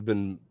pets that have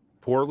been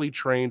poorly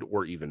trained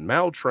or even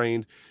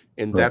maltrained,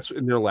 and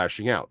and they're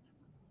lashing out.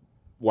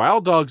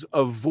 Wild dogs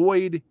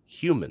avoid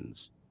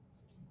humans.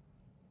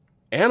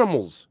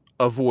 Animals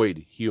avoid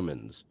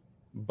humans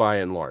by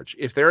and large.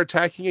 If they're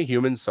attacking a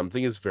human,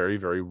 something is very,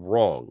 very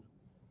wrong.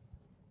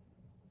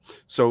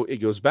 So it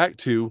goes back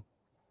to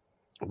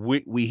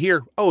we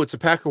hear, oh, it's a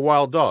pack of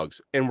wild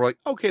dogs, and we're like,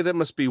 okay, that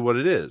must be what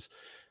it is,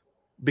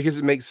 because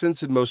it makes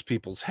sense in most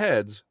people's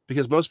heads,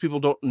 because most people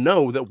don't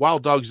know that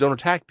wild dogs don't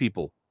attack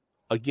people.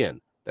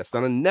 Again, that's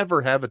not a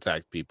never have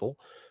attacked people.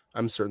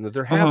 I'm certain that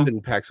there have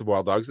been packs of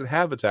wild dogs that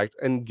have attacked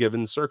and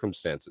given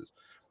circumstances.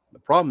 The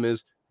problem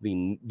is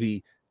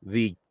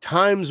the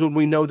times when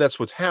we know that's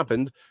what's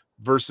happened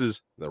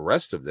versus the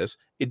rest of this,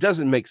 it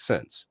doesn't make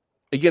sense.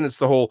 Again, it's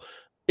the whole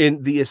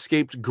in the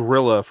escaped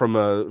gorilla from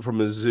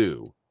a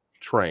zoo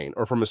train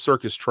or from a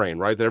circus train,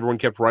 right? That everyone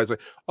kept writing,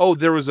 like, oh,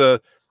 there was a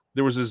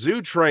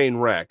zoo train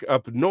wreck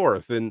up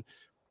north, and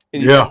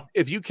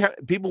if you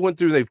count, people went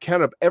through, they've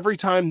counted up every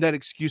time that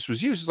excuse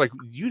was used. It's like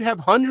you'd have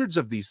hundreds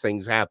of these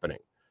things happening.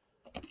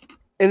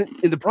 And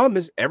the problem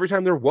is, every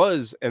time there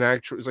was an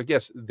actual, it's like,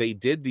 yes, they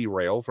did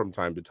derail from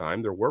time to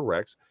time. There were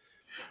wrecks.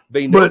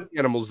 They know the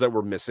animals that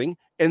were missing,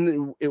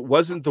 and it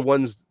wasn't the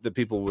ones that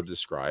people would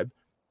describe.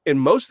 And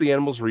most of the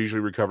animals were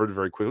usually recovered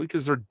very quickly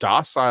because they're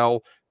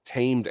docile,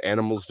 tamed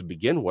animals to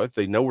begin with.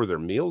 They know where their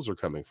meals are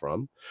coming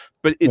from.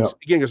 But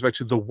again, goes back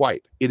to the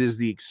wipe. It is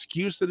the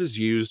excuse that is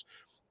used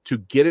to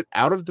get it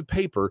out of the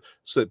paper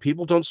so that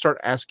people don't start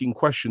asking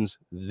questions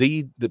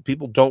that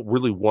people don't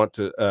really want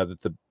to,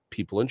 that the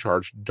people in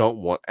charge don't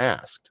want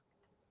asked.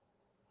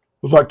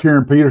 It's like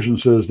Karen Peterson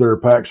says, there are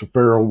packs of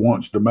feral,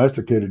 once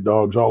domesticated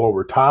dogs all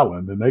over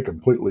Thailand, and they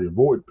completely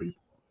avoid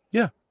people.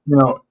 Yeah.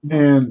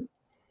 And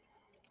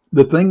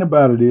the thing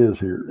about it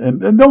is here,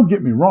 and don't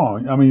get me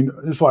wrong, I mean,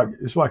 it's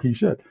like he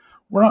said,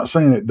 we're not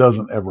saying it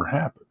doesn't ever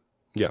happen.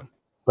 Yeah.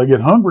 They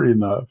get hungry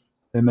enough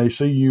and they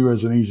see you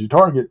as an easy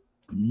target.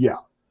 Yeah,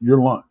 your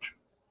lunch.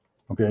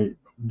 Okay.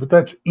 But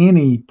that's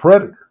any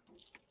predator.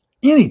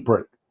 Any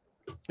predator.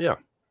 Yeah.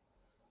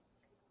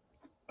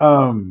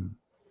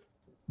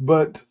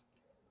 But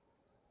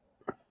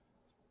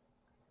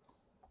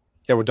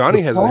yeah, when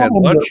Donnie hasn't had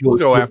lunch, he'll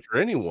go after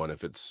anyone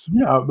if it's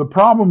the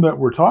problem that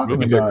we're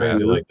talking about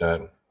like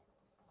that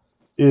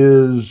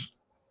is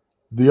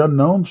the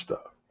unknown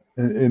stuff,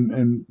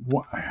 and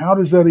how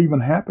does that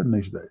even happen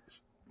these days?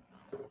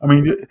 I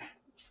mean,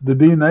 the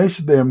DNA is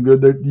so damn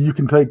good that you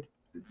can take.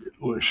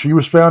 She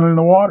was found in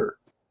the water.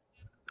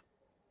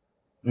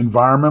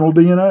 Environmental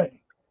DNA.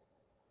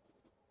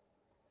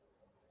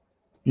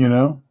 You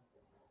know,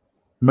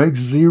 makes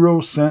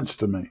zero sense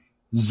to me.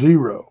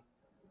 Zero.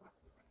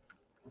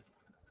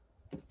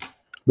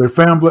 They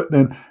found blood,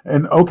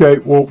 and okay,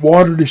 well,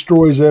 water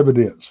destroys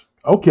evidence.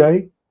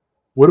 Okay,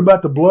 what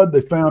about the blood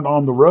they found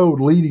on the road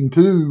leading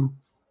to?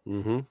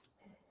 Mm-hmm.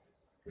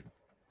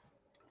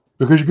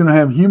 Because you're going to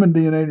have human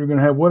DNA, you're going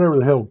to have whatever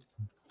the hell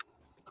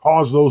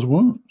caused those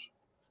wounds.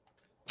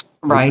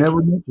 Right. They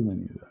never mention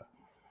any of that.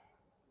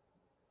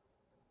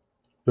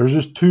 There's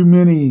just too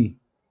many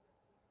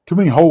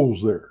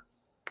holes there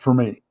for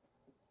me.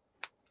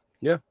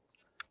 Yeah.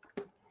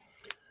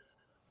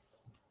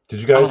 Did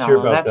you guys hear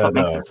about That's that? what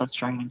makes it so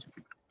strange.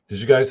 Did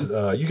you guys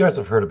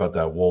have heard about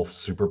that wolf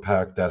super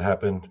PAC that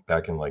happened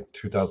back in like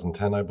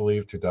 2010, I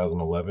believe,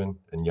 2011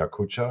 in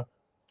Yakutia,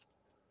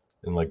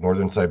 in like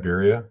northern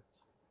Siberia?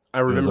 I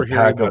remember There was a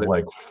hearing pack about of it.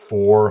 like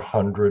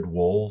 400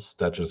 wolves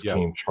that just Yeah.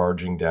 came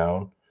charging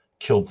down,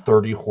 killed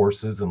 30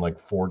 horses in like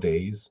 4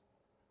 days.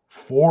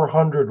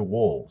 400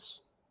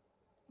 wolves.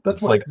 That's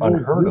It's what like wolves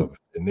unheard do. of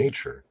in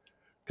nature,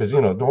 because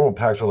normal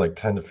packs are like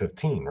 10 to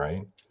 15,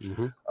 right?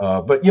 Mm-hmm.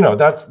 But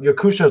that's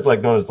Yakutia is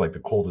like known as like the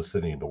coldest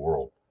city in the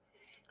world.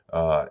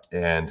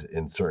 And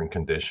in certain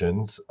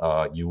conditions,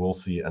 you will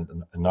see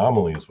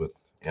anomalies with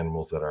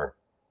animals that are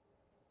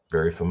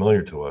very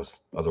familiar to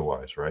us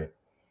otherwise, right?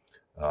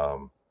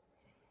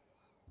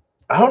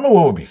 I don't know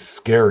what would be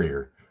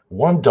scarier,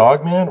 one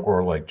Dogman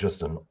or like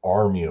just an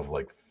army of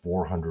like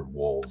 400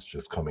 wolves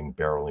just coming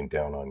barreling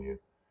down on you.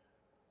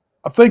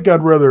 I think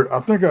I'd rather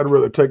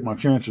take my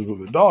chances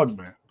with a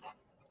Dogman.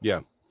 Yeah.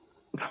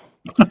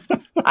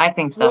 I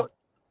think so.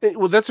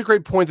 Well, that's a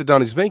great point that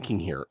Donnie's making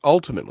here.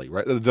 Ultimately,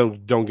 right?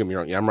 Don't get me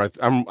wrong. Yeah, I'm right.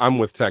 I'm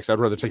with Tex. I'd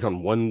rather take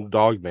on one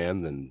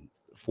Dogman than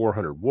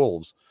 400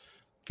 wolves,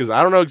 because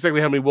I don't know exactly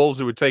how many wolves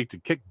it would take to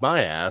kick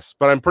my ass,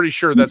 but I'm pretty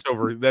sure that's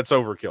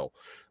overkill.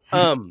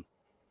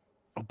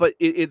 But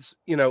it's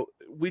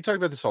we talk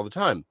about this all the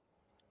time.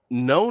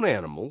 Known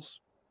animals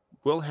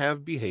will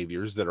have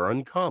behaviors that are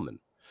uncommon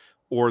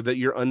or that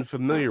you're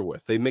unfamiliar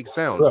with. They make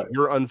sounds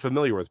you're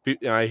unfamiliar with.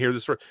 I hear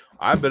this story.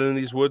 I've been in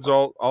these woods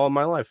all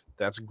my life.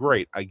 That's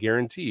great. I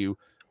guarantee you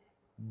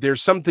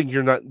there's something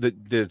you're not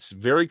that's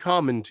very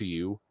common to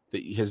you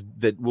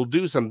that will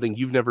do something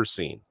you've never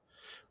seen.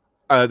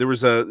 There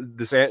was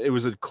it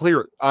was a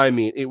clear,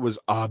 it was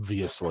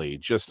obviously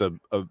just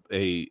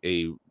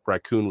a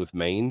raccoon with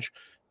mange,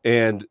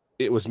 and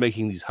it was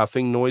making these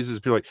huffing noises.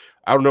 People are like,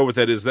 I don't know what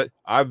that is. That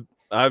I've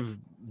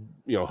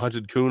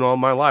hunted coon all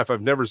my life.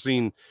 I've never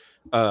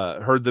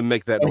heard them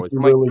make that Thank noise. you,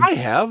 I'm like, Lily. I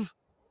have.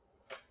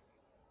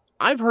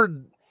 I've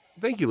heard.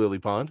 Thank you, Lily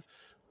Pond.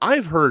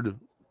 I've heard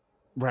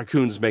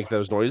raccoons make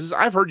those noises.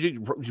 I've heard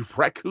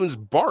raccoons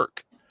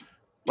bark.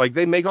 Like,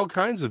 they make all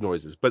kinds of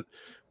noises. But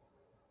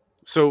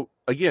so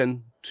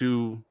again,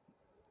 to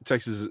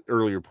Tex's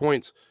earlier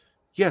points,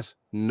 yes,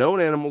 known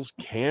animals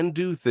can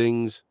do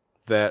things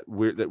that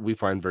we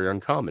find very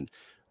uncommon.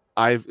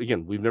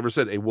 We've never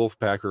said a wolf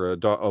pack or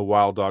a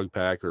wild dog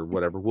pack or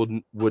whatever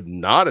would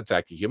not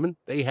attack a human.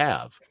 They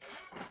have.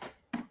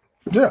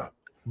 Yeah.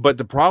 But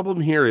the problem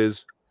here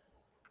is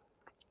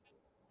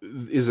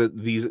that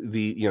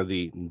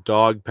the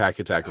dog pack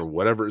attack or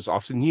whatever is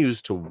often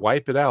used to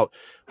wipe it out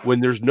when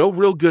there's no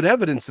real good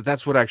evidence that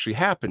that's what actually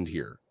happened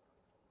here.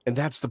 And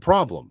that's the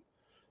problem.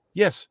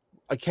 Yes,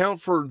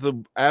 account for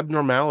the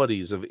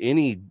abnormalities of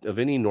any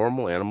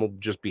normal animal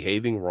just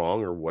behaving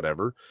wrong or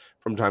whatever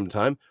from time to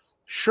time.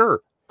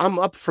 Sure, I'm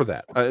up for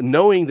that,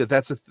 knowing that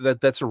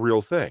that's a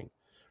real thing.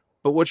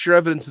 But what's your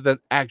evidence that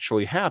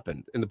actually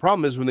happened? And the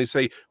problem is when they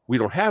say we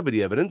don't have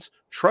any evidence,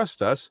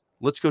 trust us,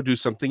 let's go do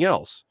something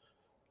else.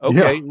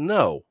 Okay, Yeah.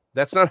 no,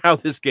 that's not how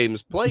this game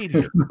is played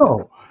here.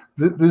 No,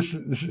 this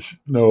is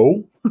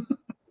no.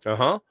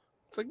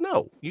 It's like,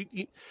 no,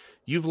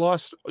 you've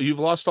lost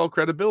all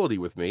credibility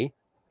with me.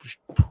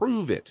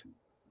 Prove it.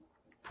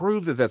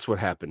 Prove that that's what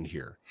happened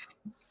here.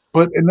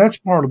 And that's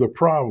part of the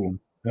problem.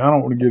 And I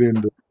don't want to get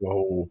into the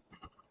whole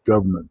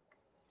government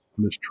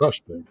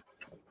mistrust thing.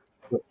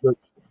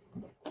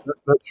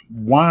 That's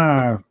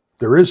why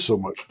there is so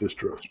much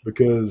distrust,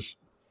 because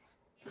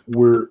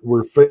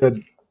we're fed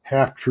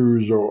half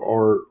truths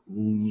or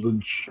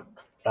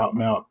out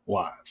and out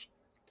lies.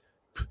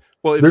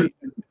 Well,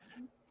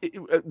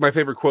 my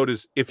favorite quote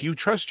is, "If you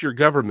trust your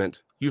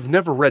government, you've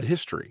never read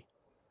history."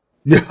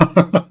 Yeah.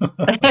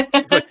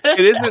 It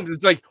isn't.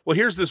 It's like, well,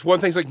 here's this one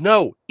thing. It's like,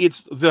 no,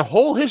 it's the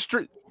whole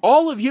history.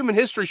 All of human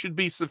history should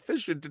be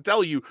sufficient to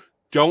tell you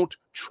don't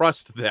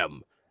trust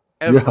them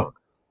ever.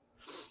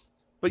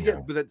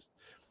 Yeah. But that's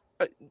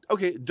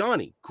okay.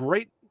 Donnie,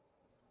 great.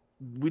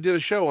 We did a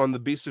show on the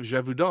Beasts of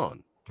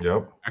Gévaudan.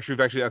 Yep. I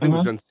think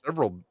we've done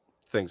several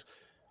things.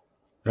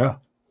 Yeah.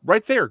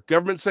 Right there,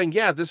 government saying,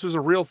 yeah, this was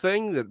a real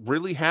thing that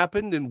really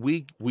happened, and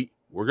we're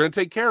going to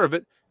take care of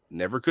it.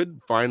 Never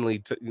could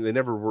finally. They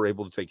never were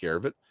able to take care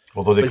of it.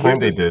 Although they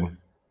claimed they did.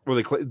 Well,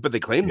 they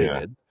claimed they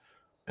did.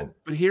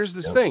 But here's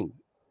this thing: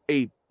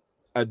 a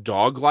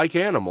dog-like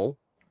animal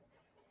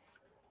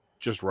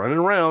just running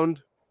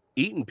around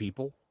eating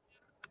people.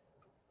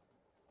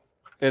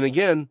 And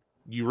again,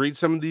 you read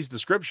some of these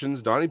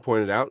descriptions, Donnie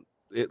pointed out,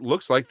 it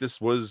looks like this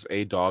was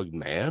a dog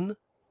man.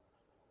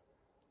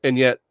 And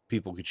yet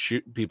people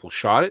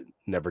shot it,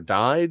 never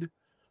died.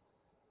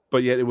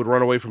 But yet it would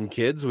run away from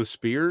kids with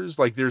spears.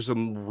 Like, there's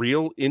some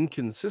real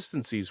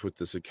inconsistencies with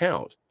this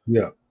account.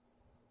 Yeah.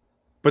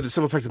 But the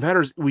simple fact of the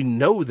matter is, we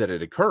know that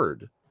it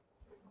occurred.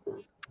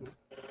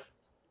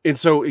 And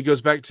so it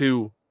goes back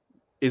to,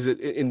 is it,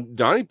 and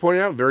Donnie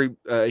pointed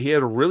out he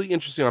had a really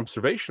interesting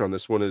observation on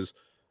this one, is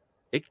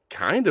it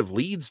kind of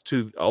leads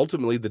to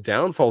ultimately the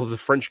downfall of the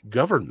French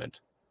government.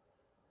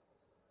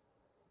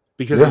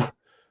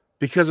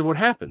 Because of what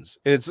happens.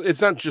 And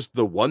it's not just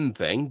the one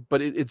thing,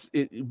 but it's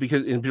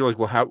because, and people are like,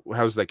 well,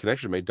 how's that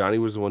connection made? Donnie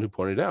was the one who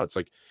pointed it out. It's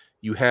like,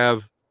 you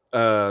have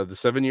the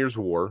 7 Years'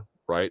 War,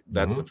 right?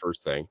 That's the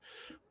first thing.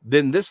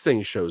 Then this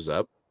thing shows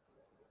up,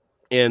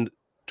 and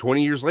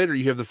 20 years later,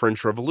 you have the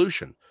French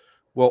Revolution.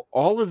 Well,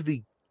 all of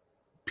the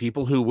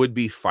people who would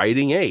be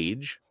fighting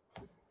age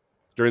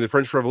during the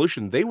French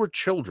Revolution, they were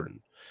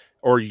children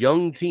or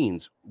young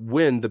teens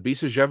when the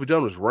Beast of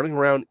Javudon was running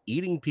around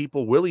eating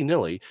people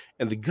willy-nilly,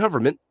 and the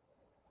government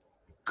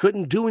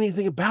couldn't do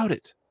anything about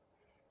it.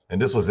 And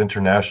this was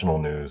international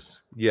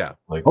news. Yeah.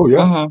 Like, oh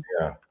yeah.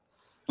 Yeah.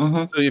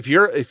 So if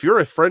you're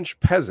a French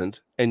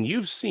peasant and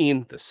you've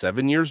seen the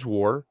 7 Years'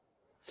 War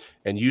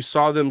and you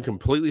saw them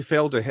completely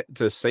fail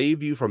to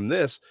save you from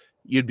this,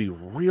 you'd be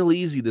real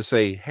easy to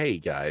say, hey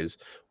guys,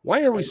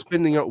 why are we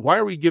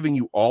giving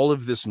you all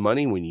of this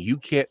money when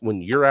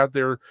you're out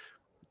there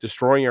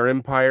destroying our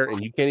empire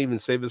and you can't even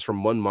save us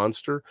from one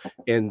monster?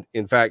 And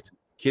in fact,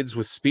 kids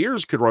with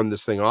spears could run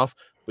this thing off,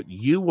 but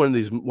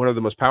one of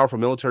the most powerful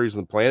militaries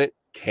on the planet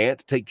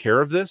can't take care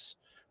of this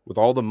with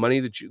all the money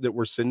that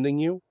we're sending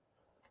you.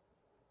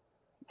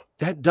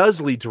 That does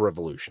lead to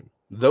revolution.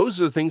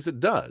 Those are the things that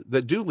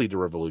do lead to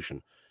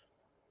revolution.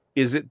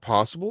 Is it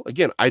possible?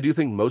 Again, I do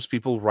think most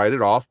people write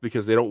it off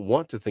because they don't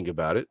want to think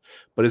about it.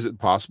 But is it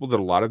possible that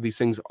a lot of these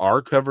things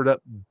are covered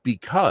up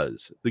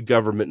because the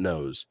government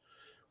knows?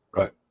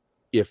 Right.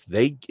 If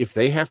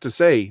they have to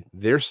say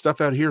there's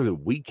stuff out here that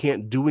we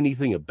can't do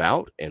anything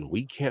about and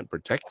we can't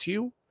protect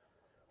you,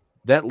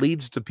 that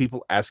leads to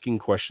people asking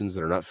questions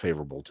that are not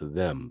favorable to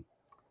them.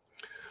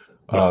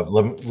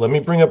 Let me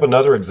bring up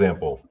another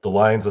example. The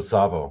lions of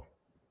Tsavo.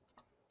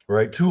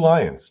 Right? 2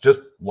 lions,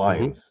 just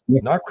lions,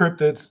 not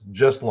cryptids,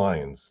 just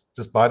lions,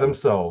 just by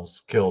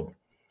themselves, killed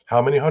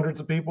how many hundreds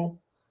of people?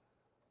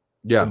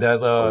 Yeah. And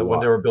that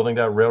when they were building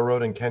that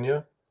railroad in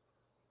Kenya.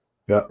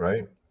 Yeah.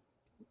 Right.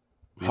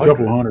 A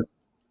couple hundred.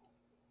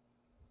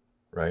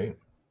 Right.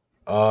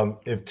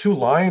 If 2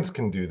 lions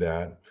can do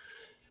that,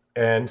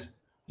 and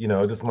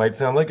this might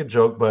sound like a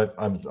joke, but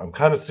I'm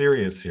kind of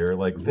serious here.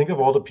 Like, think of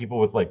all the people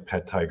with like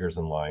pet tigers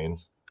and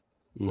lions,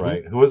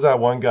 right? Who was that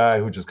one guy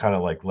who just kind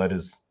of like let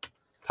his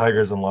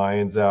tigers and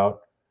lions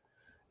out?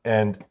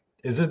 And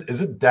is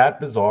it that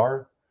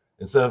bizarre?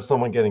 Instead of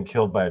someone getting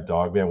killed by a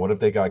dogman, what if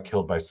they got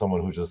killed by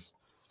someone who just,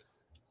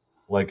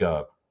 like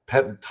a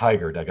pet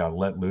tiger that got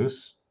let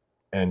loose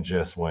and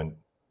just went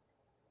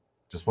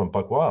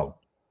buck wild?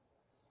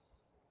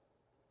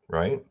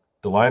 Right?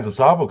 The Lions of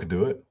Tsavo could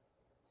do it.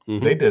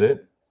 They did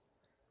it.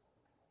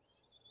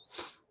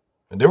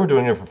 And they were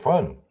doing it for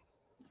fun.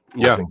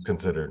 Yeah. Things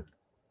considered.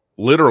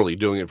 Literally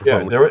doing it for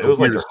fun. It was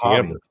like a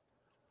hobby.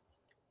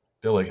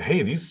 They're like,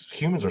 hey, these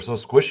humans are so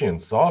squishy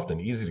and soft and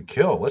easy to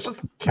kill. Let's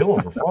just kill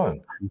them for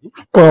fun.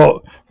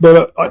 Well,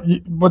 but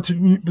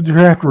you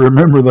have to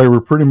remember they were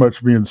pretty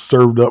much being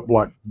served up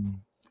like,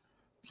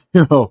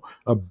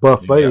 a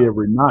buffet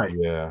every night.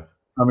 Yeah.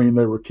 I mean,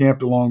 they were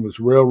camped along this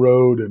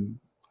railroad, and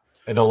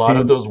a lot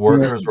of those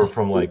workers were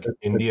from like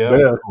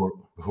India,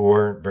 who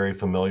weren't very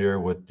familiar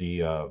with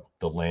the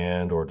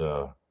land or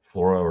the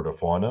flora or the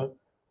fauna.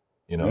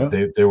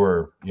 They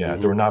were they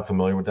were not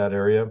familiar with that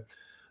area.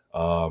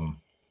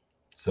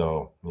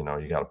 So,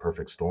 you got a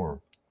perfect storm.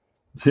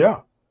 Yeah.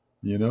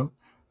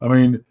 I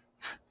mean,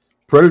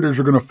 predators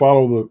are going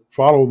to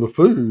follow the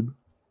food.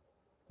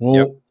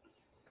 Well,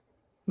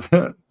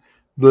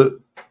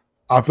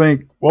 I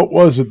think, what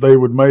was it they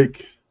would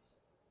make?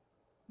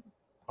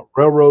 A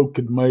railroad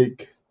could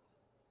make,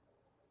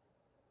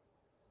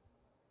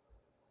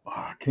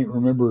 I can't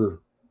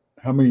remember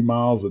how many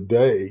miles a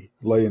day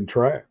laying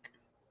track,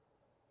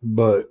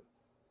 but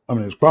I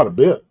mean, it's quite a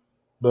bit.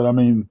 But I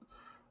mean,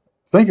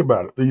 think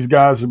about it. These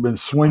guys have been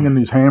swinging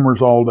these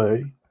hammers all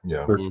day.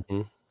 Yeah. They're,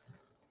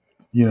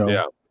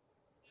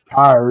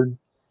 tired,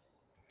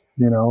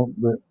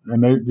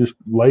 and they just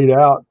laid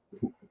out,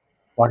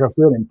 like I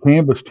said, in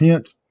canvas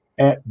tents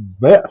at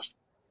best.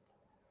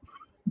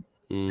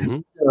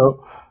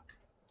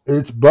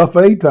 It's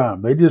buffet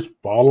time. They just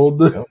followed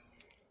the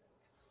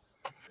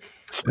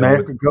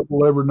snack a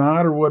couple every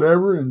night or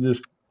whatever, and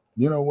just,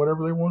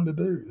 whatever they wanted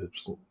to do.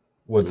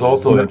 What's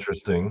also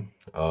interesting,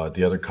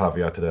 the other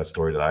caveat to that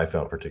story that I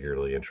found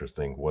particularly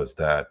interesting was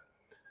that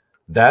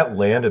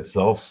land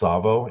itself,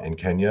 Tsavo in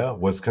Kenya,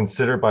 was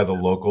considered by the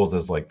locals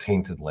as like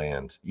tainted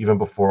land, even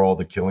before all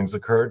the killings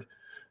occurred,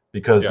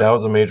 because that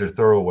was a major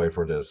thoroughway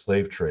for the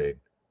slave trade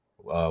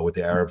with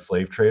the Arab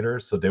slave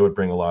traders. So they would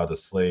bring a lot of the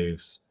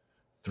slaves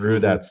through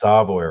that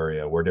Savo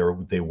area where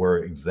they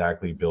were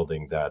exactly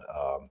building that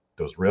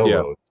those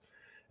railroads.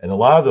 And a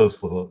lot of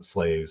those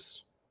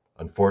slaves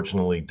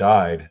unfortunately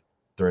died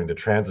during the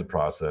transit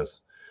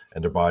process,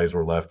 and their bodies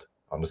were left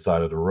on the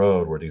side of the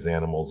road where these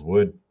animals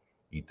would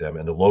eat them.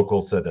 And the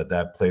locals said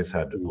that place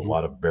had a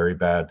lot of very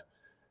bad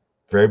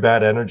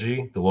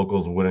energy. The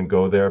locals wouldn't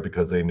go there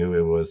because they knew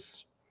it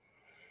was,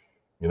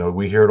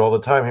 we hear it all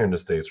the time here in the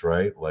States,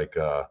 right? Like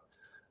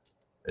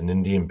an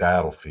Indian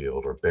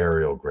battlefield or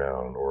burial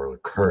ground or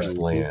cursed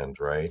land,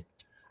 right?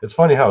 It's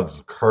funny how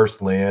it's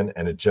cursed land,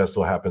 and it just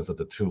so happens that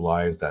the two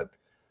lions that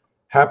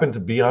happen to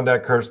be on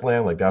that cursed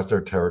land, like that's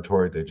their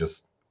territory, they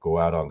just go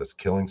out on this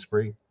killing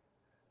spree.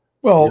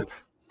 Well,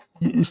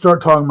 you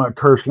start talking about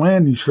cursed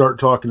land, you start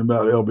talking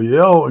about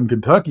LBL in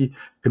Kentucky.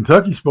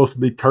 Kentucky's supposed to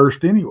be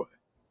cursed anyway.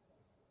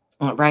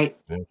 Right.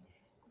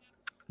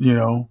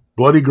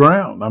 Bloody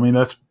ground. I mean,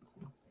 that's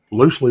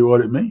loosely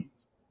what it means.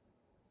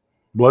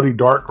 Bloody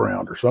dark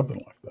ground or something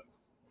like that.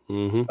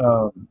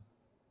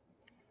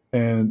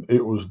 And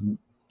it was,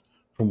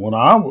 from what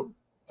I would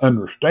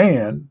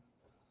understand,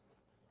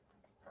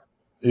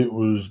 it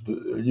was,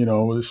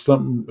 it's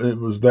something,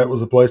 that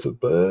was a place that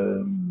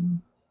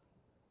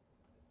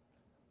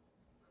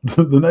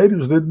the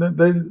natives didn't,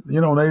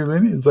 Native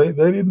Indians, they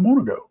didn't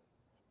want to go.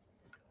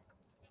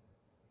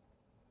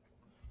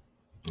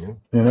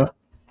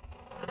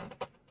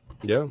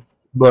 Yeah.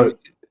 But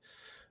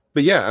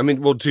yeah, I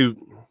mean, well, to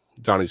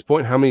Donnie's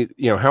point, how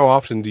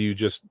often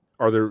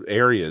are there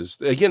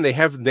areas, again, they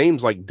have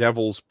names like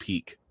Devil's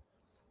Peak,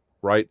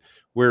 right?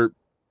 Where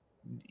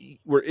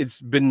it's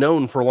been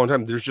known for a long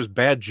time. There's just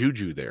bad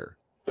juju there.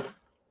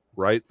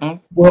 Right.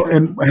 Well,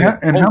 and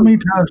how many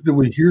times do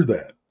we hear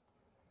that?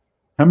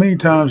 How many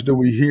times do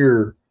we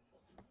hear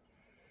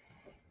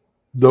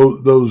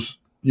those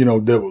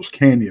Devil's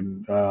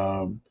Canyon,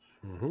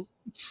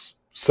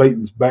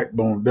 Satan's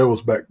backbone,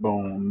 Devil's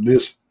backbone,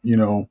 this,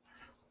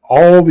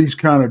 all these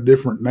kind of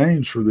different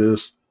names for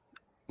this,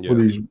 for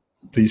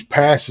these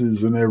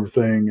passes and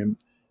everything, and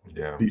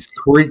these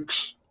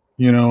creeks,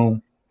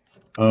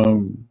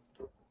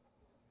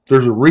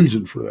 there's a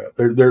reason for that.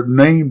 They're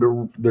named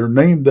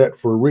that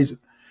for a reason.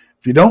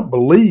 If you don't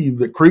believe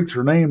that creeks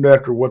are named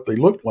after what they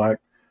look like,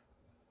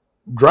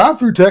 drive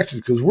through Texas,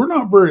 because we're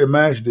not very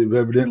imaginative,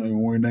 evidently,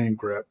 when we name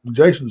crap.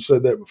 Jason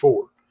said that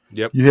before.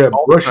 Yep. You have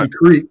Brushy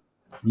Creek.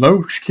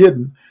 No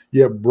kidding.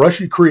 You have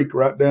Brushy Creek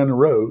right down the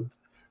road.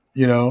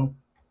 You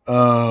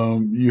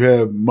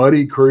have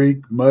Muddy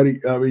Creek,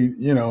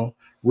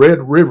 Red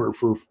River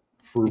for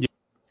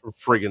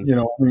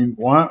friggin'.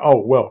 Why?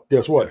 Oh, well,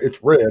 guess what?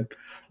 It's red.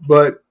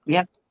 But you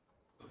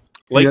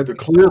have the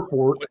Clear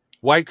Fork.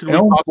 Why could we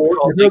Elm possibly Fork?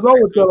 call Because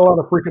it's got a lot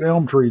of freaking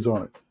elm trees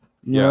on it.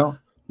 You know?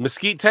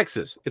 Mesquite,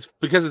 Texas. It's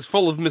because it's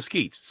full of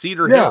mesquites.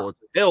 Cedar Hill.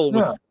 It's a hill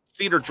with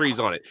cedar trees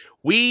on it.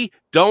 We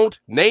don't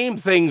name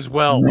things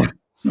well.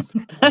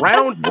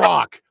 Round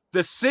Rock,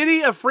 the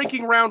city of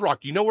freaking Round Rock.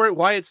 You know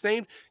why it's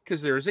named?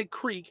 Because there's a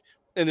creek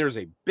and there's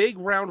a big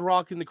round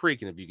rock in the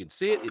creek, and if you can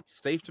see it,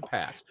 it's safe to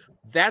pass.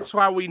 That's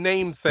why we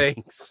name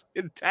things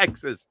in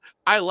Texas.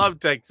 I love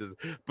Texas,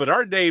 but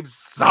our names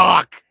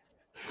suck.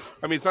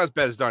 I mean, it's not as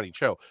bad as Donnie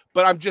Cho,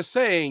 but I'm just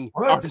saying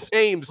our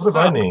names suck.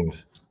 What have I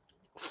named?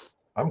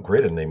 I'm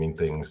great at naming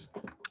things.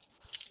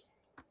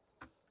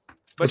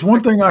 That's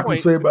one thing I can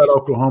say about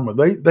Oklahoma.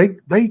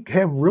 They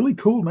have really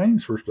cool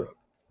names for stuff.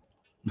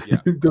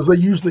 Yeah, because they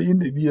use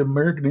the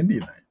American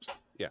Indian names.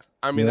 Yeah,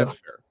 I mean that's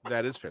fair.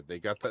 That is fair. They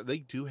got that. They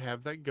do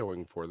have that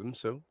going for them.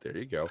 So there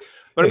you go.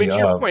 But I mean, to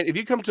your point, if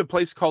you come to a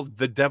place called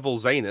the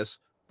Devil's Anus,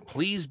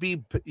 please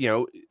be,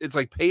 it's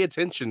like pay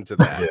attention to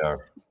that. Yeah,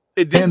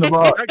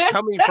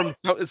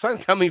 it's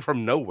not coming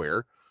from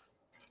nowhere.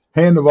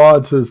 Hand of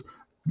Odd says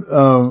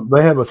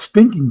they have a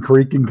stinking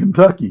creek in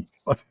Kentucky.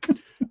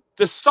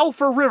 The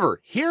Sulphur River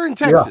here in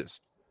Texas.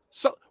 Yeah.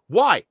 So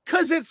why?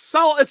 Because it's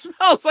salt. It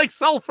smells like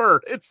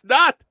sulfur. It's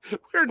not.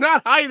 We're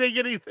not hiding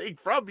anything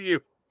from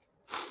you.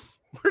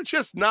 We're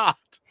just not.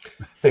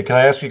 Hey, can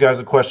I ask you guys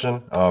a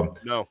question?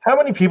 No. How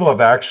many people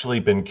have actually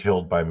been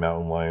killed by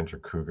mountain lions or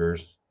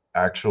cougars?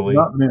 Actually,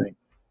 not many.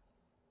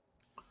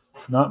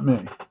 Not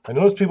many. I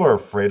notice people are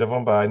afraid of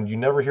them, but you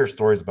never hear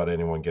stories about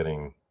anyone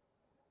getting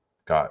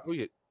got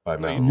by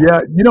mountain lions.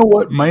 Yeah, you know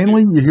what?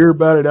 Mainly, you hear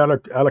about it out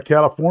of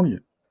California.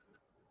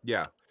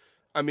 Yeah,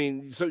 I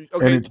mean, so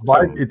and it's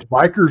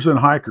bikers and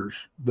hikers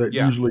that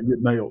usually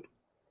get nailed.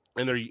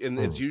 And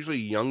it's usually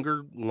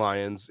younger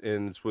lions,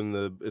 and it's when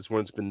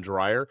it's been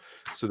drier,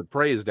 so the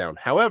prey is down.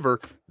 However,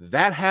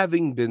 that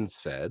having been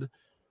said,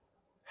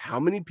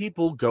 how many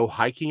people go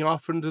hiking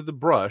off into the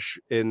brush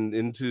and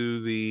into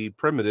the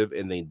primitive,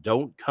 and they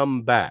don't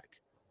come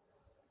back?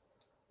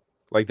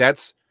 Like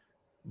that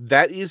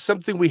is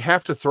something we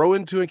have to throw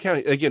into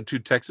account. Again, to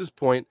Texas'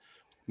 point,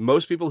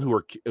 most people who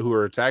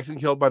are attacked and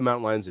killed by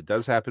mountain lions, it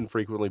does happen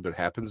frequently, but it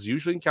happens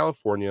usually in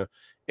California,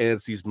 and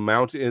it's these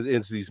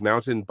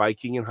mountain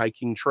biking and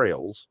hiking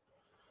trails,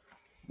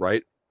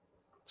 right?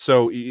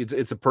 So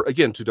it's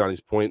again, to Donnie's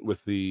point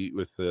with the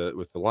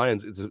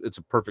lions, it's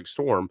a perfect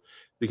storm,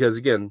 because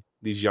again,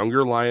 these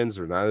younger lions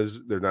are not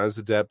as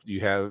adept.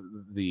 You have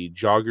the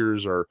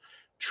joggers are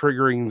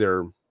triggering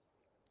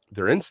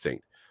their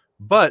instinct,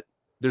 but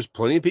there's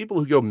plenty of people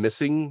who go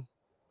missing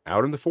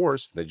out in the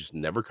forest. They just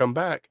never come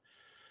back.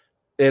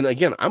 And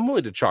again, I'm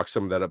willing to chalk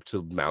some of that up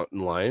to mountain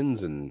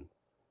lions and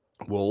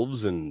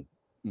wolves and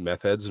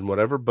meth heads and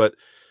whatever. But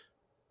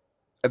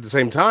at the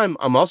same time,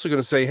 I'm also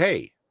going to say,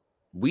 hey,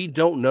 we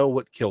don't know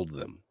what killed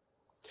them.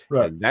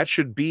 Right. And that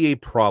should be a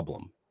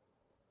problem.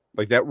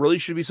 Like, that really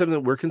should be something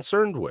that we're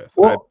concerned with.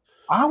 Well,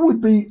 I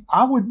would be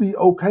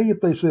okay if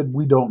they said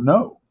we don't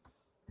know.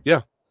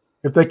 Yeah.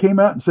 If they came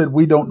out and said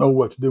we don't know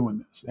what's doing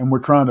this and we're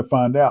trying to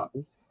find out,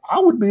 I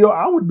would be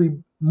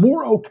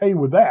more okay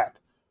with that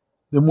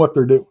than what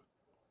they're doing.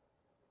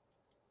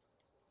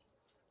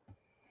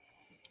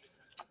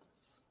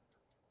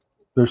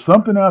 There's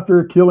something out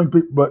there killing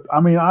people, but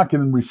I mean, I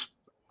can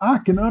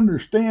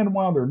understand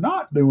why they're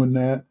not doing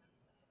that,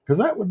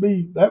 because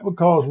that would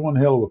cause one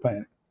hell of a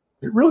panic.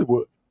 It really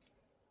would,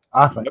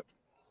 I think. Yep.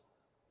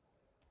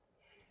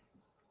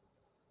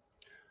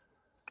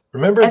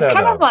 Remember That's that?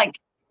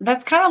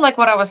 That's kind of like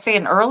what I was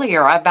saying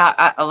earlier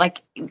about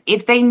like,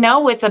 if they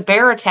know it's a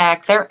bear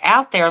attack, they're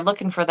out there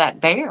looking for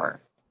that bear.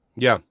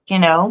 Yeah. You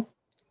know?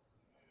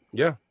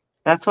 Yeah.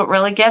 That's what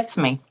really gets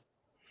me.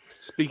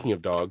 Speaking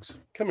of dogs,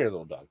 come here,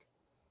 little dog.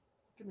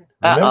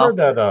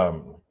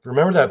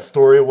 Remember that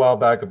story a while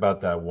back about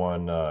that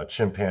one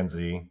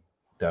chimpanzee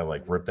that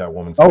like ripped that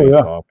woman's face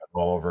off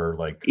all over,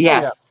 like,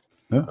 yes,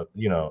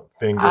 fingers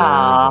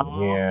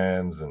and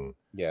hands, and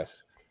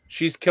yes,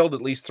 she's killed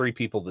at least 3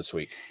 people this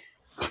week.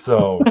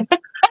 So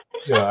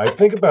I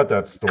think about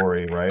that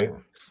story, right?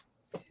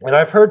 And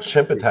I've heard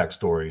chimp attack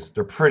stories.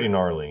 They're pretty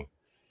gnarly.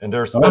 And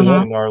they're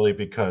especially gnarly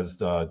because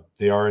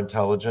they are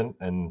intelligent,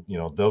 and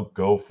they'll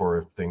go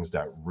for things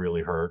that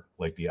really hurt,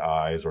 like the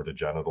eyes or the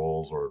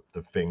genitals or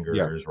the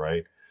fingers,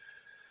 right?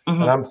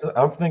 Mm-hmm. And I'm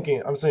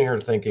sitting here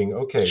thinking,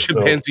 okay,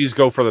 chimpanzees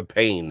go for the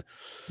pain.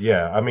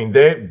 Yeah, I mean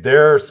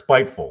they're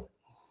spiteful.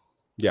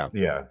 Yeah,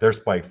 they're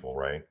spiteful,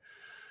 right?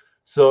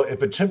 So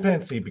if a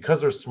chimpanzee,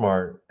 because they're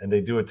smart and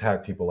they do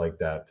attack people like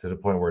that to the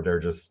point where they're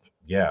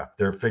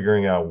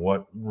figuring out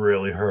what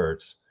really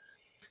hurts.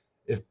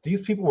 If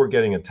these people were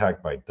getting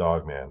attacked by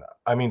Dogman,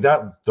 I mean,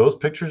 those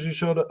pictures you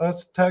showed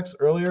us, Tex,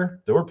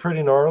 earlier, they were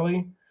pretty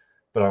gnarly.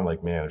 But I'm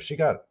like, man, if she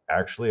got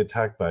actually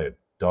attacked by a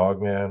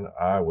Dogman,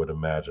 I would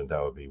imagine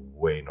that would be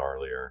way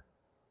gnarlier,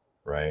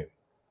 right?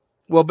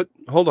 Well, but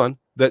hold on.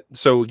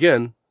 So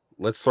again,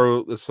 let's throw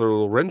a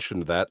little wrench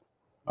into that.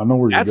 I know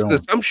where you're going. That's an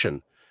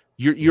assumption.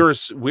 You are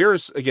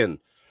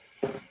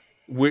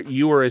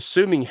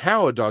assuming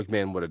how a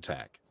Dogman would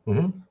attack.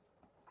 Mm-hmm.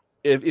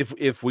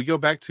 If we go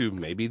back to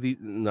maybe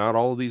not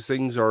all of these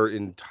things are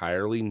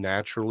entirely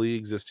naturally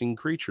existing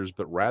creatures,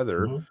 but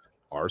rather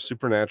are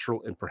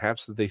supernatural, and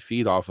perhaps that they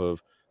feed off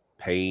of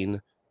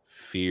pain,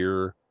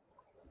 fear,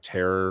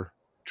 terror,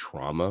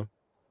 trauma.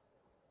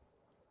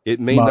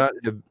 It may not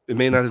have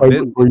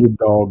been breed of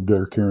dog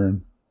there,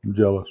 Karen. I'm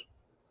jealous.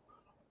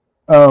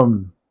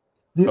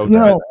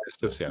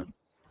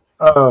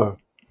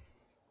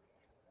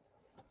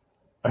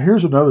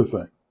 Here's another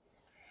thing.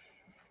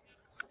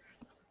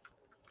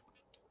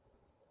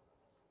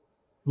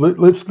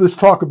 Let's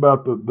talk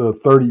about the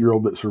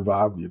 30-year-old that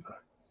survived the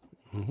attack.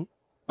 Mm-hmm.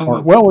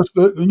 Or, well,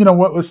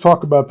 let's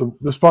talk about the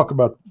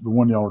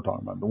one y'all were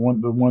talking about, the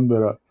one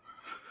that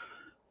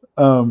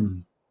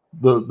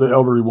the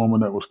elderly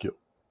woman that was killed,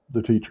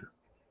 the teacher.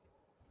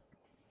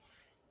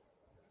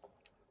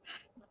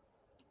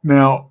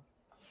 Now,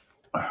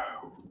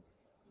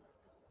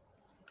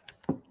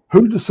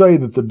 who's to say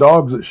that the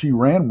dogs that she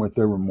ran with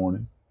every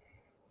morning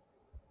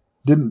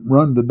didn't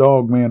run the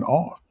Dogman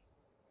off?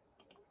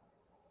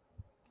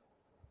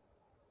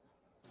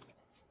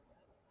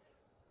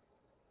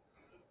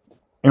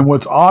 And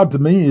what's odd to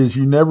me is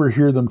you never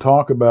hear them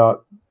talk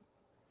about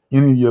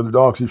any of the other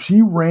dogs. If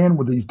she ran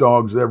with these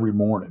dogs every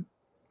morning,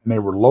 and they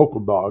were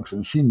local dogs,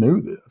 and she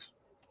knew this,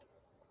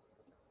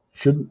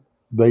 shouldn't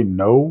they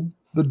know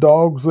the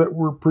dogs that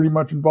were pretty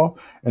much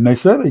involved? And they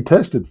said they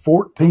tested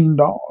 14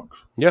 dogs.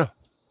 Yeah.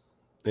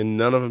 And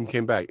none of them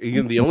came back.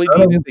 Again, the only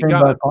DNA they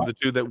got were the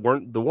 2 that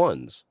weren't the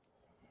ones.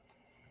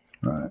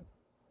 Right.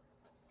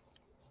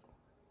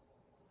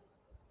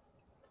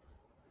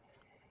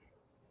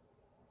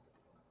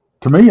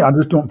 To me, I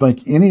just don't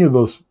think any of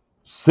those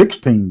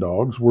 16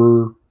 dogs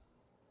were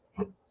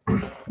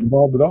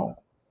involved at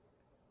all.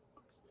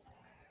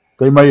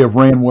 They may have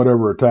ran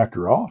whatever attacked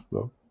her off,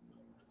 though.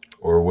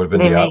 Or it would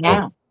have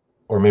been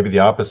or maybe the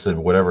opposite.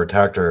 Whatever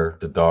attacked her,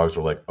 the dogs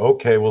were like,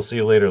 okay, we'll see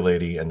you later,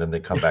 lady. And then they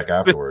come back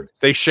afterwards.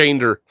 They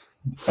shamed her.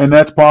 And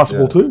that's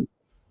possible, too.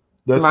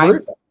 That's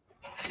right.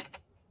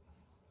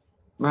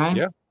 Right.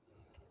 Yeah.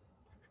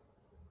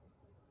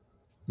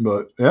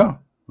 But, yeah,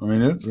 I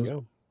mean, it's...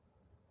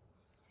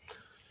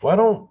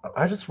 Well,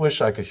 I just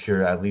wish I could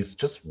hear at least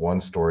just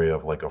one story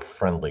of like a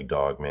friendly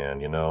dog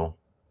man,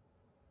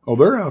 Oh,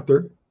 they're out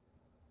there.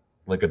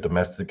 Like a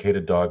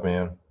domesticated dog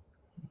man.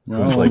 I who's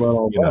don't know like, about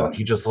all you know, that.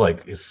 he just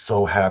like is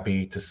so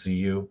happy to see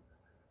you.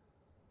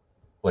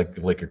 Like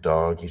your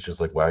dog, he's just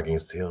like wagging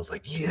his tail. It's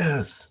like,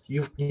 yes,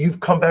 you've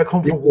come back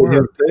home Yeah, from they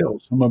have work.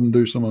 tails. Some of them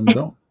do, some of them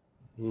don't.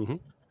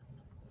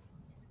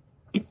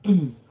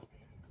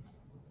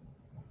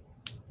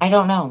 I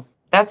don't know.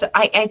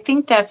 I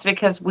think that's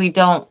because we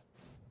don't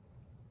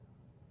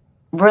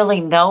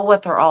really know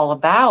what they're all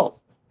about.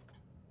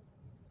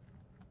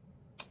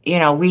 You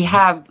know, we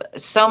have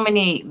so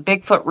many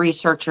Bigfoot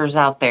researchers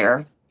out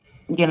there,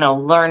 you know,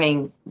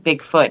 learning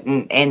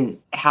Bigfoot and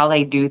how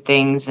they do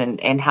things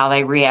and how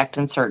they react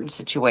in certain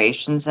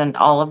situations and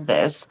all of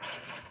this.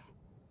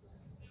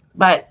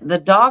 But the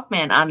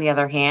Dogman, on the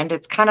other hand,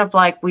 it's kind of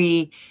like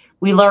we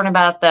learn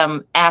about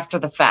them after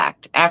the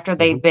fact, after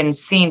they've been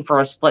seen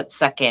for a split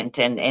second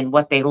and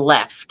what they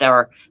left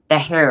or the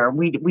hair.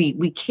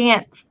 We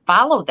can't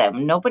follow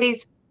them.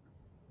 Nobody's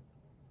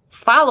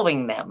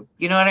following them.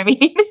 You know what I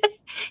mean?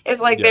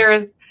 It's like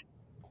Yeah.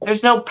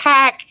 there's no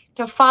pack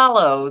to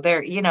follow.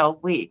 There, you know,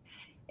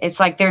 it's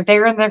like they're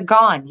there and they're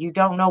gone. You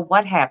don't know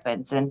what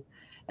happens. And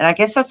I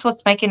guess that's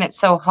what's making it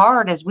so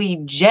hard is we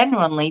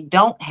genuinely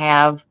don't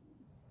have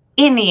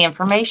any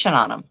information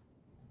on them.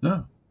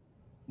 No.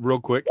 Real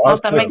quick. A lot Not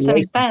of that makes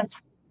any speculation.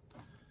 sense.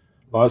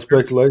 A lot of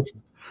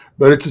speculation.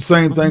 But it's the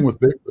same thing with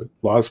Bigfoot.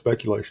 A lot of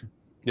speculation.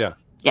 Yeah.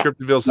 Yeah.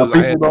 Cryptoville Now, says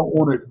people don't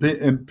want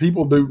it, and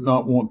people do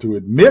not want to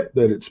admit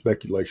that it's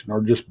speculation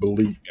or just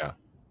belief,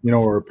 you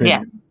know, or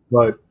opinion.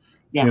 But,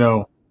 you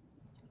know,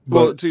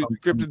 Well, but, to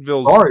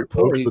Cryptoville's sorry,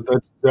 folks, point, but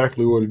that's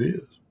exactly what it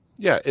is.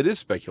 yeah, it is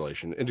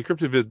speculation. And to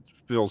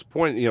Cryptoville's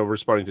point, you know,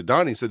 responding to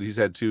Don, he said he's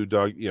had 2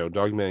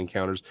 Dogman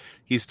encounters.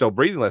 He's still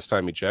breathing last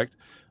time he checked.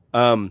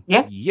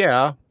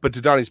 Yeah, but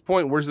to Donnie's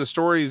point, where's the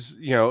stories?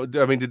 You know,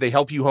 I mean, did they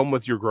help you home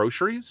with your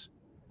groceries?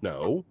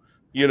 No.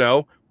 You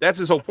know, that's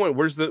his whole point.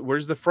 Where's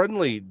the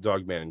friendly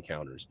Dogman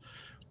encounters?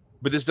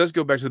 But this does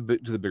go back to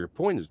the bigger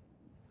point: is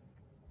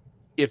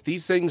if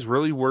these things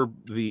really were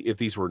if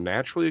these were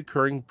naturally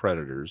occurring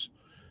predators,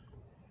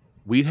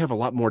 we'd have a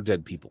lot more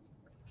dead people.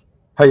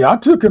 Hey, I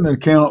took a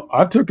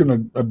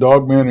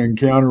Dogman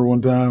encounter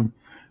one time,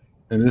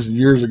 and this is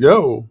years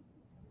ago.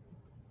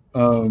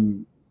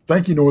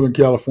 Thank you, Northern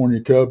California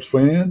Cubs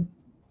fan.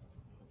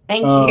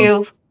 Thank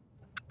you.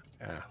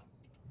 Yeah,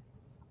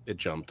 it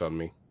jumped on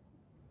me.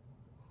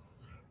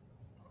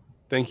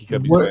 Thank you,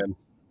 Cubbies fan.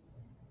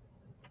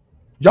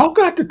 Y'all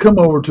got to come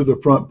over to the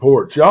Front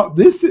Porch. Y'all,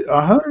 this is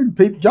 100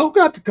 people. Y'all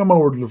got to come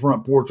over to the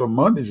Front Porch on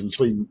Mondays and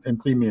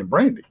see me and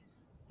Brandy.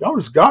 Y'all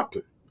just got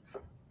to.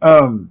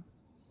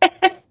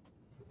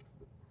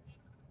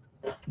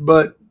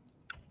 But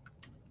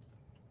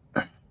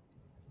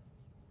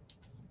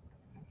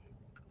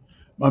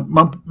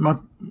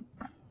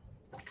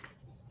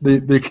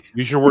the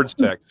use your words,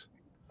 Tex.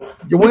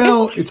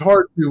 Well, it's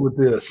hard to with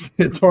this.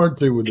 It's hard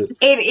to with this.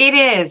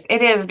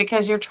 It is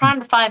because you're trying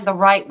to find the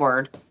right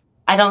word.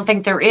 I don't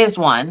think there is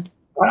one.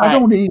 I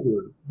don't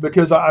either,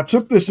 because I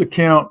took this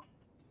account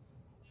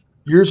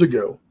years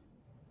ago,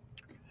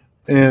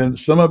 and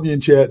some of you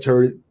in chat's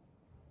heard it.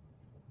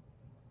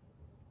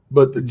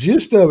 But the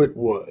gist of it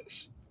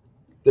was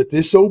that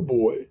this old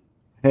boy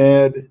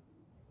had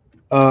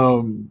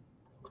some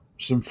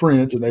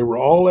friends, and they were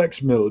all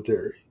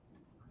ex-military,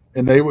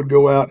 and they would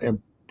go out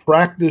and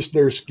practice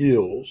their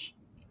skills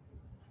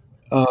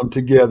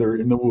together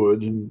in the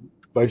woods and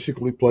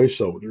basically play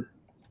soldier.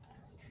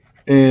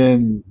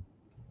 And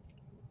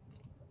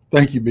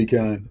thank you, Be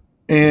Kind.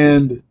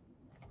 And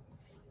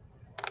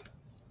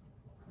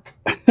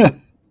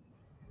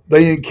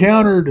they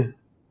encountered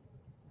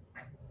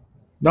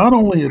not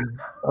only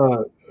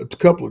a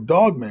couple of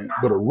dogmen,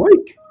 but a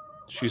rake.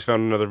 She's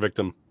found another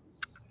victim.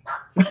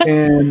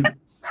 And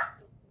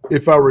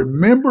if I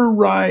remember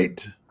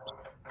right,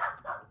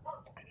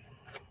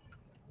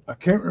 I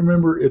can't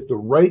remember if the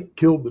rake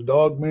killed the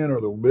dogman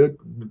or the big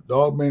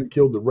dogman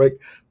killed the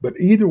rake, but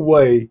either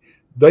way,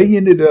 they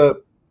ended up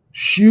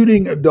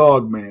shooting a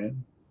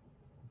dogman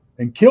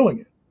and killing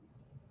it.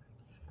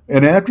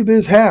 And after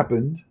this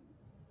happened,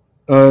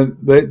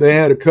 they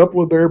had a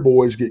couple of their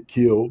boys get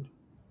killed,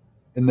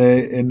 and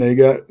they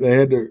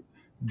had to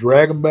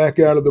drag them back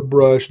out of the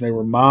brush, and they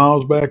were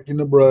miles back in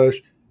the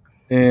brush,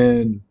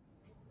 and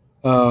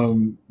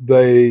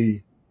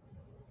they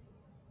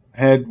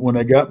had, when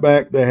they got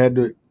back, they had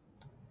to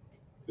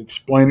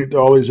explain it to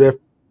all these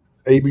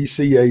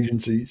ABC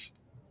agencies,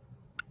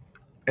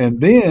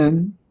 and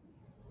then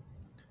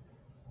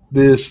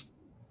the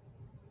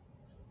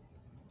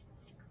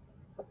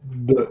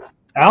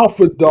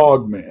alpha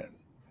dogman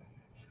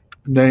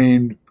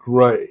named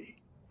Gray.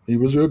 He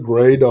was a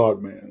gray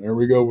dogman. There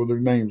we go with their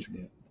names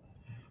again.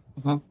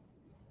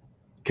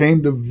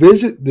 Came to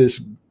visit this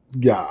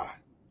guy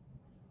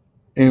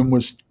and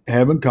was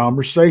having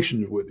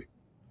conversations with him.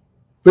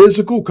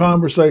 Physical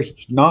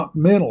conversations, not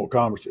mental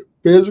conversations,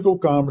 physical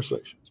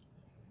conversations.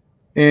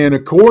 And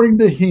according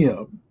to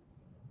him,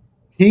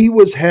 he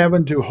was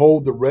having to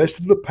hold the rest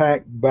of the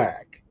pack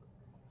back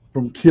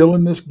from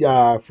killing this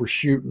guy for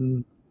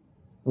shooting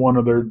one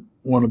of their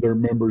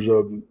members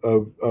of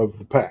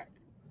the pack.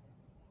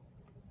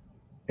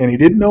 and he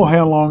didn't know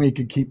how long he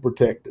could keep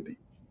protecting him.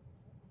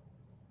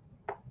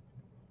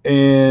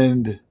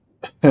 And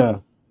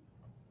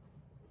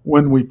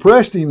when we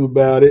pressed him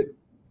about it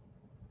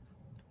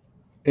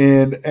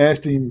and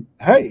asked him,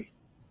 hey,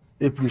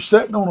 if you're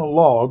sitting on a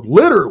log,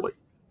 literally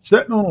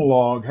sitting on a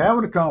log,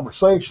 having a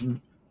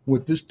conversation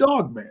with this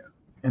dog man,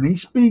 and he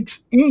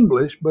speaks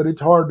English, but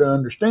it's hard to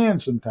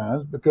understand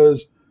sometimes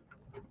because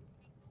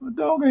the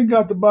dog ain't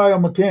got the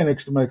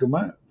biomechanics to make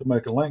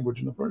a language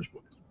in the first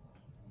place.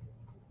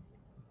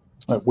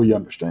 That we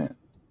understand.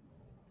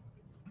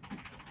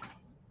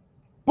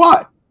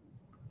 But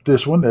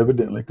this one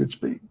evidently could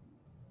speak.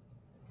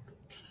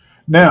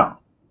 Now,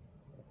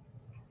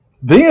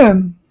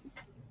 then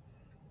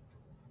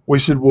we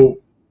said, well,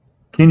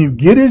 can you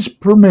get his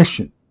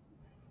permission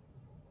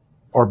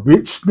or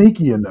be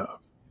sneaky enough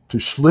to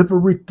slip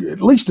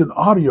at least an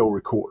audio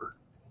recorder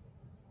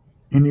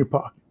in your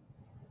pocket?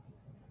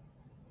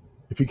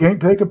 If you can't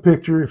take a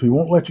picture, if he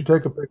won't let you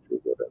take a picture,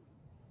 whatever.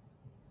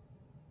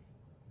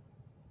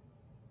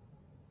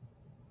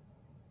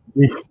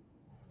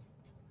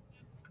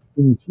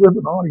 Can you slip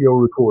an audio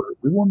recorder?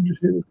 We want to just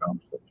hear the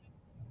conversation.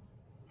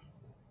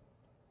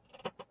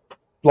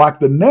 Like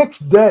the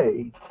next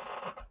day,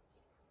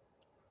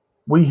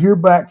 we hear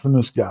back from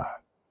this guy.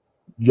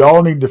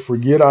 Y'all need to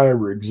forget I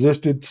ever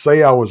existed.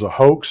 Say I was a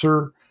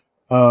hoaxer.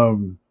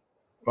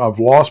 I've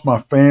lost my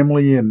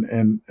family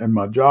and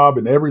my job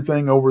and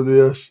everything over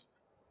this.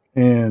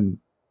 And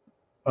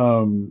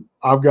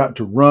I've got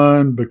to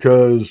run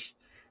because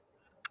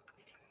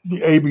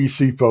the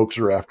ABC folks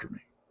are after me.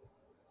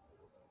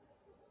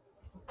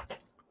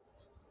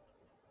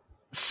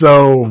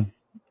 So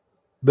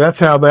that's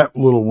how that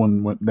little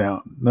one went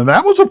down. Now,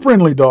 that was a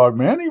friendly dog,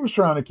 man. He was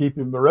trying to keep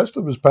the rest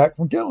of his pack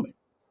from killing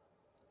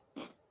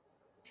him.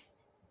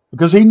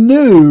 Because he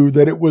knew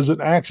that it was an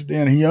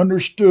accident. He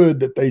understood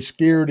that they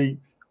scared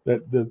him,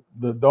 that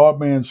the dog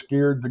man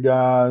scared the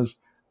guys,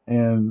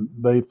 and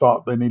they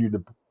thought they needed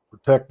to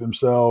protect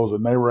themselves,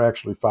 and they were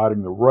actually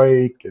fighting the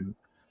rake. And,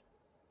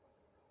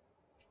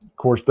 of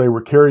course, they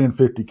were carrying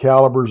 50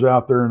 calibers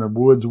out there in the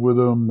woods with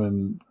them,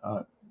 and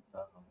I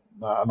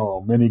don't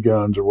know,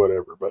 miniguns or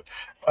whatever. But,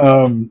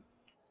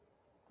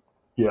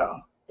 yeah,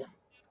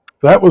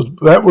 that was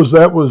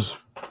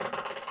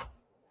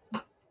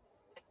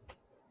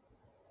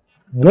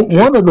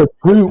one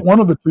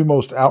of the two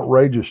most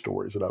outrageous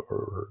stories that I've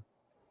ever heard.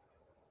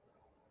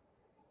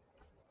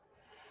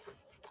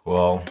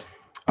 Well,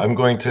 I'm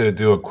going to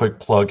do a quick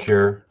plug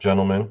here,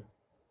 gentlemen.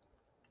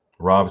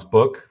 Rob's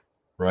book,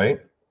 right?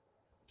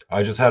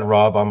 I just had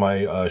Rob on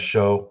my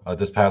show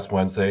this past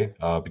Wednesday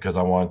because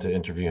I wanted to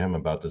interview him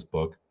about this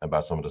book,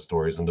 about some of the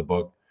stories in the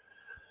book.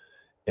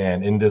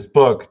 And in this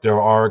book, there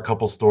are a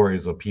couple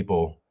stories of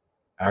people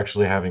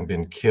actually having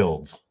been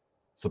killed,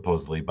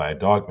 supposedly by a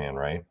dog man,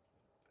 right?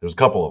 There's a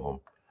couple of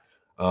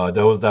them.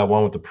 There was that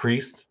one with the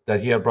priest that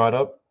he had brought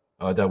up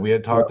that we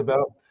had talked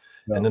about.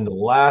 Yeah. And then the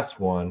last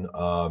one,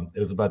 it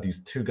was about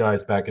these two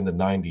guys back in the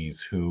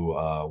 90s who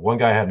one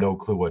guy had no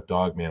clue what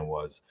Dogman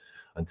was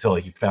until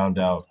he found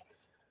out,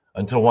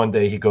 until one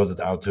day he goes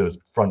out to his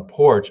front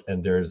porch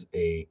and there's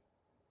a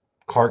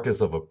carcass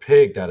of a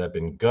pig that had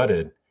been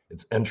gutted.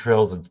 Its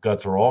entrails, its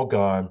guts are all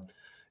gone.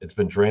 It's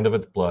been drained of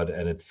its blood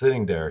and it's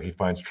sitting there. He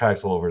finds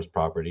tracks all over his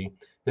property.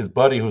 His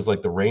buddy, who's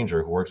like the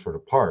ranger who works for the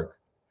park,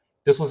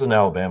 this was in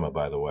Alabama,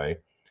 by the way,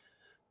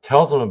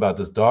 tells them about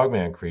this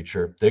dogman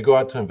creature. They go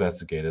out to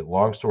investigate it.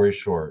 Long story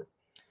short,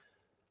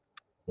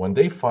 when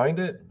they find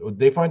it,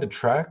 they find the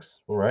tracks,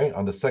 right?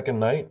 On the second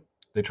night,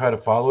 they try to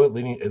follow it.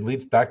 It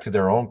leads back to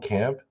their own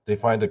camp. They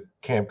find the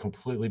camp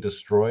completely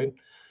destroyed.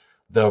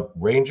 The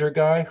ranger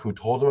guy who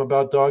told them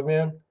about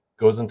Dogman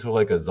goes into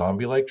like a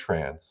zombie-like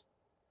trance,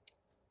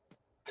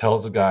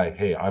 tells the guy,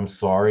 hey, I'm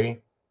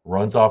sorry,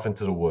 runs off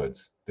into the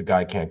woods. The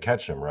guy can't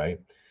catch him, right?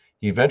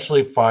 He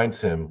eventually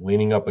finds him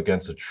leaning up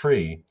against a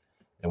tree.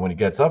 And when he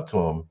gets up to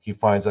him, he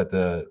finds that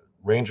the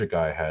ranger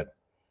guy had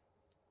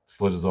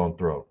slit his own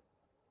throat.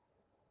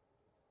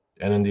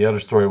 And in the other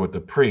story with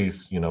the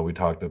priest, we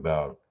talked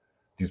about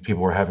these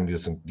people were having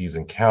these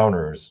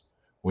encounters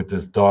with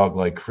this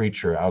dog-like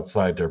creature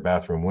outside their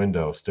bathroom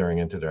window staring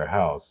into their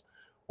house.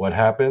 What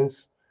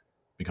happens?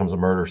 Becomes a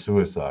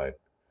murder-suicide.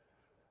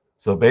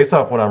 So based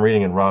off what I'm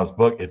reading in Rob's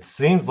book, it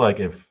seems like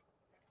if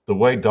the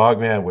way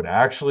Dogman would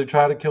actually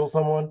try to kill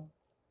someone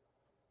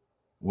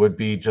would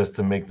be just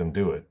to make them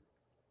do it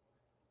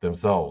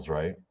themselves,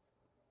 right?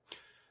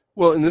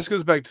 Well, and this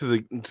goes back to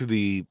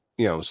the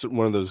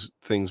one of those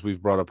things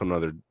we've brought up on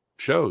other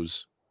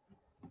shows.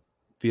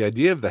 The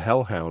idea of the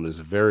hellhound is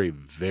a very,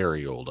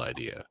 very old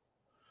idea.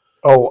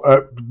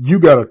 Oh, you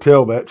got to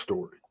tell that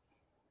story.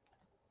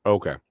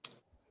 Okay.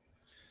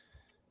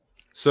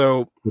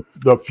 So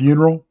the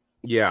funeral?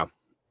 Yeah.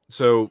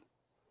 So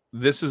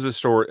this is a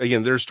story.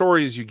 Again, there's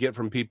stories you get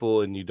from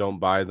people and you don't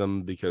buy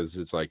them because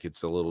it's like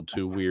it's a little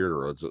too weird,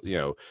 or it's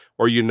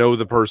or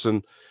the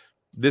person.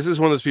 This is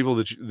one of those people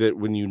that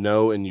when you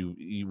know and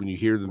you when you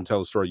hear them tell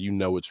the story,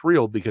 it's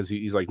real because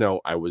he's like,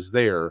 no, I was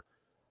there,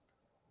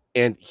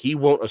 and he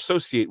won't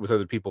associate with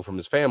other people from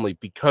his family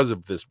because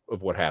of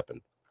what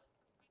happened.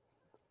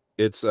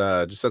 It's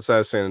just outside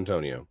of San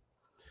Antonio.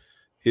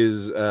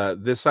 His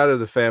this side of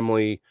the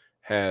family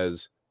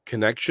has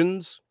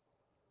connections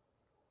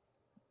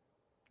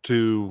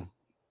to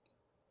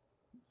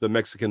the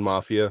Mexican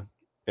mafia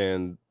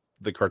and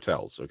the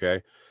cartels.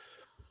 Okay.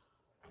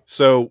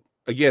 So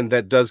again,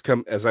 that does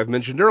come, as I've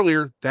mentioned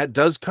earlier, that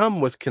does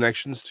come with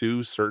connections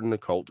to certain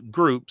occult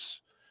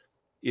groups.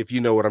 If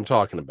you know what I'm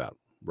talking about,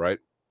 right?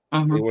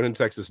 Anyone in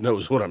Texas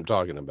knows what I'm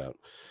talking about.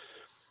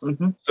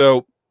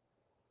 So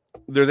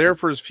they're there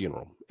for his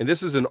funeral. And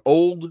this is an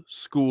old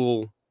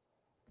school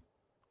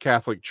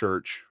Catholic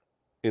church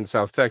in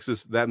South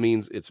Texas. That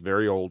means it's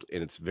very old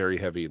and it's very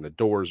heavy, and the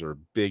doors are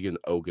big and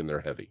oak and they're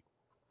heavy.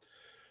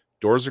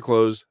 Doors are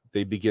closed.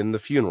 They begin the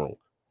funeral.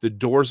 The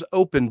doors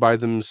open by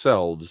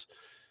themselves.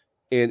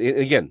 And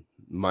again,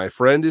 my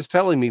friend is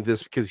telling me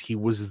this because he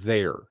was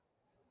there.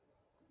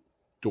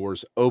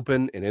 Doors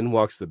open and in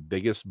walks the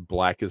biggest,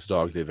 blackest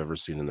dog they've ever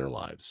seen in their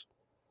lives.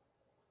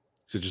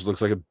 So it just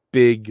looks like a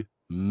big,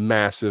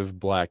 massive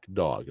black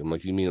dog. I'm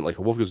like, you mean it like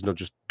a wolf? Goes, no,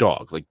 just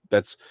dog. Like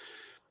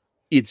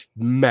it's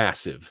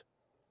massive.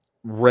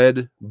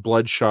 Red,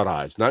 bloodshot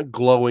eyes, not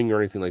glowing or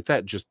anything like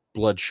that, just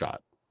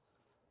bloodshot.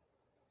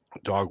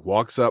 Dog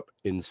walks up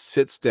and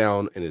sits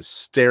down and is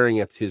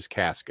staring at his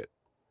casket.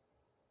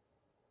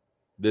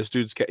 This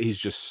dude's he's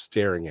just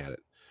staring at it.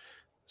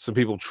 Some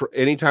people,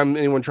 anytime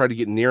anyone tried to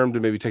get near him to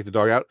maybe take the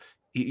dog out,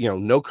 he,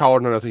 no collar,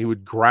 no nothing, he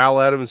would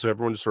growl at him, and so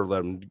everyone just sort of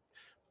let him.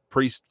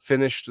 Priest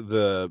finished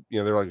the,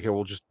 they're like, okay,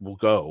 we'll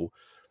go.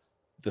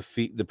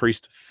 The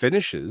priest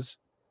finishes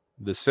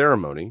the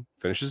ceremony,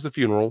 finishes the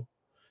funeral,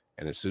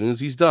 and as soon as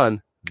he's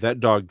done, that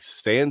dog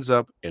stands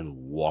up and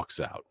walks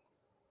out.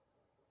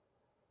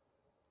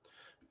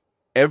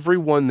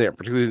 Everyone there,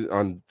 particularly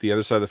on the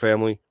other side of the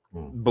family,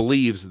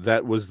 believes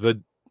that was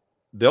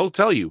they'll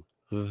tell you,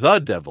 the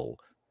devil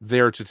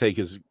there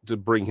to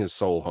bring his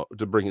soul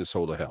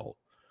to hell.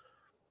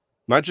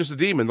 Not just a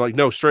demon, like,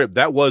 no, straight up,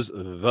 that was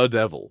the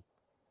devil.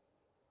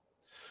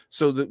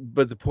 So,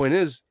 but the point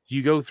is,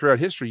 you go throughout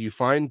history, you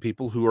find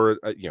people who are,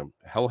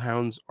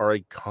 hellhounds are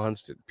a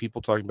constant.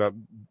 People talking about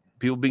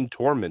people being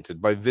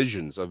tormented by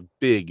visions of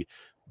big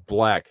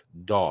black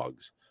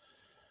dogs.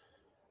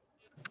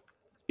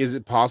 Is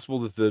it possible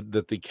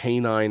that the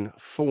canine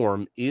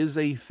form is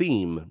a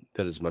theme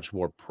that is much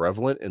more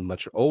prevalent and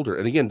much older?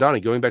 And again,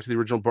 Donnie, going back to the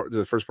original part,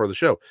 the first part of the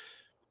show,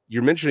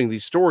 you're mentioning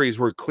these stories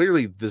where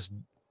clearly this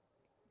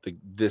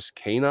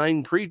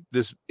canine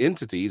this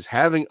entity is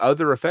having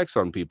other effects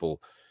on people.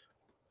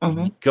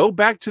 Go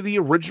back to the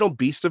original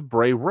Beast of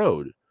Bray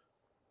Road.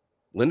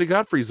 Linda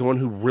Godfrey is the one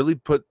who really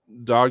put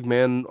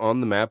Dogman on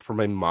the map from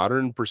a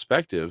modern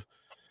perspective.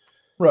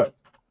 Right.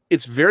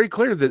 It's very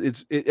clear that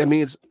it's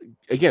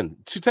again,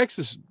 to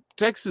Texas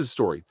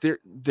story.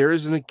 There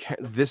is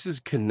this is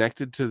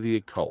connected to the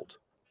occult,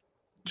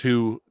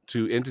 to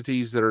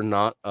entities that are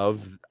not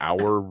of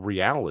our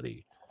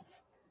reality.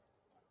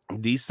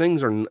 These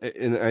things are,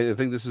 and I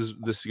think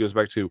this goes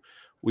back to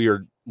we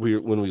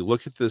when we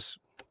look at this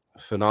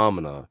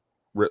phenomena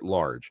writ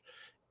large,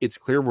 it's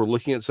clear we're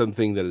looking at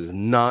something that is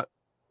not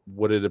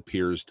what it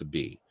appears to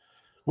be.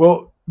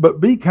 Well, but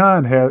Be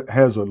Kind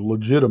has a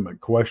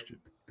legitimate question.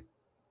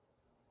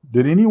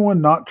 Did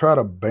anyone not try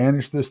to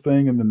banish this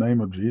thing in the name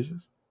of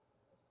Jesus?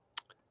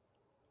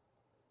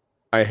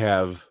 I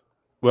have.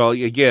 Well,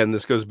 again,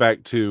 this goes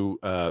back to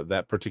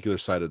that particular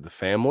side of the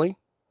family.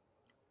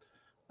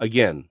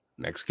 Again,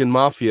 Mexican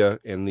mafia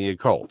and the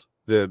occult.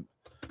 They're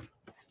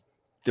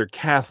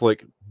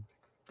Catholic,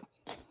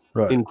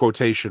 right, in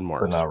quotation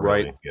marks, but not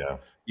really, right?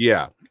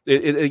 Yeah.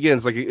 Again,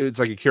 it's like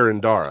a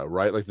curandara,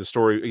 right? Like the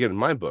story again in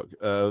my book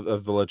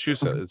of the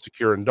Lechuza. It's a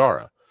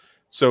curandara.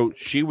 So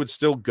she would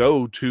still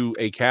go to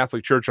a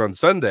Catholic church on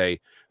Sunday,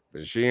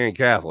 but she ain't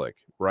Catholic,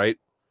 right?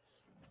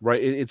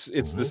 Right. It's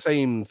the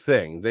same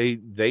thing. They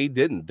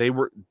didn't.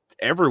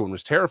 Everyone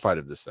was terrified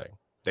of this thing.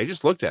 They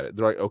just looked at it.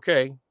 They're like,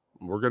 okay,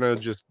 we're gonna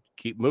just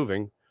keep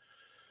moving.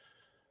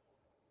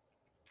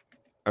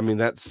 I mean,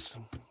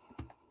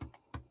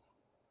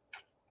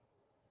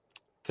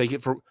 take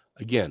it for,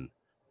 again,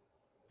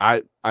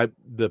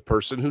 the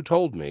person who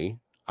told me,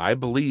 I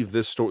believe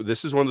this story.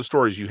 This is one of the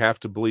stories you have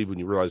to believe when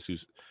you realize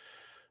who's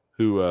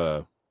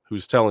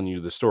telling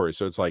you the story.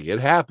 So it's like, it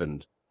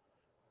happened.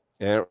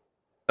 And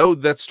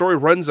that story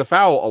runs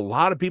afoul a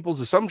lot of people's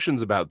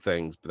assumptions about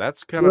things, but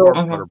that's kind of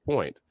our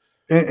point.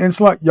 And it's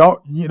like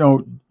y'all,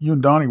 you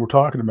and Donnie were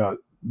talking about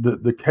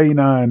the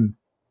canine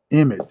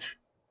image,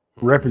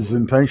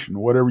 representation,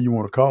 whatever you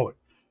want to call it,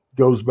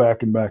 goes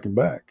back and back and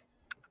back.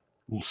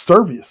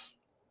 Servius.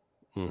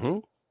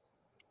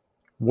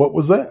 What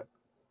was that?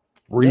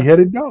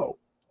 Three-headed dog.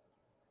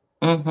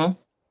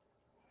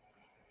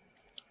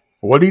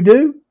 What'd he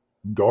do?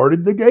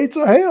 Guarded the gates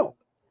of hell.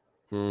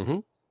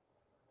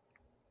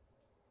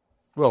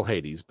 Well,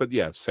 Hades, but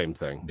yeah, same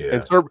thing.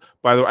 Yeah. And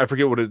by the way, I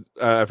forget what it.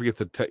 I forget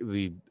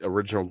the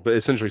original, but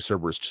essentially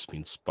Cerberus just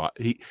means spot.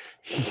 The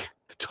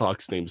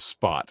dog's name's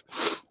Spot.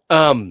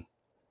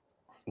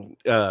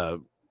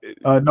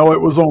 No,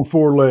 it was on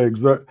 4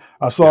 legs.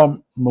 I saw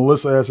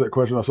Melissa ask that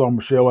question. I saw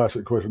Michelle ask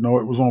that question. No,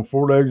 it was on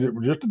 4 legs. It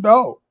was just a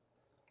dog.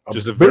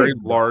 Just a big very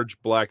dog.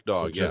 large black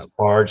dog. Yeah. Just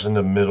barged in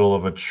the middle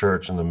of a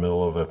church in the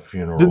middle of a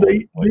funeral. Did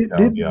they like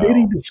did down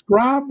he Yao.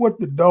 describe what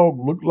the dog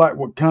looked like?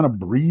 What kind of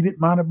breed it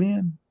might have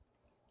been?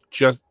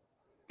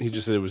 He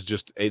just said it was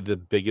just the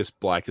biggest,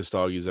 blackest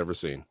dog he's ever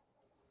seen.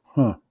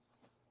 Huh.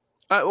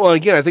 Well,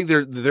 again, I think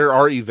there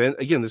are events.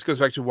 Again, this goes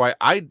back to why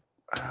I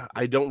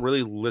don't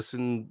really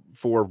listen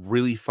for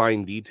really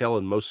fine detail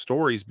in most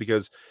stories,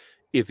 because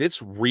if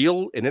it's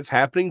real and it's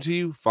happening to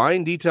you,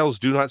 fine details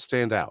do not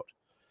stand out.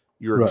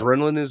 Your Right.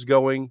 adrenaline is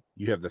going.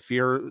 You have the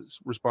fear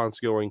response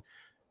going.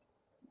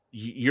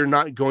 You're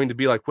not going to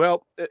be like,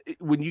 well,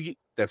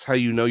 that's how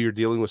you know you're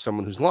dealing with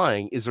someone who's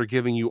lying, is they're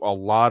giving you a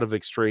lot of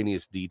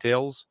extraneous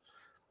details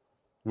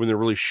when there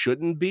really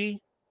shouldn't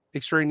be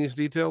extraneous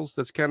details.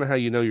 That's kind of how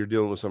you know you're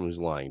dealing with someone who's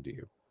lying to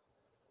you.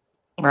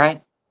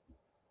 Right.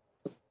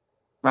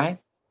 Right.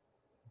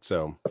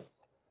 So,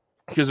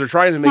 because they're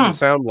trying to make it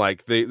sound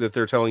like that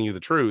they're telling you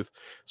the truth,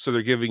 so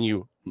they're giving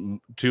you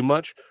too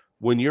much.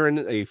 When you're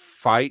in a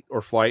fight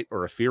or flight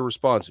or a fear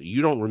response,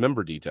 you don't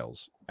remember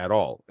details at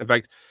all. In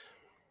fact,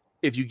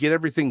 if you get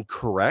everything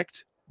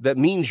correct, that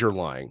means you're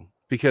lying,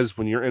 because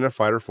when you're in a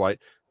fight or flight,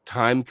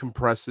 time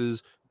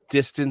compresses,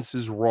 distance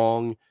is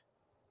wrong.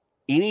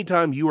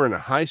 Anytime you are in a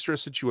high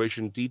stress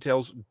situation,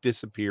 details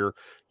disappear.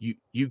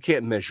 You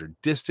can't measure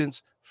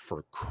distance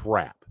for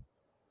crap.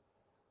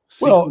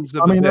 Sequence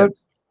of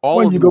events,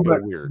 all of you them go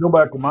back weird. go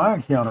back to my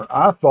encounter.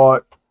 I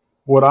thought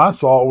what I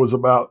saw was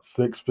about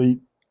 6 feet,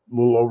 a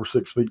little over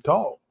 6 feet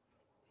tall.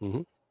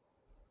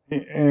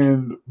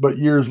 Mm-hmm. But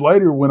years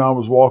later, when I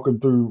was walking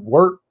through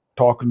work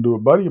talking to a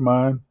buddy of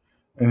mine,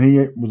 and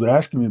he was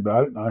asking me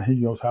about it, and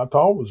he goes, "How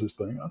tall was this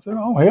thing?" I said,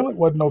 "Oh hell, it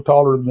wasn't no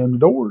taller than them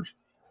doors."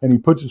 And he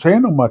puts his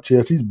hand on my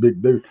chest. He's a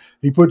big dude.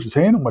 He puts his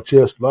hand on my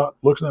chest,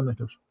 looks at me, and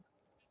goes,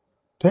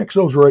 "Tex,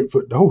 those are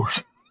 8-foot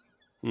doors."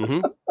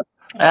 Mm-hmm.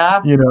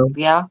 You know.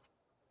 Yeah.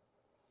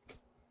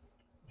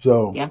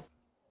 So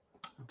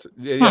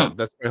yeah,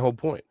 that's my whole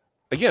point.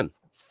 Again,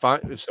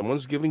 if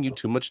someone's giving you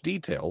too much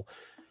detail,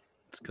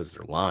 it's because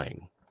they're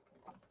lying.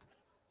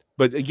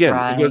 But again,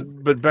 it goes.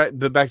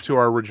 But back to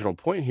our original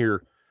point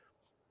here,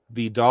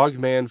 the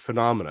Dogman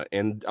phenomena,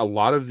 and a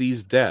lot of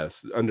these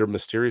deaths under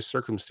mysterious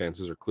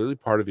circumstances are clearly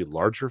part of a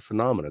larger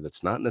phenomena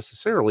that's not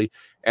necessarily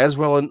as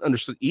well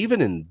understood,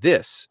 even in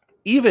this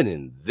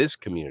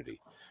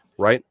community,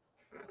 right?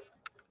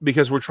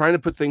 Because we're trying to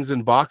put things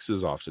in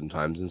boxes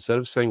oftentimes, instead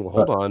of saying, well,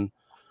 hold on,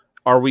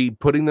 are we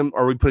putting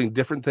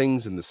different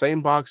things in the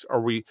same box?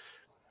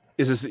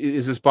 Is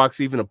this box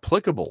even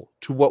applicable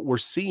to what we're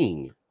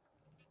seeing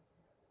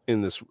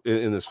in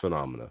this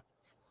phenomena?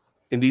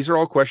 And these are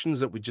all questions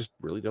that we just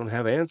really don't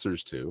have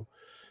answers to.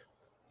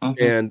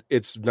 Mm-hmm. And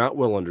it's not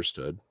well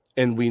understood.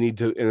 And we need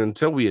to, and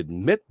until we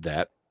admit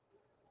that,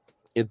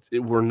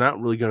 we're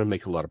not really going to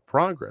make a lot of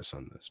progress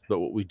on this. But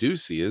what we do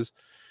see is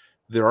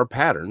there are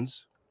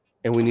patterns,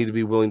 and we need to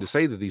be willing to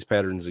say that these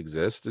patterns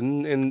exist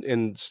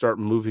and start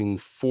moving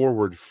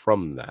forward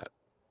from that.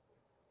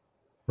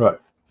 Right.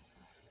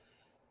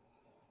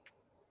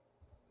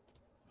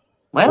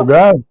 Well,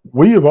 guys,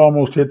 we have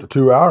almost hit the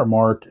 2-hour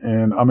mark,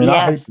 and I mean, yes.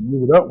 I hate to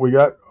give it up. We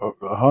got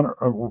 100,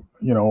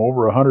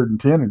 over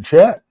 110 in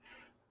chat.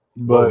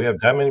 But we have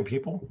that many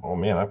people? Oh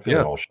man, I'm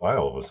feeling all shy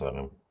all of a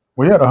sudden.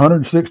 We had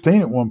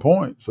 116 at one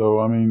point.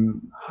 So I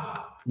mean,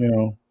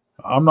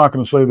 I'm not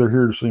going to say they're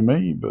here to see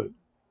me, but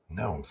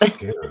no, I'm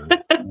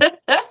scared.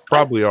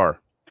 Probably are.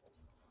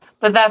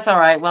 But that's all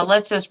right. Well,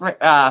 let's just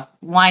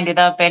wind it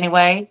up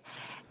anyway,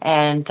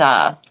 and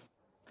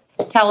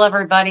tell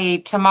everybody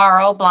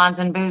tomorrow Blondes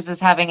and Booze is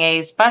having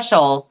a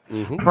special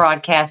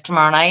broadcast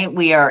tomorrow night.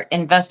 We are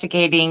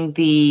investigating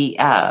the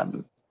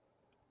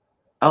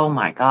oh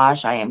my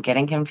gosh, I am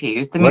getting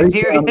confused. The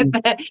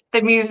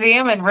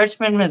museum in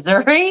Richmond,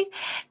 Missouri.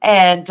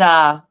 And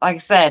like I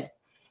said,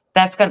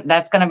 that's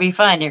gonna be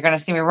fun. You're gonna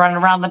see me running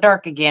around the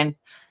dark again.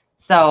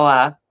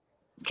 So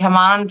come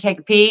on, take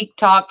a peek,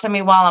 talk to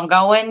me while I'm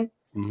going.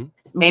 Mm-hmm.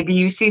 Maybe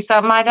you see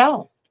something I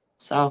don't.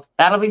 So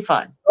that'll be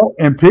fun. Oh,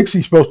 and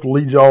Pixie's supposed to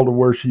lead y'all to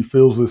where she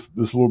feels this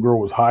little girl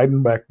was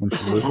hiding back when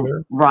she lived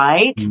there.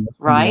 Right.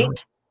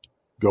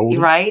 Goldie.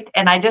 Right.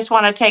 And I just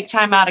want to take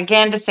time out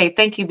again to say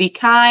thank you, Be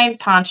Kind,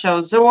 Poncho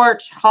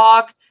Zorch,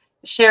 Hawk,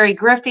 Sherry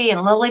Griffey,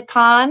 and Lily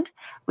Pond.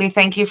 We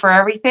thank you for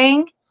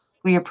everything.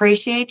 We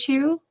appreciate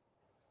you.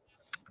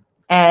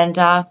 And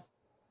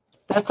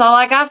that's all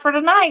I got for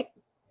tonight.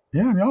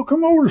 Yeah, and y'all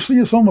come over to see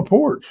us on the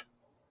porch.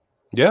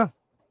 Yeah.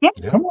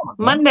 Come on.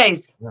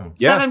 Mondays,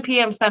 7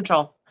 p.m.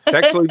 Central.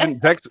 Tex will even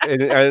Tex,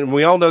 and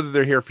we all know that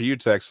they're here for you,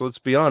 Tex. So let's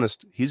be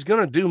honest. He's going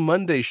to do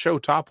Monday's show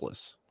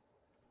topless.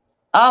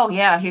 Oh,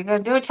 yeah. He's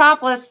going to do it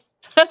topless.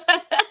 I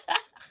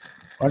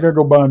got to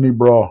go buy a new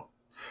bra.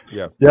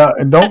 Yeah. Yeah.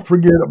 And don't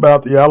forget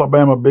about the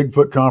Alabama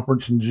Bigfoot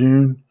Conference in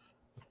June.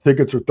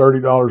 Tickets are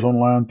 $30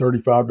 online,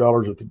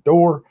 $35 at the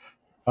door.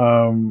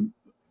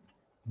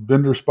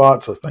 Vendor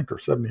spots, I think, are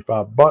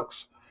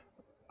 $75.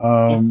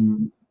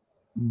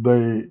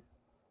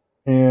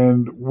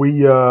 And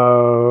we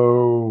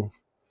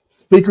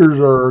speakers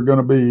are going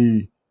to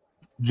be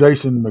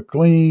Jason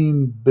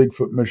McLean,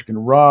 Bigfoot Michigan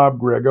Rob,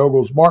 Greg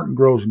Ogles, Martin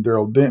Groves, and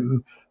Daryl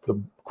Denton.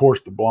 Of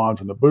course, the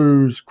Blondes and the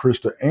Booze,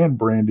 Krista and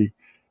Brandy,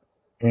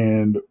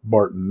 and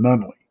Barton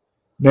Nunley.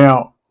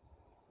 Now,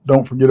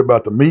 don't forget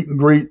about the meet and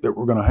greet that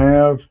we're going to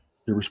have.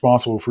 You're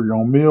responsible for your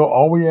own meal.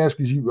 All we ask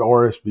is you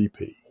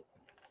RSVP.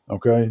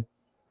 Okay?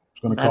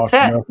 It's going to cost you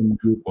nothing.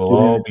 We'll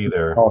all be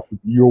there. Cost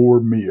your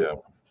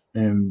meal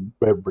and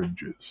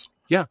beverages.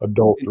 Yeah.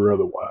 Adult or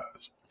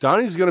otherwise.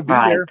 Donnie's going to be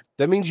there.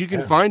 That means you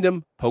can find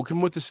him, poke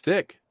him with a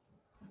stick.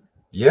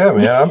 Yeah,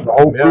 man. The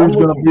whole crew's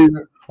going to be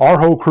there. Our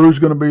whole crew's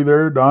going to be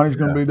there. Donnie's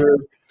going to be there.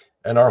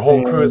 And our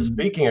whole crew is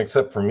speaking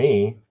except for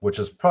me, which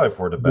is probably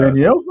for the best.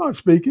 Danielle's not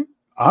speaking.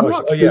 I'm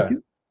not speaking. Yeah.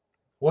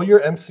 Well, you're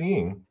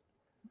emceeing.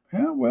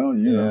 Yeah, well,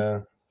 you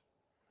know.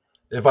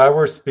 If I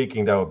were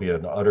speaking, that would be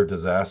an utter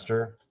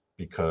disaster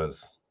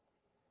because,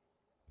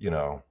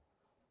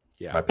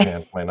 my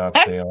pants might not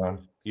stay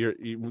on.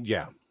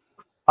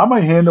 I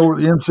may hand over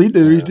the MC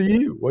duties to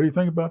you. What do you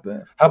think about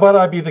that? How about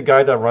I be the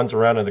guy that runs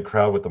around in the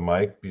crowd with the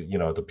mic?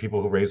 The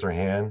people who raise their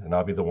hand, and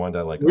I'll be the one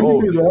that we can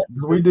do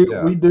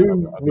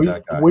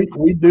that.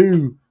 We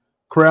do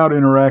crowd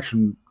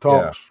interaction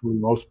talks for the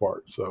most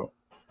part. So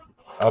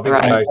I'll be the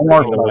guy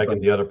sticking the mic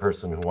and the other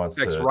person who wants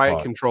to riot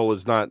talk. control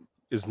is not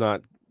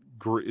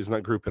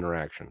group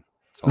interaction.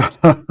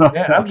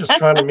 Man, I'm just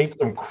trying to meet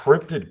some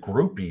cryptid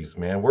groupies,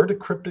 man. Where are the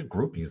cryptid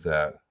groupies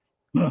at?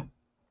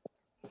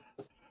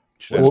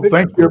 Well,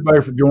 thank you everybody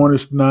for joining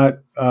us tonight.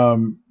 I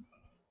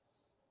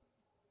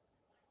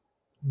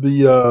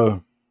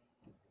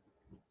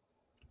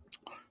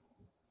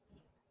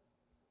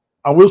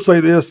will say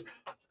this: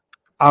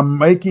 I'm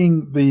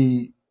making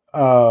the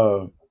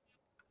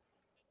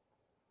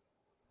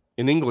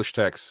in English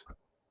text.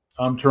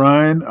 I'm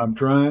trying. I've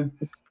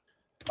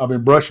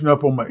been brushing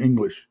up on my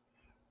English.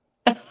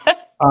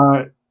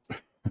 How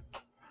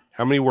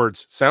many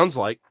words? Sounds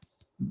like.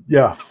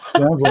 Yeah,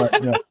 sounds like.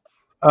 Yeah.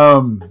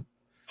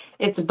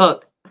 It's a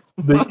book.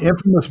 The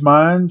Infamous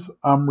Minds,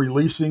 I'm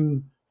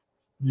releasing.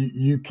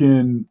 You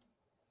can,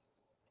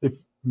 if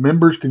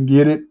members can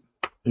get it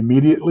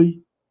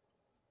immediately,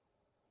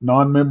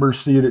 non-members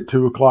see it at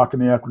 2:00 in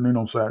the afternoon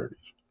on Saturdays.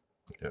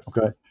 Yes.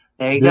 Okay.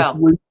 There you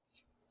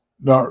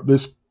go.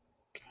 This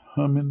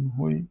coming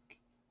week,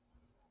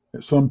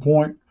 at some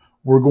point,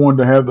 we're going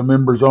to have the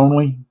members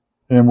only,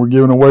 and we're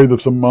giving away the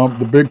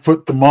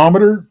Bigfoot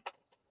thermometer.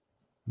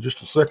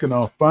 Just a second,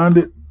 I'll find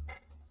it.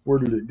 Where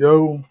did it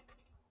go?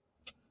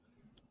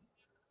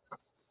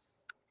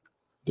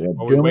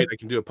 Wait, I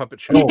can do a puppet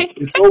show. Oh,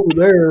 it's over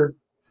there.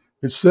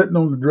 It's sitting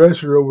on the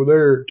dresser over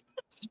there,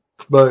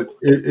 but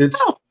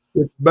it's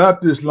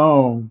about this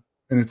long,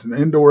 and it's an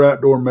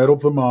indoor-outdoor metal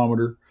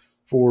thermometer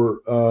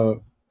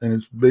and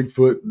it's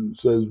Bigfoot and it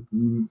says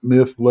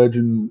myth,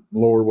 legend,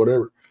 lore,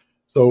 whatever.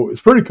 So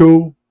it's pretty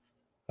cool.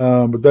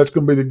 But that's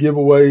going to be the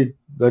giveaway.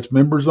 That's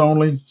members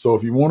only. So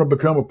if you want to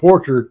become a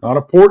porcher, not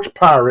a porch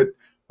pirate,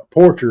 a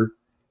porcher,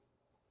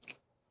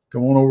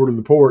 come on over to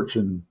the porch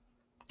and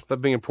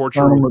stop being a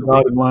porcher. On the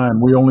dotted line.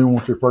 We only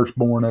want your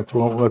firstborn. That's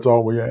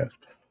all we ask.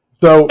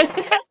 So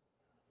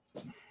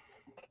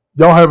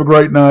y'all have a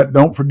great night.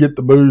 Don't forget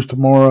the booze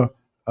tomorrow.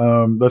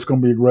 That's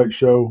going to be a great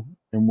show,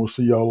 and we'll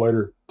see y'all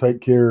later.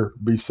 Take care.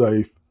 Be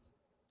safe,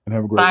 and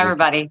have a great Bye, week.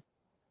 everybody.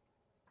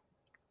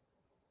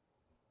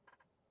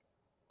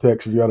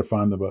 Tex, you got to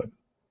find the button.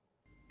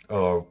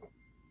 Oh.